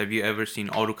martial arts? Have you ever seen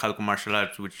aru khalko martial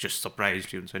arts which just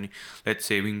surprised you? Let's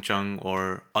say Wing Chun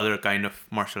or other kind of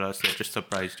martial arts that just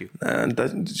surprised you. And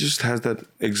that just has that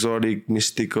exotic,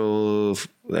 mystical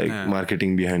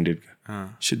marketing behind it.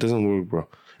 Shit doesn't work, bro.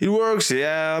 It works,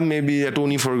 yeah. Maybe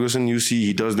Tony Ferguson, you see,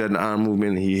 he does that arm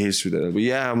movement, he hits with that. But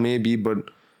yeah, maybe, but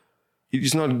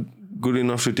it's not good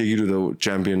enough to take you to the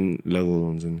champion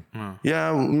level.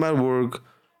 Yeah, it might work.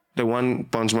 The one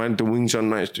punch might, the Wing Chun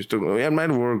might, yeah, it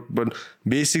might work. But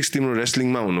basics, timro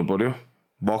wrestling ma hunu paryo.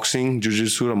 Boxing,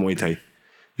 Jiu-Jitsu ra Muay Thai.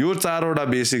 Yo चारवटा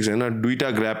basics हैन,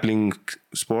 दुईटा grappling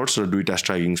sports र दुईटा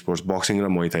striking sports, boxing र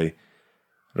Muay Thai.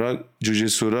 र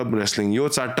Jiu-Jitsu र wrestling. यो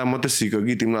चारटा मात्रै सिक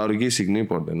कि तिमीलाई अरु केही सिक्नै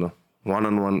पर्दैन.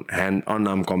 One-on-one hand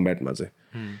unarmed combat मा चाहिँ.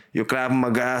 यो क्राब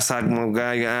मगा, साग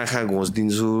मगा, यो आँखा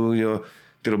घोच्दिन्छु, यो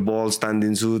तेरो बल्स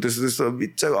तान्दिन्छु, त्यस्तो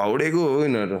बिच्चा हाउडेको हो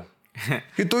यिनीहरु.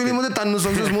 कि तैँले मात्रै तान्नु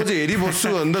सक्छस्, म चाहिँ हेरिबस्छु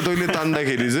भन्दा तैँले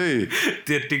तान्दाखेरि चाहिँ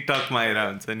त्यो टिकटकमा आएर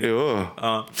हुन्छ नि. ए हो.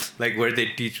 Like where they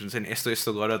teach हुन्छ नि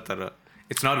यस्तो गर तर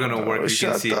it's not gonna work, you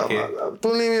can see it.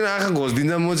 तैँले मेरो आँखा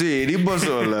घोच्दिन्छ, म चाहिँ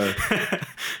हेरिबस्छु होला.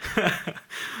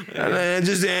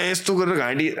 Just यस्तो गरेर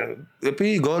घाँटी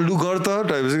लु गर त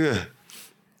टाइप्स क्या.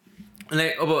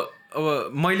 Like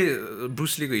अब मैले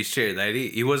ब्रुस लीको हिस्ट्री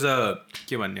हेर्दाखेरि he was a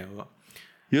के भन्ने अब,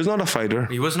 he was not a fighter.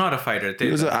 He was not a fighter.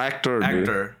 He was an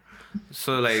actor.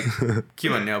 So like के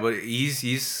भन्ने अब,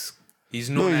 he's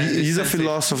known as, he's a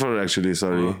philosopher actually.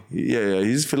 Sorry. Yeah.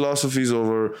 His philosophy is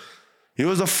over. He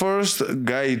was the first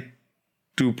guy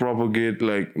to propagate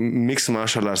like mixed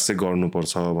martial arts चाहिँ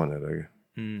गर्नुपर्छ भनेर के.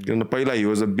 किनभने पहिला he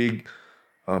was a big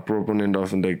a proponent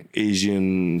of like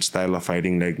Asian style of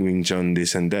fighting, like Wing Chun,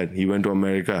 this and that. He went to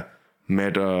America,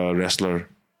 met a wrestler,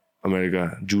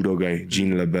 judo guy,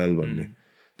 Jean LaBelle.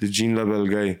 This Jean LaBelle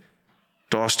guy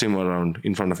tossed him around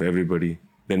in front of everybody,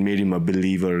 then made him a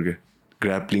believer.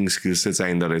 Grappling skills sets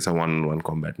in the one-on-one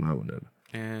combat now.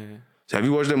 Yeah. So have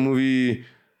you watched the movie?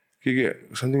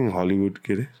 Something in Hollywood,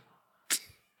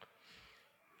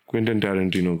 Quentin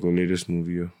Tarantino's latest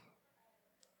movie.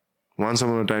 Once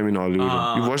Upon a Time in Hollywood.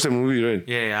 You watched the movie, right?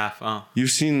 Yeah. You've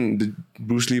seen the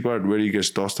Bruce Lee part where he gets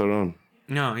tossed around.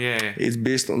 No, yeah.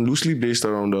 It's loosely based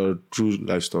around a true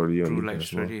life story. True life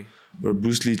story. Where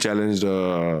Bruce Lee challenged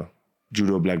a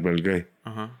judo black belt guy.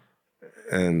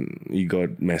 And he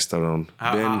got messed around.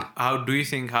 How do you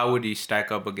think, how would he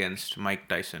stack up against Mike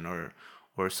Tyson or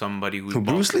somebody who's...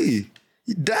 Bruce Lee?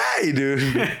 He died,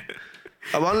 dude.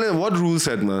 What rule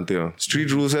set, man?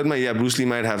 Street rule set, man. Yeah, Bruce Lee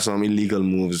might have some illegal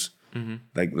moves.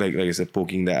 Like I said,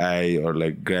 poking the eye or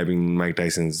like grabbing Mike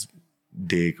Tyson's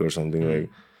dick or something like.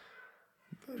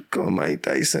 Come on, Mike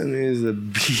Tyson is a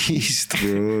beast,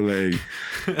 bro. Like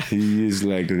he is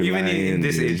like the even lion, in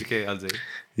this dude. age, okay, I'll say.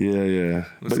 Yeah.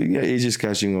 But yeah, age is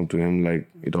catching up to him like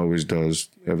it always does.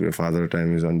 Every father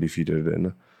time is undefeated,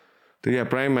 and. So yeah,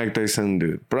 prime Mike Tyson,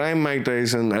 dude. Prime Mike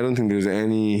Tyson. I don't think there's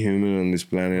any human on this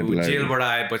planet like. Jail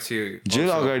bada aayeपछि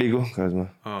Jail agadiko, Kazma.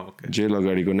 Oh, okay. Jail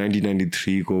agadiko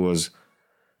 1993 ko was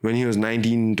when he was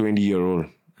 19, 20-year-old.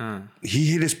 He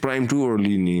hit his prime too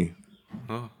early, ni.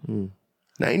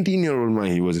 19-year-old man,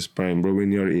 he was his prime, bro.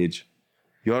 When your age.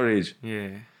 Yeah.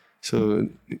 So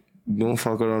don't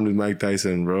fuck around with Mike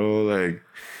Tyson, bro. Like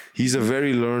he's a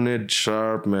very learned,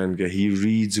 sharp man. He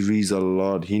reads a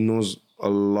lot. He knows a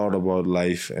lot about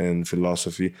life and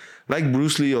philosophy. Like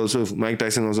Bruce Lee also, Mike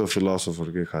Tyson also a philosopher.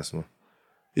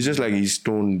 It's just like he's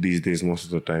stoned these days most of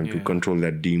the time to control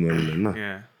that demon.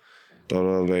 Yeah.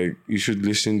 So like you should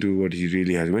listen to what he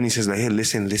really has. When he says like, hey,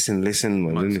 listen.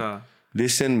 Man.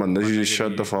 Listen, man. You just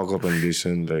shut the fuck up and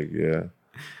listen. Like, yeah.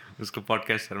 Usko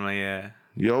podcast yeah.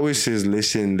 He always says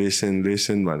listen.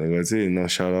 Now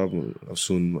shut up.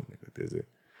 Soon.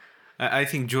 I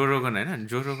think Joe Rogan,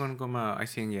 Joe Rogan I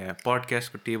think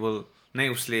podcast ko table नै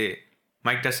उसले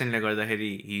Mike Tyson le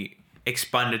गर्दाखेरि he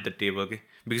expanded the table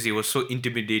because he was so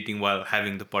intimidating while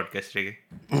having the podcast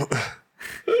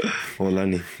होला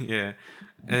नि. Yeah.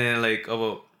 And like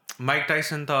Mike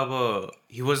Tyson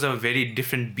he was a very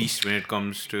different beast when it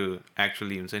comes to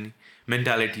actually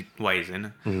mentality wise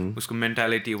usko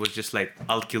mentality was just like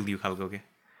I'll kill you khalko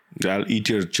I'll eat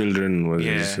your children was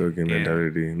his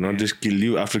mentality. Not just kill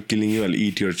you. After killing you, I'll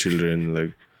eat your children.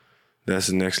 Like, that's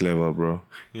the next level, bro.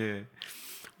 Yeah.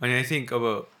 And I think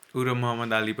Ura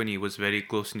Muhammad Ali pani was very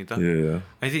close nita. Yeah.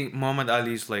 I think Muhammad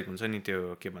Ali is like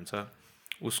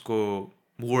usko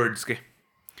words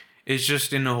it's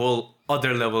just in a whole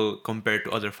other level compared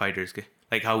to other fighters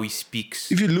like how he speaks.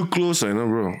 If you look closer, I know,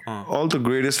 bro. All the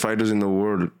greatest fighters in the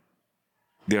world,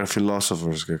 they are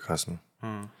philosophers, Khasma.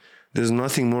 There's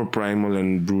nothing more primal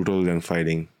and brutal than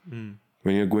fighting.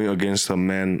 When you're going against a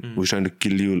man who's trying to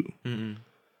kill you,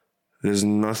 there's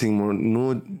nothing more.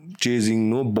 No chasing,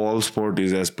 no ball sport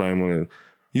is as primal.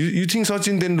 You think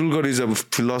Sachin Tendulkar is a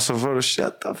philosopher?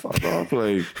 Shut the fuck up.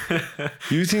 Like,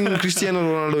 you think Cristiano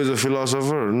Ronaldo is a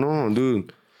philosopher? No,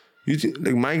 dude. You think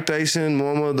like Mike Tyson,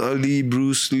 Muhammad Ali,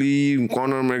 Bruce Lee,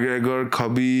 Conor McGregor,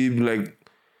 Khabib, like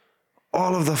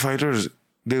all of the fighters,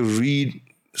 they read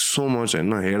so much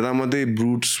and हेर्दा मात्रै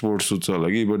brute sports सुत्छ होला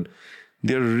कि but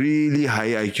they're really high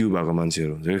IQ भएको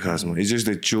मान्छेहरू हुन्छ खासमा. It's just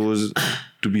they chose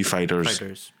to be fighters.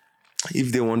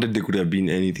 If they wanted, they could have been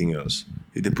anything else.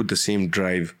 If they put the same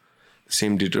drive,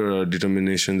 same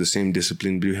determination, the same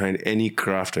discipline behind any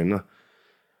craft,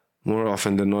 more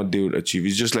often than not, they would achieve.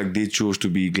 It's just like they chose to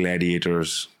be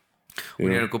gladiators.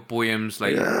 Uनीहरूको poems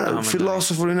like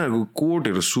philosopher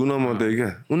quoteहरू सुन मात्रै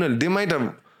क्या. They might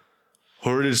have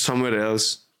heard it somewhere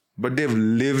else, but they've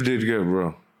lived it,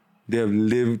 bro. They have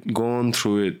gone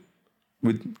through it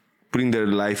with putting their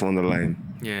life on the line.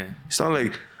 Yeah. It's not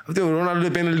like if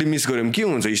Ronaldo penalty miss him,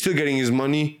 he's still getting his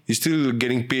money. He's still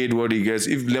getting paid what he gets.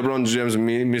 If LeBron James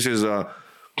misses a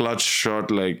clutch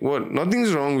shot, like what?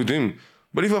 Nothing's wrong with him.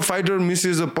 But if a fighter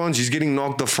misses a punch, he's getting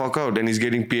knocked the fuck out and he's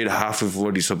getting paid half of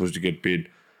what he's supposed to get paid.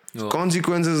 Oh.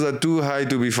 Consequences are too high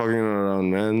to be fucking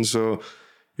around, man. So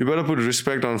you better put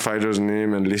respect on fighters'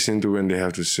 name and listen to when they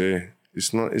have to say.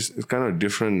 It's kind of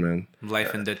different, man.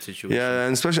 Life and death situation. Yeah,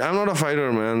 and especially, I'm not a fighter,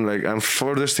 man. Like, I'm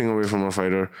furthest thing away from a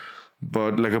fighter,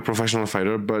 but like a professional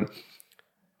fighter. But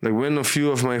like when a few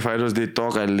of my fighters, they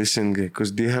talk, I listen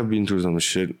because they have been through some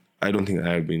shit I don't think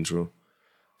I have been through.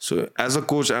 So as a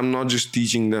coach, I'm not just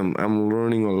teaching them. I'm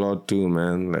learning a lot too,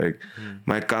 man. Like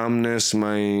my calmness,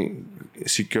 my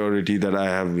security that I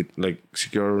have with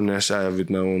secureness I have with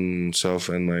my own self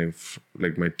and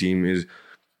my team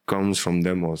comes from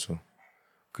them also.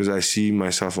 Because I see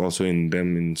myself also in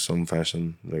them in some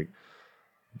fashion,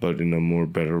 but in a more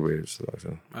better way. So.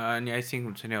 And I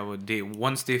think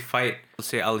once they fight, they'll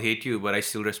say, "I'll hate you, but I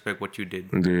still respect what you did."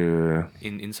 Yeah.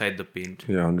 Inside the paint.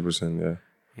 Yeah, 100%. Yeah.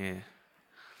 Yeah.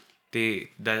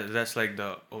 That's like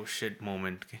the oh shit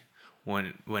moment, okay?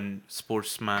 When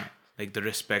sportsman the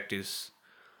respect is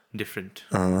different.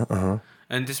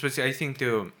 And this was I think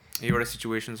there were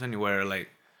situations where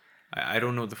I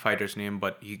don't know the fighter's name,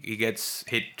 but he gets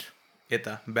hit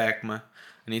back and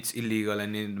it's illegal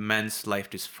and the man's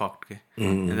life is fucked. Okay?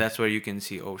 And that's where you can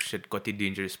see, oh shit, got the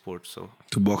dangerous sport. So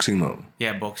to boxing now.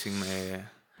 Yeah, boxing.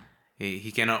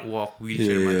 He cannot walk,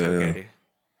 wheelchair. Yeah.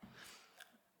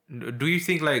 Do you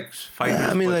think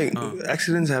fighters?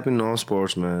 Accidents happen in all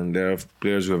sports, man. There are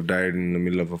players who have died in the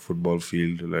middle of a football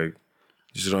field,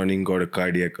 just running, got a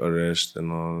cardiac arrest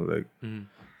and all.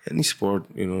 Any sport,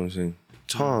 you know what I'm saying?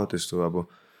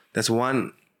 That's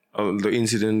one. The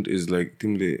incident is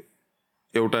तिमीले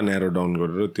एउटा narrow down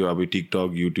गरेर त्यो अब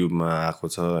TikTok, YouTube मा आएको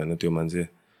छ हैन त्यो मान्छे.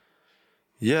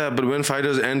 Yeah, but when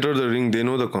fighters enter the ring, they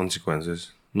know the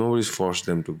consequences. Nobody's forced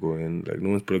them to go in. No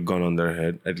one's put a gun on their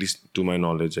head, at least to my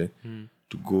knowledge,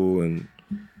 to go and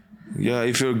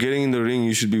if you're getting in the ring,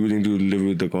 you should be willing to live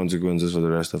with the consequences for the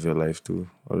rest of your life too,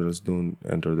 or else don't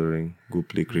enter the ring. Go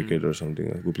play cricket or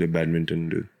something. Go play badminton,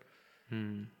 dude.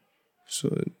 So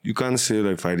you can't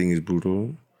say fighting is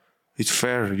brutal. It's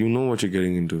fair. You know what you're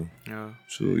getting into. Yeah.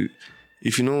 So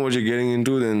if you know what you're getting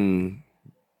into, then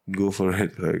go for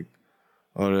it.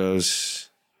 Or else,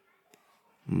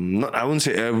 I wouldn't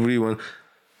say everyone.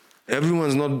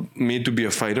 Everyone's not made to be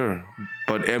a fighter,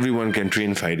 but everyone can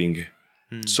train fighting.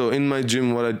 So in my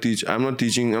gym, what I teach, I'm not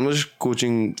just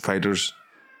coaching fighters.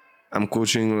 I'm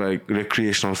coaching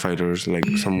recreational fighters,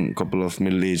 some couple of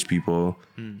middle-aged people,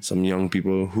 some young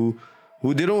people who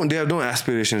they have no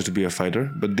aspirations to be a fighter,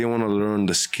 but they want to learn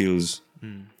the skills,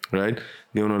 right?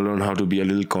 They want to learn how to be a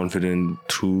little confident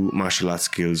through martial arts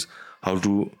skills, how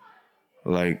to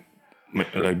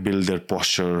build their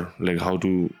posture, how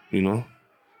to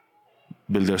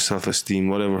build their self-esteem,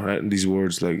 whatever. Right? These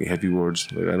words, heavy words,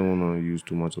 I don't want to use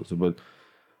too much also, but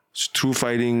through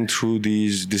fighting, through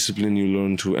these discipline you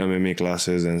learn through MMA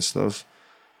classes and stuff,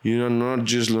 you're not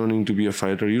just learning to be a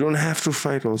fighter. You don't have to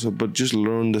fight also, but just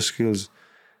learn the skills.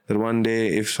 That one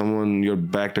day, if you're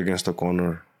backed against a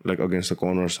corner,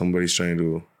 somebody's trying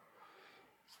to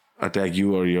attack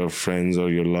you or your friends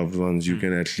or your loved ones, you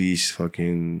can at least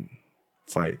fucking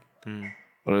fight.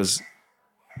 Or else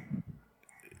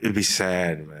it'll be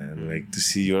sad, man. To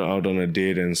see you're out on a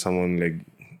date and someone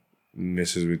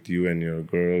messes with you and your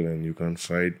girl and you can't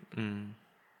fight.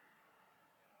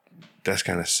 That's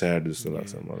kind of sad. Is the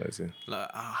last time I say.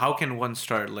 How can one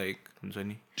start?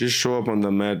 Just show up on the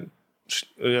mat.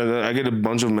 Yeah, I get a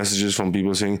bunch of messages from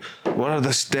people saying, "What are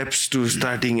the steps to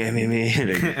starting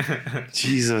MMA?"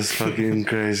 Jesus fucking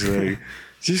Christ!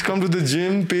 Just come to the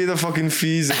gym, pay the fucking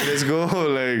fees, and let's go.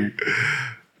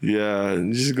 Yeah,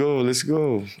 just go. Let's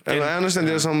go. And I understand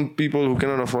there are some people who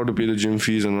cannot afford to pay the gym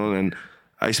fees and all, and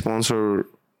I sponsor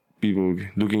people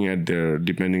looking at their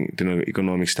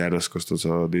economic status,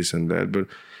 this and that. But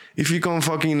if you come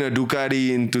fucking a Ducati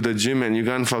into the gym and you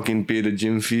can't fucking pay the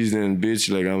gym fees, then bitch,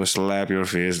 I'm gonna slap your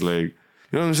face. You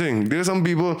know what I'm saying? There are some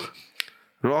people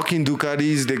rocking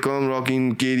Ducatis, they come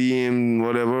rocking KDM,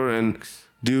 whatever, and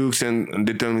Dukes, and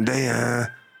they tell me,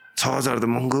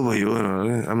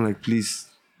 I'm like, please,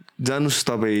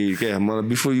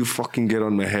 before you fucking get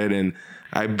on my head and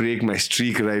I break my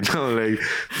streak right now,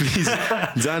 please,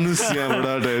 janus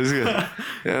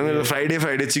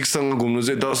Friday चिक्ससँग घुम्नु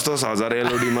चाहिँ 10,000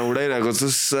 LOD मा उडाइरहेको छु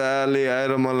साले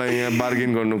आएर मलाई यहाँ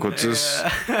bargain गर्नु खोज्छस्.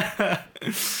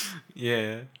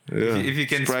 Yeah. If you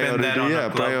can spend that on a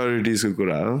club. Priorities को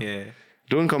कुरा हो. Yeah.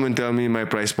 Don't come and tell me my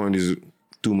price point is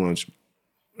too much.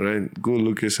 Right? Go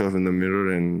look yourself in the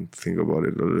mirror and think about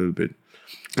it a little bit.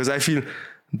 Because I feel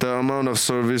the amount of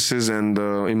services and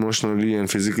emotionally and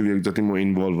physically jati more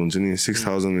involved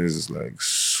 6,000 is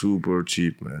super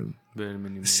cheap, man. Very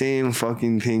minimum. Same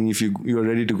fucking thing if you are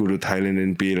ready to go to Thailand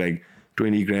and pay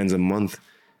 20 grand a month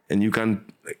and you can't,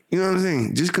 you know what I'm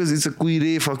saying? Just because it's a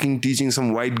queer fucking teaching,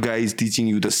 some white guys teaching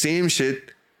you the same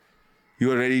shit,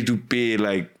 you are ready to pay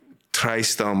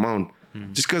thrice the amount.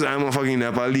 Just because I'm a fucking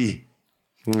Nepali,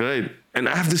 right? And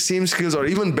I have the same skills or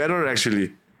even better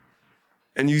actually.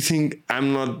 And you think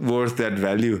I'm not worth that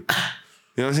value.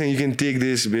 You know what I'm saying? You can take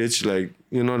this, bitch.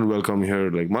 you're not welcome here.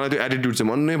 Like मलाई त्यो attitude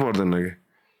चाहिँ मननै पर्दैन के.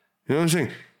 You know what I'm saying?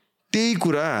 त्यही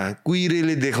कुरा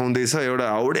कुइरेले देखाउँदैछ एउटा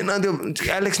हाउडेन त्यो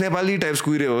Alex Nepali types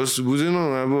कुइरे होस् बुझेन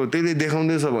अब त्यसले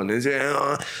देखाउँदैछ भने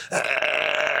चाहिँ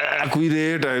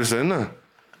कुइरे टाइप्स होइन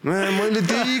मैले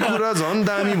त्यही कुरा झन्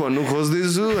दामी भन्नु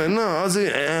खोज्दैछु होइन अझै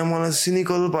मलाई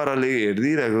सिनिकल पाराले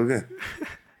हेरिदिइरहेको क्या.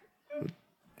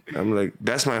 I'm like,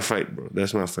 that's my fight, bro.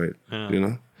 That's my fight. You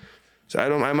know? So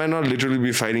I might not literally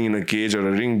be fighting in a cage or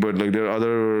a ring, but like there are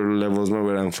other levels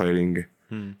where I'm fighting.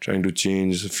 Trying to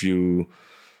change a few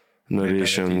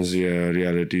narrations,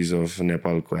 realities of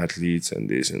Nepal athletes and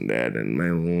this and that and my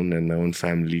own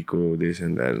family this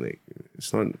and that. Like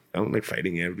it's not, I'm like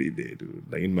fighting every day, dude.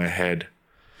 Like in my head.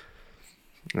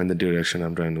 And the direction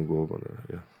I'm trying to go.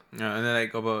 Yeah, and then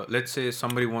like let's say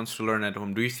somebody wants to learn at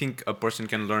home. Do you think a person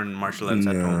can learn martial arts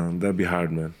at home? That'd be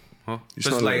hard, man.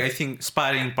 Because like I think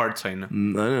sparring parts I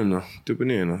don't know. त्यो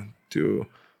पनि हैन. त्यो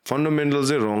fundamental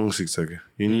चाहिँ रङ सिक्छ के.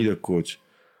 You need a coach.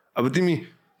 अब तिमी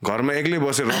घरमा एक्लै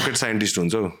बसेर रकेट साइन्टिस्ट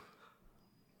हुन्छौ.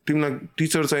 तिमीलाई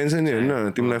टिचर चाहिन्छ नि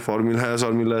हैन. तिमीलाई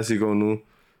फर्मुला सिकाउनु.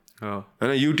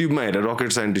 हैन युट्युबमा हेरेर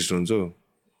रकेट साइन्टिस्ट हुन्छौ.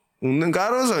 हुन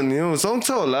गाह्रो छ नि हो.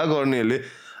 सक्छ होला गर्नेले.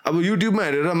 अब युट्युबमा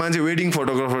हेरेर मान्छे वेडिङ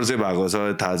फोटोग्राफर चाहिँ भएको छ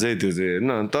थाहा चाहिँ त्यो चाहिँ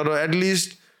हैन. तर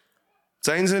एटलिस्ट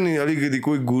चाहिन्छ नि अलिकति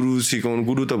कोही गुरु सिकाउनु.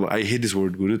 गुरु त I hate this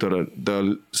word guru तर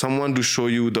the someone to show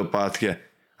you the path क्या.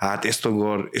 हात यस्तो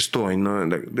गर यस्तो होइन.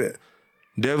 Like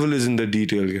devil is in the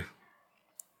detail क्या.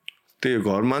 त्यही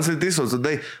घर मान्छेले त्यही सोच्छ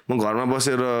दाइ म घरमा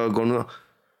बसेर गर्नु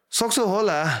सक्छौ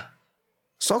होला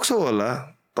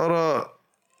तर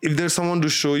if there someone to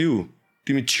show you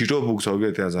तिमी छिटो पुग्छौ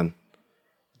क्या त्यहाँ झन्.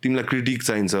 तिमीलाई क्रिटिक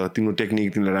चाहिन्छ. तिम्रो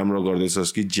टेक्निक तिमीलाई राम्रो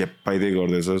गर्दैछस् कि झ्याप्पाइदै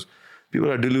गर्दैछस्. People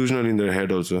are delusional in their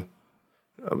head also.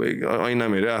 अब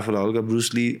ऐनामा हेरेर आफूलाई हल्का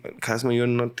ब्रुसली खासमा you're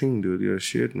nothing dude you're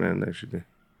shit man actually.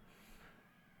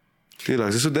 त्यही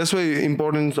लाग्छ. So that's why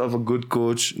importance of a good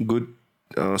coach good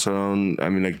surround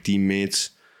like teammates,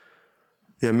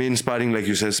 main sparring like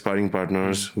you said, sparring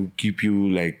partners who keep you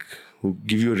like who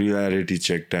give you a reality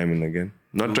check time and again,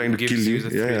 not trying to kill you.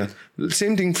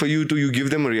 Same thing for you too. You give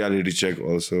them a reality check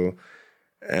also,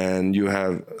 and you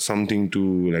have something to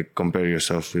like compare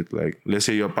yourself with. Like let's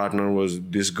say your partner was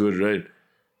this good, right?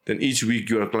 Then each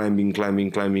week you are climbing.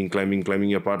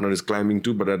 Your partner is climbing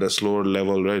too, but at a slower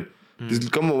level, right?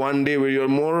 There'll come one day where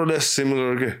you're more or less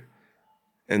similar, okay?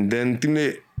 And then तिमीले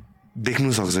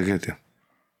देख्नु सक्छ क्या त्यो.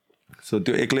 सो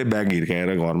त्यो एक्लै bag हिर्काएर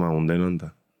घरमा हुँदैन नि त.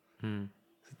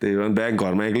 त्यही भएर ब्याग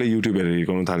घरमा एक्लै युट्युब हेरेर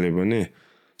हिर्काउनु थाल्यो भने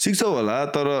सिक्छौ होला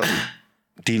तर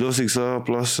ढिलो सिक्छ.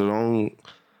 प्लस रङ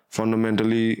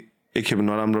फन्डामेन्टली एकखेप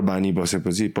नराम्रो बानी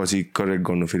बसेपछि पछि करेक्ट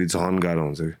गर्नु फेरि झन् गाह्रो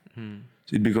हुन्छ कि.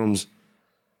 इट बिकम्स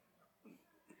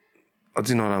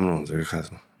अझै नराम्रो हुन्छ कि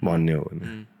खासमा भन्ने हो भने.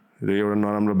 एउटा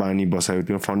नराम्रो बानी बसायो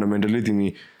तिमी फन्डामेन्टली तिमी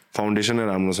फाउन्डेसनै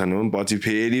राम्रो छैन भने पछि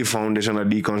फेरि फाउन्डेसनलाई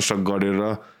डिकन्स्ट्रक्ट गरेर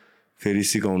फेरि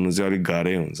सिकाउनु चाहिँ अलिक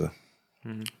गाह्रै हुन्छ.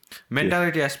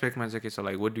 मेन्टालिटी एस्पेक्टमा चाहिँ के छ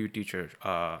like what do you teach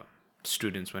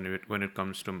students when it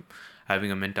comes to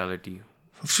having a mentality?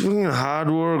 Hard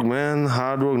work, man.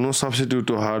 Hard work. No substitute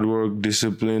to hard work.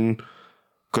 Discipline,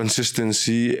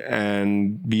 consistency,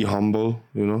 and be humble,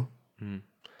 you know.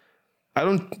 I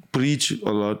don't preach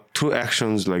a lot. Through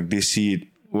actions, like they see it,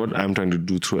 what I'm trying to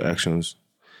do through actions.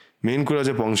 Main kura is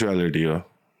punctuality.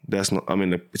 That's not, I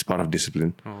mean, it's part of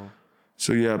discipline.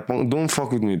 So yeah, don't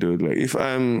fuck with me, dude. Like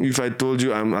if I told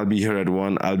you I'll be here at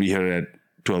 1, I'll be here at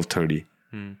 12:30.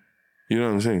 You know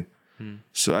what I'm saying?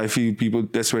 So I feel people,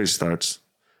 that's where it starts.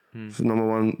 So number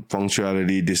one,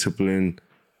 punctuality, discipline,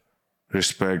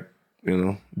 respect, you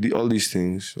know, all these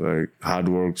things, like hard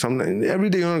work. Sometimes every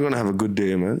day you're not gonna have a good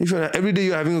day, man. If every day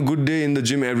you're having a good day in the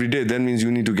gym every day, that means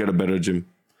you need to get a better gym.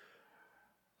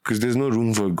 Because there's no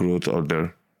room for growth out there.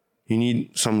 You need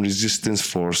some resistance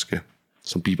force, okay?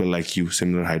 Some people like you,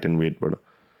 similar height and weight, brother.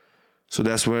 So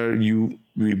that's where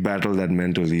we battle that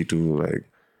mentally to like,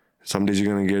 some days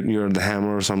you're the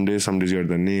hammer, some days you're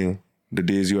the nail. The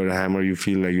days you're a hammer, you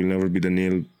feel like you'll never be the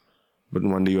nail, but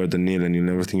one day you're the nail and you'll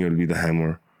never think you'll be the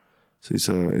hammer. So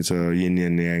it's a yin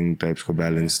and yang types of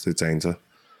balance.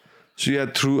 So yeah,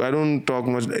 I don't talk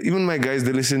much. Even my guys,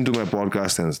 they listen to my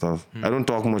podcast and stuff. I don't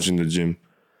talk much in the gym.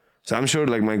 So I'm sure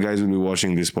like my guys will be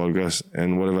watching this podcast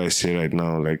and whatever I say right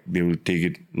now, like they will take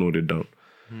it, note it down.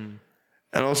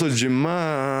 And also gym,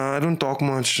 I don't talk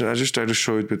much. I just try to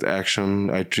show it with action.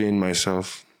 I train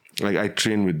myself. Like I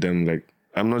train with them. Like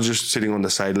I'm not just sitting on the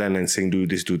sideline and saying do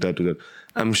this, do that, do that.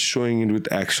 I'm showing it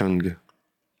with action. You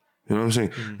know what I'm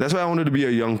saying? That's why I wanted to be a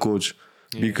young coach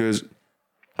because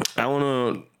I want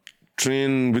to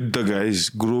train with the guys,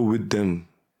 grow with them.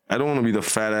 I don't want to be the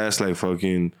fat ass like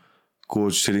fucking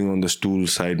coach sitting on the stool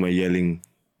side, my yelling.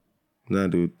 nah,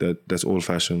 dude, that's old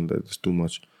fashioned. That's too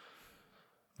much.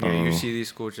 Yeah, you see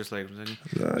these coaches like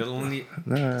they'll only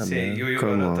say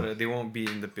man. they won't be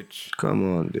in the pitch.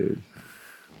 Come on, dude.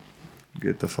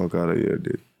 Get the fuck out of here,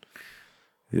 dude.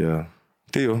 Yeah.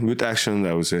 Theo, with action,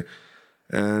 I would say.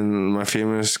 And my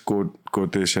famous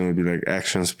quotation would be like,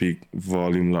 action speak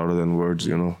volume louder than words,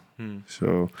 you know.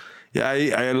 So, yeah,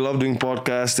 I love doing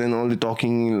podcasts and all the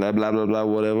talking, blah, blah, blah, blah,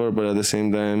 whatever. But at the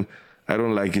same time, I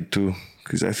don't like it too.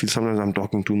 Because I feel sometimes I'm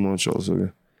talking too much also.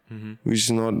 Which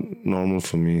is not normal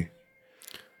for me.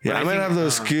 Yeah, I might have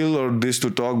the skill or this to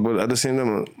talk, but at the same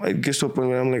time, I get to a point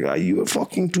where I'm like, you are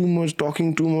fucking too much,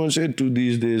 talking too much to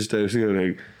these days types here.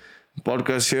 Like,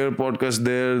 podcast here, podcast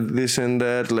there, this and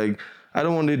that. Like, I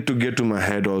don't want it to get to my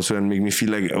head also and make me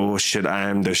feel like, oh shit, I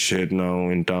am the shit now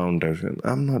in town type.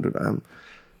 I'm not.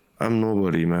 I'm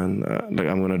nobody, man. Like,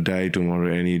 I'm gonna die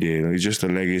tomorrow any day. Like, it's just a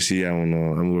legacy.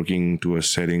 I'm working towards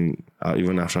setting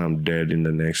even after I'm dead in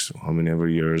the next how many ever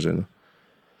years. And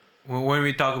when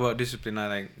we talk about discipline, I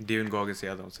like David Goggins.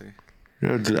 Yeah, don't say.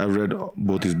 Yeah, I've read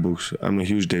both his books. I'm a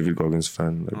huge David Goggins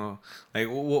fan.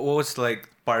 What was like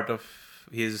part of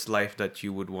his life that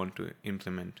you would want to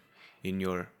implement in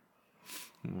your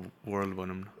world?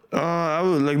 I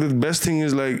would, like, the best thing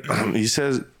is, like, he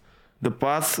says the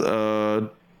path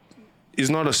is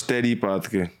not a steady path.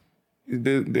 Okay?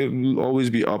 There will always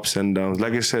be ups and downs.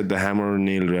 Like I said, the hammer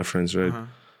nail reference, right?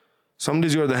 Some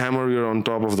days you're the hammer, you're on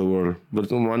top of the world. But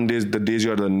the days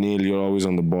you're the nail, you're always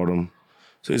on the bottom.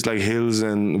 So it's like hills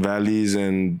and valleys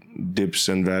and dips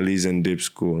and valleys and dips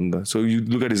go on that. So you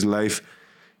look at his life.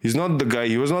 He was not the guy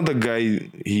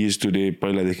he is today.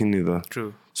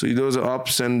 True. So there was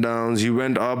ups and downs. He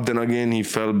went up, then again he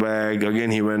fell back.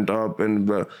 Again he went up.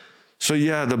 So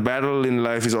yeah, the battle in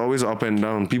life is always up and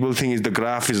down. People think the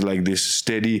graph is like this,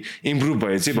 steady, improve.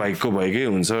 So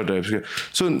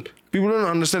people don't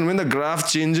understand, when the graph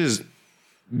changes,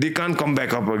 they can't come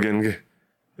back up again.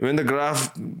 When the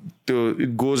graph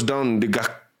it goes down, they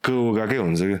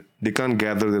can't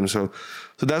gather themselves.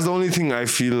 So that's the only thing I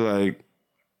feel like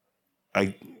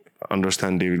I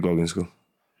understand David Goggins go.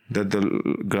 That the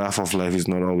graph of life is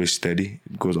not always steady.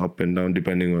 It goes up and down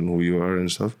depending on who you are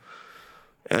and stuff.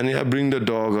 And yeah, bring the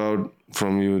dog out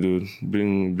from you, dude.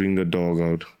 Bring the dog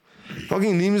out.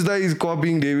 Fucking Nimsda is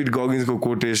copying David Goggins'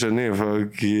 quotation.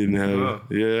 Fucking hell.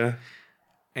 Yeah.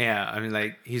 Yeah, I mean,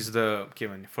 like, he's the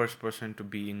first person to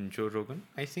be in Joe Rogan,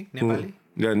 I think, Nepali.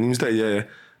 Yeah, Nimsda, yeah.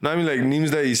 No, I mean, like,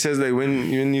 Nimsda, he says, like, when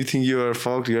you think you are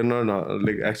fucked, you're not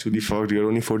like, actually fucked. You're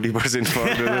only 40%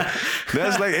 fucked.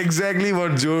 That's, like, exactly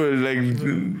what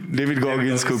David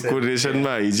Goggins' quotation,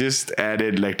 he just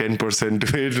added, like, 10%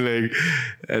 to it, like,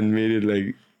 and made it,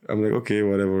 like, I'm like, okay,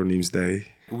 whatever, Nimsda.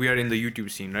 We are in the YouTube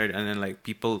scene, right? And then, like,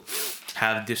 people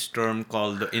have this term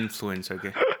called the influencer,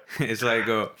 okay? It's like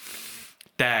a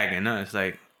tag, it's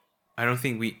like, I don't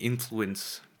think we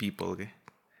influence people, okay?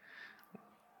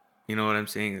 You know what I'm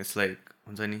saying? It's like,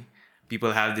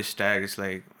 people have this tag. It's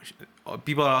like,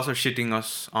 people are also shitting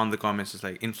us on the comments. It's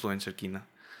like, influencer kina.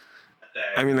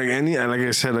 I mean, like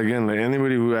I said again, like,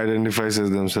 anybody who identifies as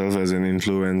themselves as an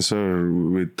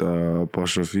influencer with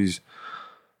apostrophes,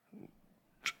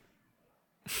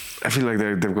 I feel like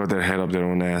they've got their head up their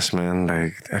own ass, man.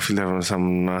 Like, I feel like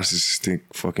some narcissistic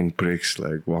fucking pricks,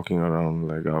 like, walking around,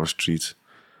 like, our streets.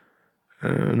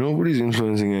 Nobody's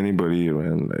influencing anybody,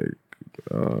 man. Like,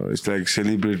 it's like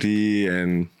celebrity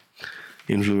and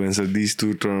influencer, these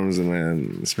two terms,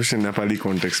 man, especially in Nepali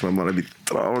context,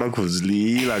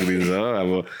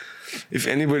 if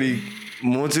anybody,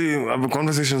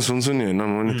 conversation सुन्छु नि हैन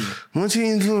म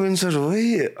चाहिँ influencer हो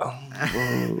है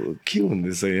के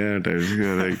भन्दैछ यहाँ type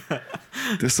like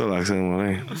त्यस्तो लाग्छ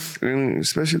मलाई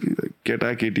स्पेशली लाइक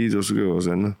केटाकेटी जसुकै होस्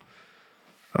हैन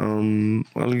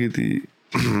अलिकति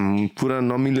पुरा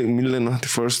मिल्दैन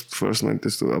फर्स्टमा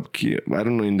त्यस्तो अब के I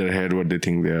don't know in their head what they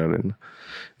think they are and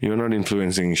you're not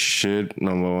influencing shit,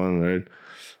 number one, right?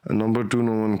 And number two,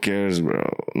 no one cares, bro.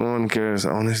 No one cares.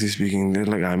 Honestly speaking, they're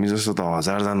like, हामी जस्तो त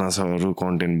हजारजना छ अरु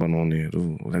content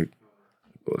बनाउनेहरु like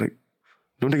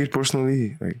don't take it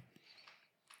personally. Like,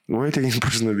 why taking it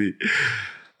personally?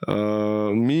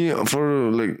 Me,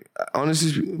 for like,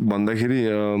 honestly भन्दाखेरि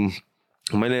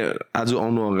मैले आज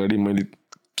आउनु अगाडि मैले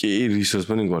केही रिसर्च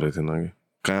पनि गरेको थिएन के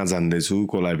कहाँ जान्दैछु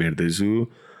कोलाई भेट्दैछु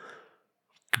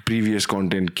प्रिभियस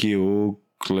कन्टेन्ट के हो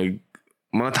लाइक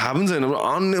मलाई थाहा पनि छैन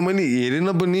मैले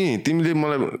हेरेन पनि तिमीले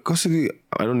मलाई कसरी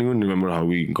I don't even remember how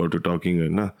we got to talking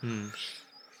Hahn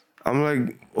I'm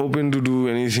like open to do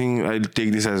anything. I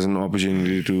take this as an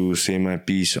opportunity to say my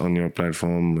piece on your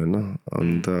platform Hahn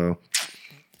and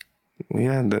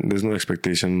yeah, there's no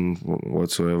expectation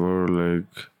whatsoever. Like,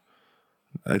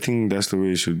 I think that's the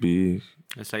way it should be.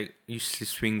 It's like you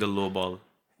swing the low ball.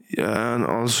 Yeah, and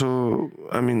also,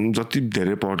 I mean, जति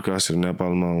धेरै पडकास्टहरू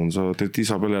नेपालमा हुन्छ त्यति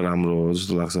सबैलाई राम्रो हो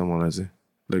जस्तो लाग्छ मलाई चाहिँ.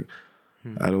 Like,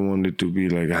 I don't want it to be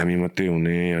like हामी मात्रै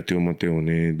हुने या त्यो मात्रै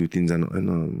हुने 2-3 जना होइन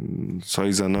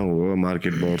 100 जना हो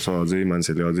मार्केट बढ्छ अझै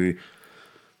मान्छेले अझै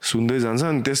सुन्दै जान्छ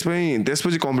अनि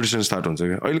त्यसपछि कम्पिटिसन स्टार्ट हुन्छ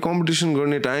क्या. अहिले कम्पिटिसन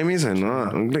गर्ने टाइमै छैन.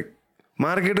 लाइक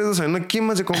मार्केटै त छैन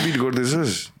केमा चाहिँ कम्पिट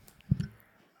गर्दैछस्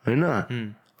होइन.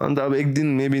 अन्त अब एक दिन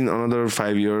मेबी अनदर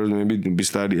 5 years मेबी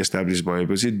बिस्तारै एस्टाब्लिस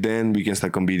भएपछि then we can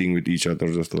start competing with each other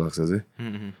जस्तो लाग्छ चाहिँ.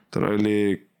 तर अहिले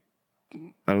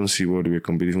I don't see what we're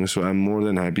competing with. So I'm more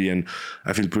than happy and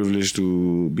I feel privileged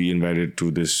to be invited to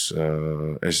this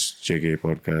SJK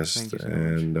podcast. Thank you so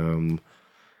and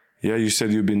yeah, you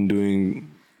said you've been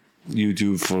doing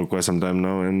YouTube for quite some time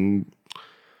now, and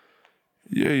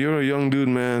yeah, you're a young dude,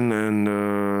 man, and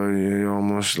you're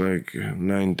almost like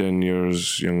 9-10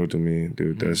 years younger to me,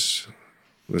 dude. That's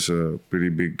a pretty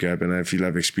big gap, and I feel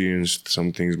I've experienced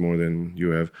some things more than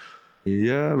you have.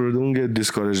 Yeah, bro, don't get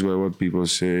discouraged by what people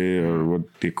say or what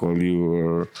they call you,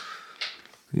 or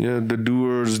yeah, the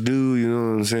doers do, you know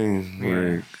what I'm saying? Yeah,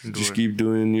 like, just keep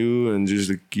doing you and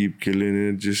just keep killing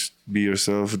it. Just be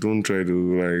yourself. Don't try to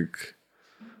like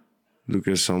look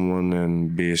at someone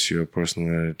and base your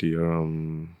personality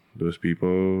around those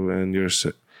people and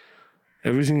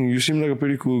everything. You seem like a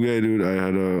pretty cool guy, dude. I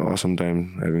had an awesome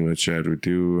time having a chat with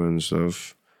you and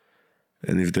stuff.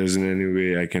 And if there's in any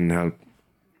way I can help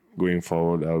going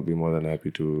forward, I'll be more than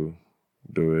happy to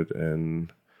do it.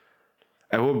 And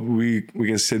I hope we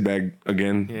can sit back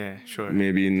again. Yeah, sure.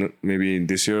 Maybe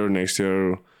this year or next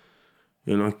year,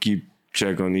 you know, keep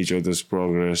check on each other's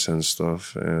progress and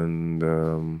stuff. And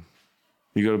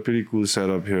you got a pretty cool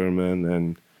setup here, man.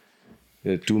 And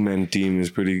the 2-man team is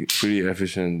pretty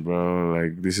efficient, bro.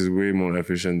 Like, this is way more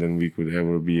efficient than we could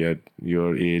ever be at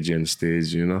your age and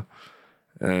stage, you know.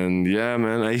 And yeah,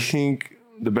 man, I think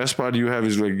the best part you have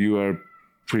is like you are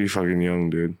pretty fucking young,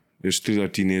 dude. You're still a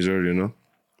teenager, you know.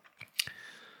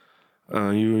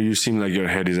 You seem like your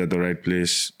head is at the right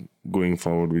place going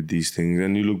forward with these things,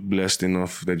 and you look blessed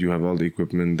enough that you have all the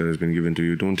equipment that has been given to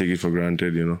you. Don't take it for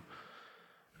granted, you know.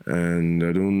 And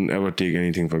don't ever take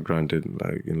anything for granted,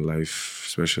 like in life,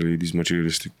 especially these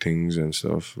materialistic things and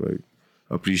stuff. Like,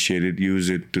 appreciate it, use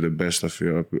it to the best of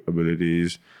your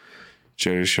abilities.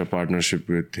 Cherish your partnership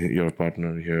with your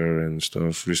partner here and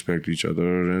stuff. Respect each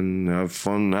other and have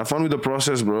fun. Have fun with the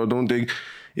process, bro. Don't take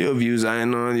your views. I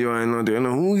know.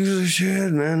 Who gives a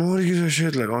shit, man? Who gives a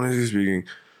shit? Like, honestly speaking.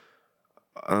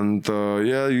 And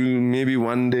yeah, you maybe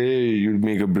one day you'll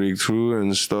make a breakthrough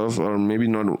and stuff, or maybe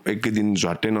not.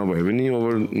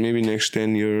 Over maybe next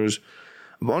 10 years.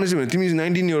 But honestly, Tim is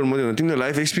 19 years old. Tim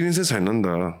life experiences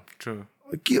haina. True.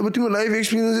 But Tim life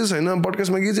experiences haina. Podcast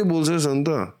ma ke chai bolchas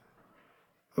anta.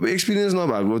 अब experience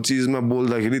नभएको चिजमा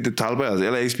बोल्दाखेरि त्यो थाहा पाइहाल्छ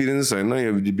यसलाई experience छैन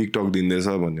यो big टक दिँदैछ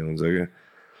भन्ने हुन्छ क्या.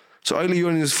 सो अहिले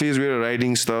you're in this phase where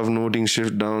writing stuff नोटिङ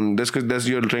shift down that's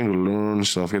you're trying to learn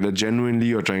stuff that genuinely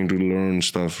you're trying to learn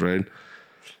stuff right.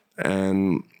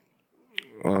 End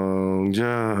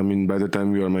yeah, I mean, by the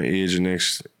time you are my age,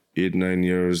 next 8-9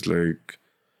 years, like,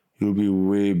 you'll be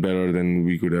way better than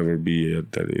we could ever be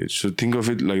at that age. So think of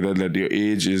it like that your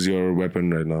age is your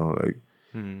weapon right now.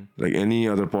 Like any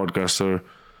other podcaster,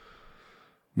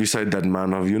 beside that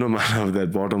man of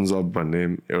that bottoms up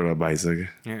name, एउटा भाइ छ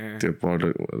क्या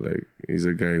त्यो like he's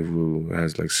a guy who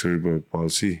has like cerebral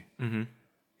palsy.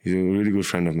 He's a really good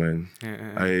friend of mine.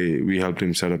 We helped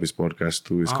him set up his podcast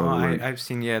too. It's called I've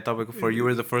seen for you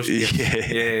were the first guest.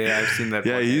 I've seen that.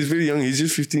 Yeah, podcast. He's very young. He's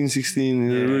just 15, 16.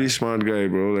 He's a really smart guy,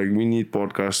 bro. Like, we need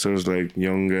podcasters, like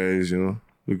young guys,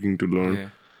 looking to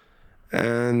learn.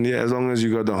 And yeah, as long as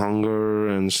you got the hunger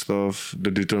and stuff,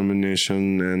 the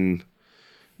determination, and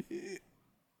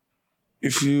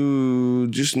if you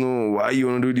just know why you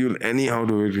want to do it, you'll anyhow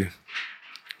do it.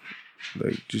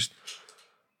 Like, just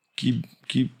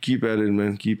keep at it,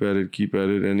 man. Keep at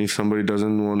it. And if somebody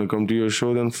doesn't want to come to your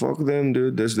show, then fuck them,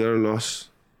 dude. That's their loss.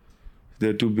 If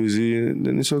they're too busy,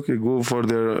 then it's okay. Go for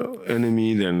their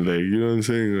enemy then. Like, you know what I'm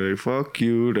saying? Like, fuck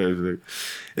you. That's like,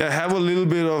 yeah, have a little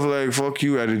bit of like fuck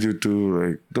you attitude too.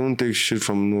 Like, don't take shit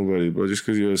from nobody, but just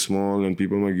because you're small and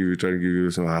people might try to give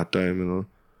you some hard time,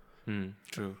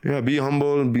 True. Yeah, be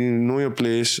humble, know your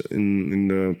place in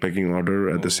the pecking order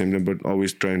at the same time, but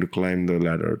always trying to climb the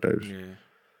ladder types. Yeah.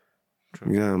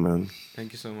 True. Yeah, man.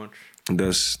 Thank you so much.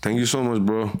 Thank you so much,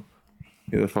 bro.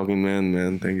 You're the fucking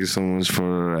man. Thank you so much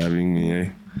for having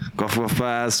me, Guff Guff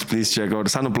Pass, please check out.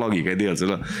 सानो plug हिर्काइदिइहाल्छु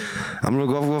ल हाम्रो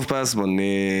Guff Guff Pass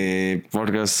भन्ने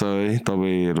podcast छ है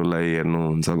तपाईँहरूलाई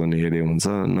हेर्नुहुन्छ भने हेरे हुन्छ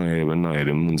नहेरे भने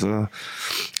नहेरे पनि हुन्छ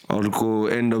अर्को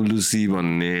एनडब्ल्युसी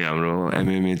भन्ने हाम्रो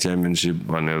MMA च्याम्पियनसिप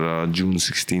भनेर जुन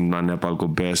 16 मा नेपालको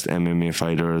best MMA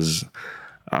fighters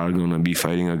are gonna be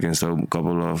fighting against a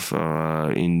couple of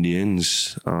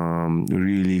Indians,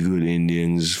 really good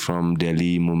Indians from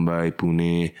Delhi, Mumbai,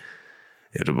 Pune.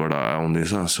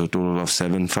 So total of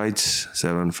 7 fights,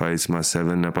 7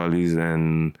 Nepalis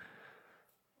and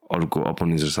orko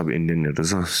opponents are sub Indian.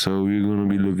 So we're gonna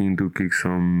be looking to kick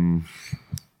some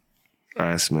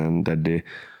ass, man, that day.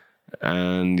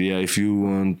 And yeah, if you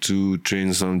want to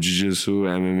train some Jiu-Jitsu,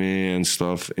 MMA and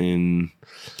stuff in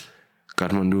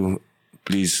Kathmandu,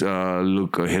 please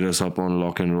hit us up on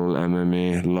LocknRoll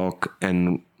MMA,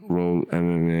 LocknRoll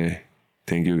MMA.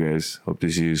 Thank you guys. Hope to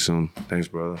see you soon. Thanks,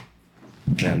 brother.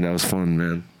 Man, that was fun,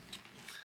 man.